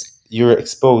chance. you're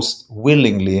exposed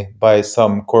willingly by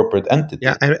some corporate entity.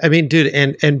 Yeah, I mean, dude,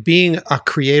 and being a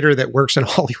creator that works in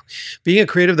Hollywood, being a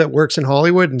creative that works in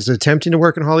Hollywood and is attempting to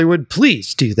work in Hollywood,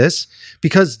 please do this,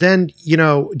 because then, you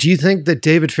know, do you think that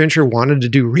David Fincher wanted to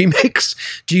do remakes?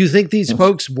 Do you think these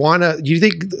folks do you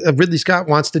think Ridley Scott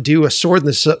wants to do a Sword in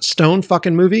the Stone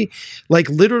fucking movie? Like,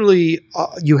 literally,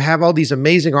 you have all these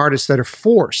amazing artists that are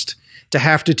forced to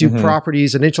have to do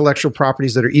properties and intellectual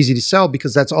properties that are easy to sell,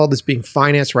 because that's all that's being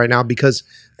financed right now, because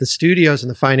the studios and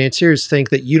the financiers think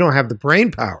that you don't have the brain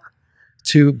power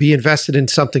to be invested in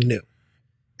something new.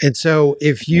 And so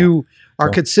if you are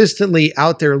consistently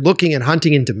out there looking and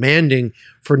hunting and demanding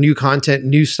for new content,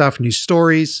 new stuff, new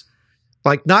stories,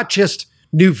 like not just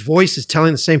new voices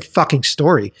telling the same fucking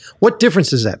story, what difference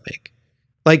does that make?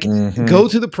 Like, go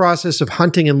through the process of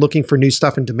hunting and looking for new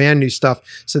stuff and demand new stuff,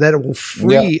 so that it will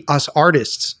free us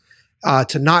artists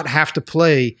to not have to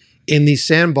play in these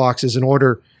sandboxes in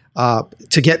order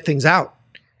to get things out.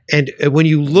 And when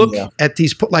you look at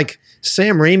these, like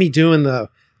Sam Raimi doing the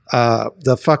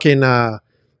fucking what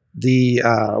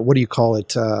do you call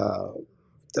it?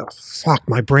 Fuck,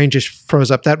 my brain just froze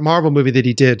up. That Marvel movie that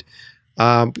he did,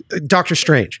 Doctor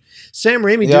Strange. Sam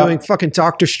Raimi doing fucking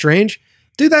Doctor Strange.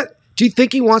 Do you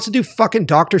think he wants to do fucking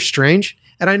Doctor Strange?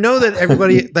 And I know that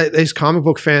everybody, that these comic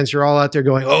book fans, you're all out there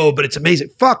going, oh, but it's amazing.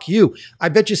 Fuck you. I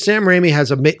bet you Sam Raimi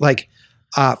has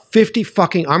 50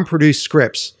 fucking unproduced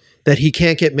scripts that he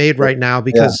can't get made right now,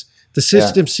 because the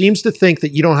system seems to think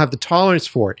that you don't have the tolerance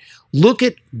for it.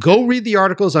 Go read the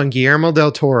articles on Guillermo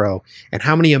del Toro and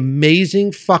how many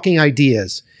amazing fucking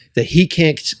ideas that he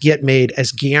can't get made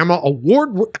as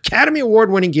Academy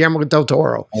Award winning Guillermo del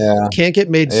Toro. Can't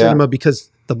get made in cinema because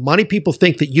the money people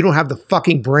think that you don't have the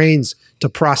fucking brains to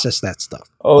process that stuff.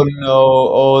 Oh no!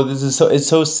 Oh, it's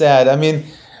so sad. I mean,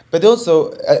 but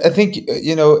also I think,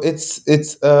 you know,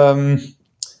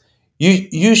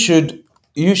 you should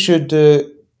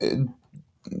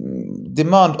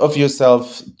demand of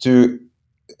yourself to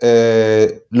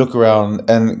look around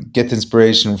and get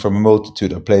inspiration from a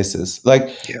multitude of places. Like,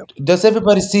 does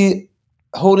everybody see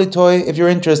Holy Toy? If you're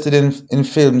interested in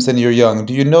films and you're young,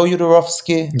 do you know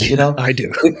Jodorowsky? You know, I do.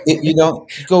 You know,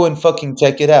 go and fucking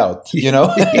check it out. You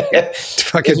know,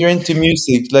 if you're into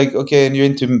music, like, okay, and you're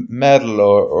into metal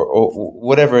or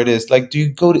whatever it is, like, do you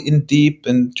go in deep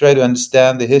and try to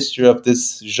understand the history of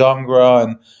this genre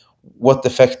and what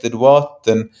affected what?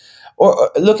 And or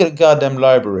look at a goddamn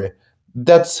library.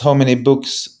 That's how many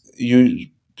books you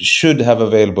should have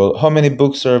available. How many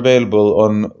books are available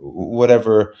on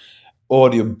whatever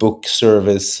audiobook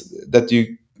service that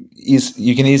you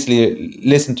can easily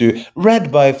listen to,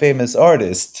 read by a famous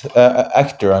artist,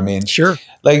 actor. I mean, sure.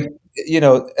 Like, you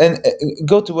know, and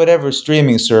go to whatever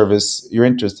streaming service you're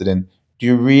interested in. Do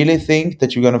you really think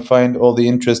that you're going to find all the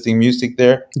interesting music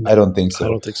there? No, I don't think so. I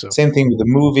don't think so. Same thing with the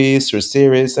movies or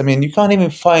series. I mean, you can't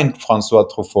even find Francois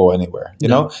Truffaut anywhere, you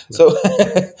know? So,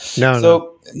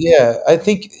 yeah, I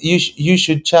think you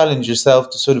should challenge yourself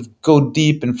to sort of go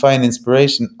deep and find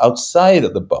inspiration outside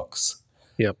of the box.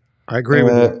 Yep. I agree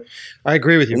with you. I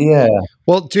agree with you. Yeah.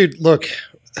 Well, dude, look,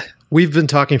 we've been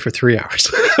talking for 3 hours.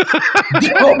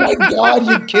 Oh my God,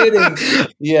 you're kidding.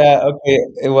 Yeah, okay.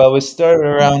 Well, we started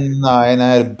around 9. I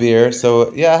had a beer.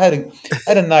 So yeah, I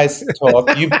had a nice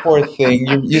talk. You poor thing.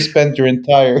 You spent your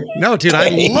entire No, dude, I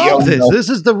love this. This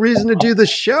is the reason to do the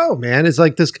show, man. It's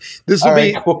like this will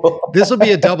be cool. This will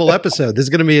be a double episode. This is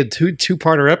gonna be a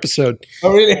two-parter episode.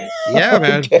 Oh really? Yeah,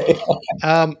 man. Okay.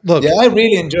 Look. Yeah, I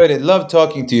really enjoyed it. Loved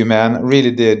talking to you, man. I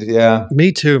really did. Yeah.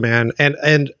 Me too, man.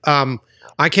 And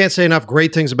I can't say enough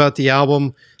great things about the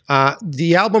album.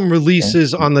 The album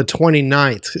releases on the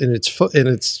 29th in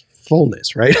its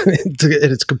fullness, right?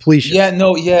 In its completion. Yeah,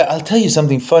 no, yeah. I'll tell you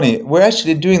something funny. We're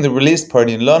actually doing the release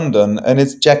party in London, and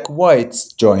it's Jack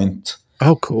White's joint.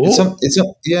 Oh, cool.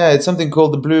 It's something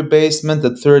called the Blue Basement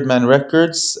at Third Man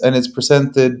Records, and it's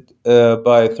presented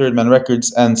by Third Man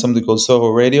Records and something called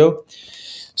Soho Radio.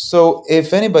 So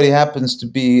if anybody happens to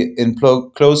be in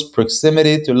close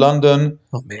proximity to London,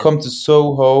 come to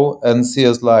Soho and see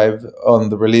us live on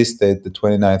the release date, the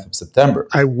 29th of September.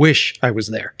 I wish I was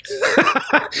there.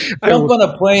 Jump on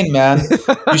a plane, man.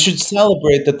 You should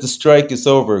celebrate that the strike is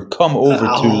over. Come over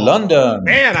to London.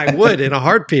 Man, I would in a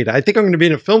heartbeat. I think I'm going to be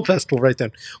in a film festival right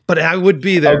then. But I would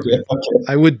be there. Okay.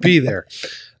 I would be there.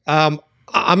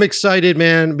 I'm excited,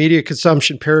 man. Media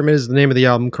Consumption Pyramid is the name of the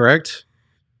album, correct?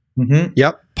 Mm-hmm.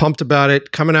 Yep. Pumped about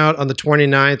it. Coming out on the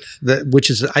 29th, which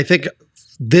is, I think,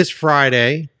 this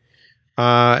Friday,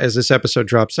 as this episode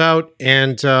drops out.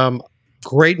 And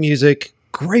great music,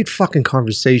 great fucking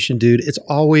conversation, dude. It's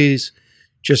always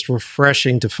just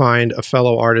refreshing to find a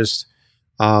fellow artist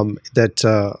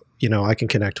that I can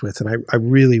connect with. And I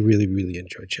really, really, really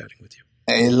enjoyed chatting with you.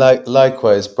 Hey,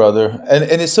 likewise, brother. And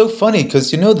it's so funny because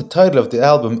the title of the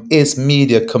album is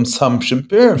Media Consumption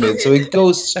Pyramid. So it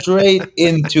goes straight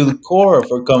into the core of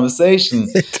our conversation.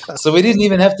 So we didn't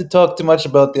even have to talk too much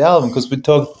about the album because we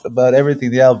talked about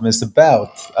everything the album is about.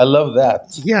 I love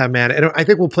that. Yeah, man. And I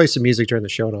think we'll play some music during the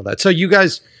show and all that. So you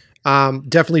guys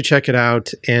definitely check it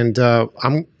out. And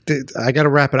I got to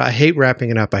wrap it. I hate wrapping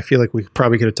it up. I feel like we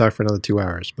probably could have talked for another 2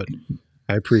 hours, but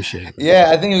I appreciate it. Yeah,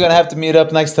 I think we're going to have to meet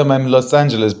up next time I'm in Los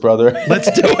Angeles, brother.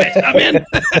 Let's do it. I'm in.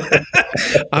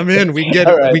 I'm in. We get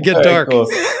dark. Cool.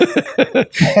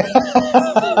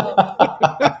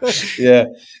 Yeah.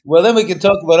 Well, then we can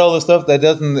talk about all the stuff that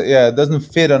doesn't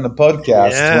fit on the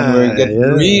podcast when we get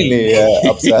really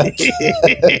upset.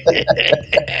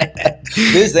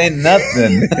 This ain't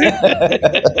nothing.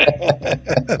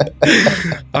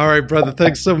 All right, brother.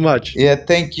 Thanks so much. Yeah,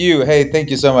 thank you. Hey, thank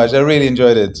you so much. I really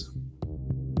enjoyed it.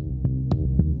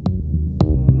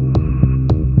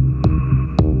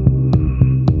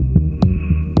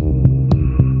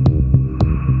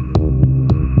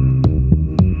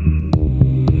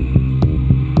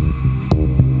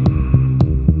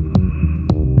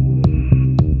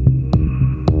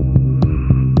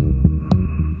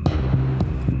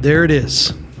 There it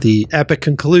is, the epic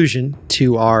conclusion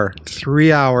to our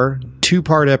 3-hour,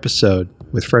 2-part episode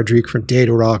with Fredrik from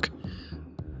DATAROCK.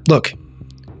 Look,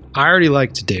 I already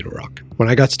liked DATAROCK. When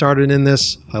I got started in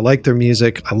this, I liked their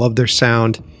music. I love their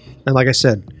sound. And like I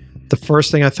said, the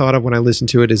first thing I thought of when I listened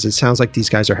to it is it sounds like these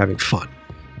guys are having fun.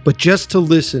 But just to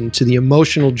listen to the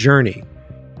emotional journey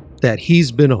that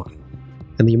he's been on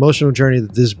and the emotional journey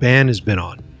that this band has been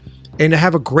on, and to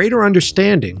have a greater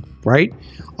understanding, right,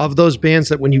 of those bands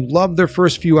that when you love their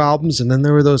first few albums and then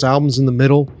there were those albums in the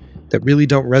middle that really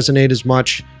don't resonate as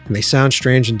much and they sound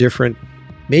strange and different,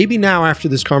 maybe now after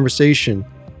this conversation,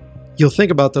 you'll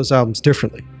think about those albums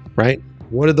differently, right?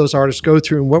 What did those artists go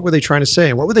through and what were they trying to say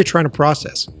and what were they trying to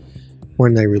process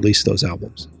when they released those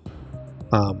albums?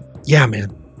 Yeah,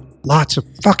 man, lots of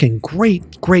fucking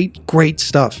great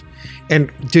stuff.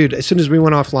 And dude, as soon as we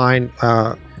went offline,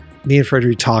 me and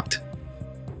Fredrik talked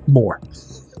more.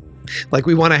 Like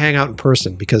we want to hang out in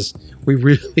person because we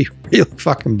really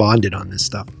fucking bonded on this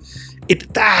stuff.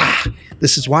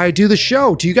 This is why I do the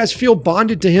show. Do you guys feel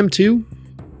bonded to him too?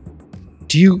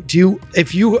 Do you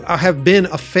if you have been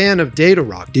a fan of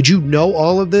DATAROCK, did you know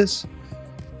all of this?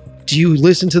 Do you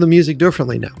listen to the music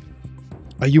differently now?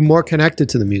 Are you more connected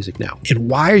to the music now? And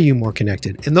why are you more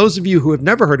connected? And those of you who have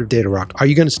never heard of DATAROCK, are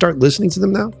you going to start listening to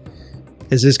them now?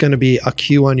 Is this going to be a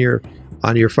queue on your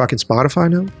fucking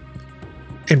Spotify now?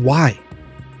 And why?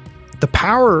 The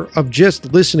power of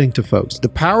just listening to folks, the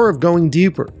power of going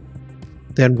deeper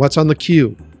than what's on the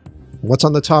queue, what's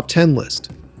on the top 10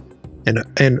 list,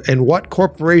 and what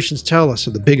corporations tell us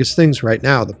are the biggest things right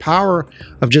now, the power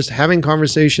of just having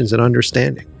conversations and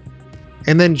understanding.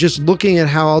 And then just looking at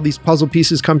how all these puzzle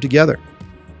pieces come together,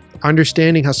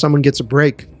 understanding how someone gets a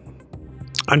break,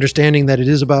 understanding that it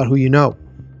is about who you know,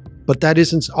 but that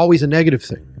isn't always a negative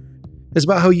thing. It's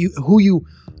about who you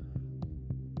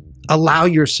allow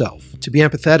yourself to be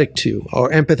empathetic to or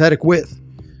empathetic with,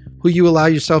 who you allow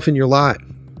yourself in your life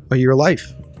or your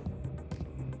life,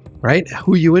 right?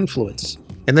 Who you influence,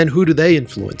 and then who do they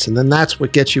influence? And then that's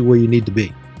what gets you where you need to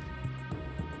be.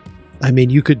 I mean,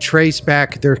 you could trace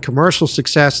back their commercial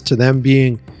success to them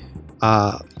being,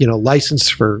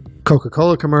 licensed for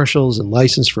Coca-Cola commercials and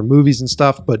licensed for movies and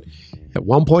stuff. But at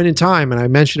one point in time, and I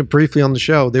mentioned it briefly on the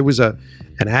show, there was an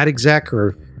ad exec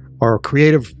or a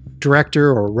creative director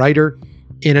or writer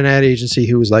in an ad agency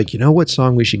who was like, you know what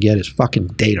song we should get is fucking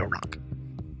DATAROCK.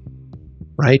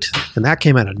 Right? And that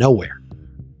came out of nowhere.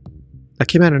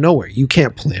 You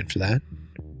can't plan for that.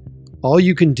 All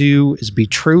you can do is be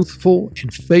truthful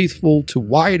and faithful to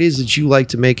why it is that you like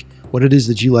to make what it is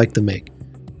that you like to make.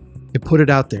 And put it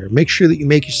out there. Make sure that you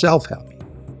make yourself happy.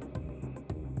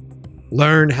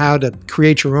 Learn how to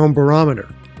create your own barometer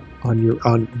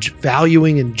on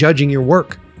valuing and judging your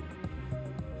work.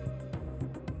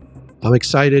 I'm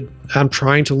excited. I'm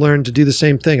trying to learn to do the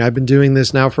same thing. I've been doing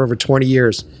this now for over 20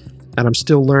 years, and I'm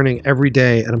still learning every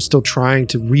day, and I'm still trying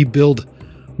to rebuild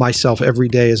myself every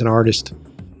day as an artist.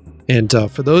 And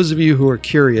for those of you who are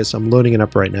curious, I'm loading it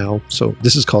up right now. So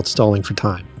this is called Stalling for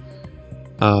Time.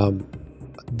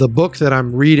 The book that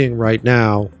I'm reading right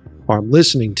now, or I'm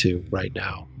listening to right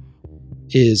now,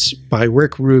 is by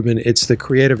Rick Rubin. It's The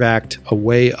Creative Act, A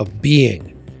Way of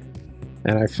Being.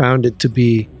 And I found it to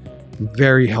be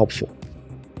very helpful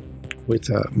with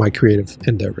my creative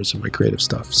endeavors and my creative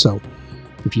stuff. So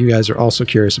if you guys are also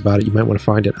curious about it, you might want to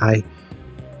find it.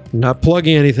 I'm not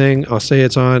plugging anything. I'll say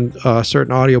it's on a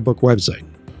certain audiobook website.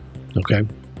 Okay.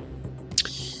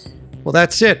 Well,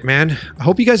 that's it, man. I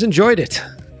hope you guys enjoyed it.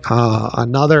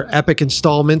 Another epic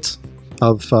installment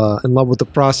of In Love with the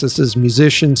Process's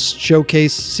Musicians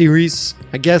Showcase series,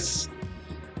 I guess,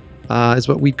 is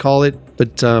what we'd call it.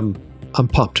 But I'm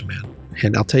pumped, man.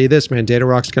 And I'll tell you this, man,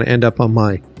 DATAROCK's going to end up on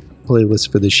my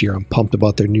playlist for this year. I'm pumped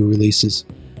about their new releases.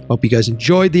 Hope you guys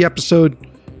enjoyed the episode.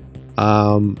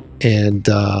 And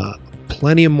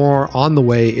plenty of more on the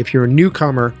way. If you're a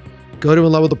newcomer, go to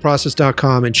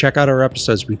inlovewiththeprocess.com and check out our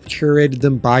episodes. We've curated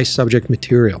them by subject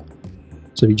material.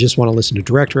 So if you just want to listen to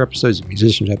director episodes,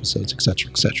 musician episodes,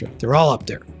 etc., they're all up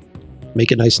there.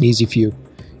 Make it nice and easy for you.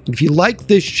 And if you like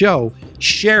this show,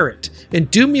 share it. And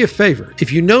do me a favor.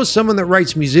 If you know someone that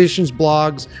writes musicians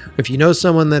blogs, if you know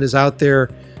someone that is out there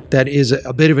that is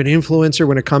a bit of an influencer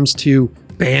when it comes to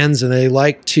bands and they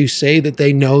like to say that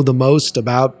they know the most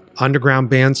about underground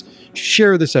bands,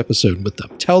 share this episode with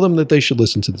them. Tell them that they should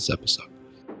listen to this episode.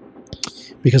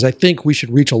 Because I think we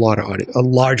should reach a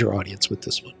larger audience with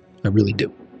this one. I really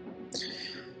do.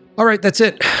 All right, that's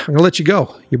it. I'm going to let you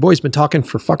go. Your boy's been talking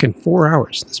for fucking 4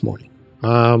 hours this morning.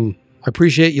 I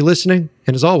appreciate you listening.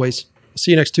 And as always, I'll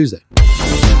see you next Tuesday.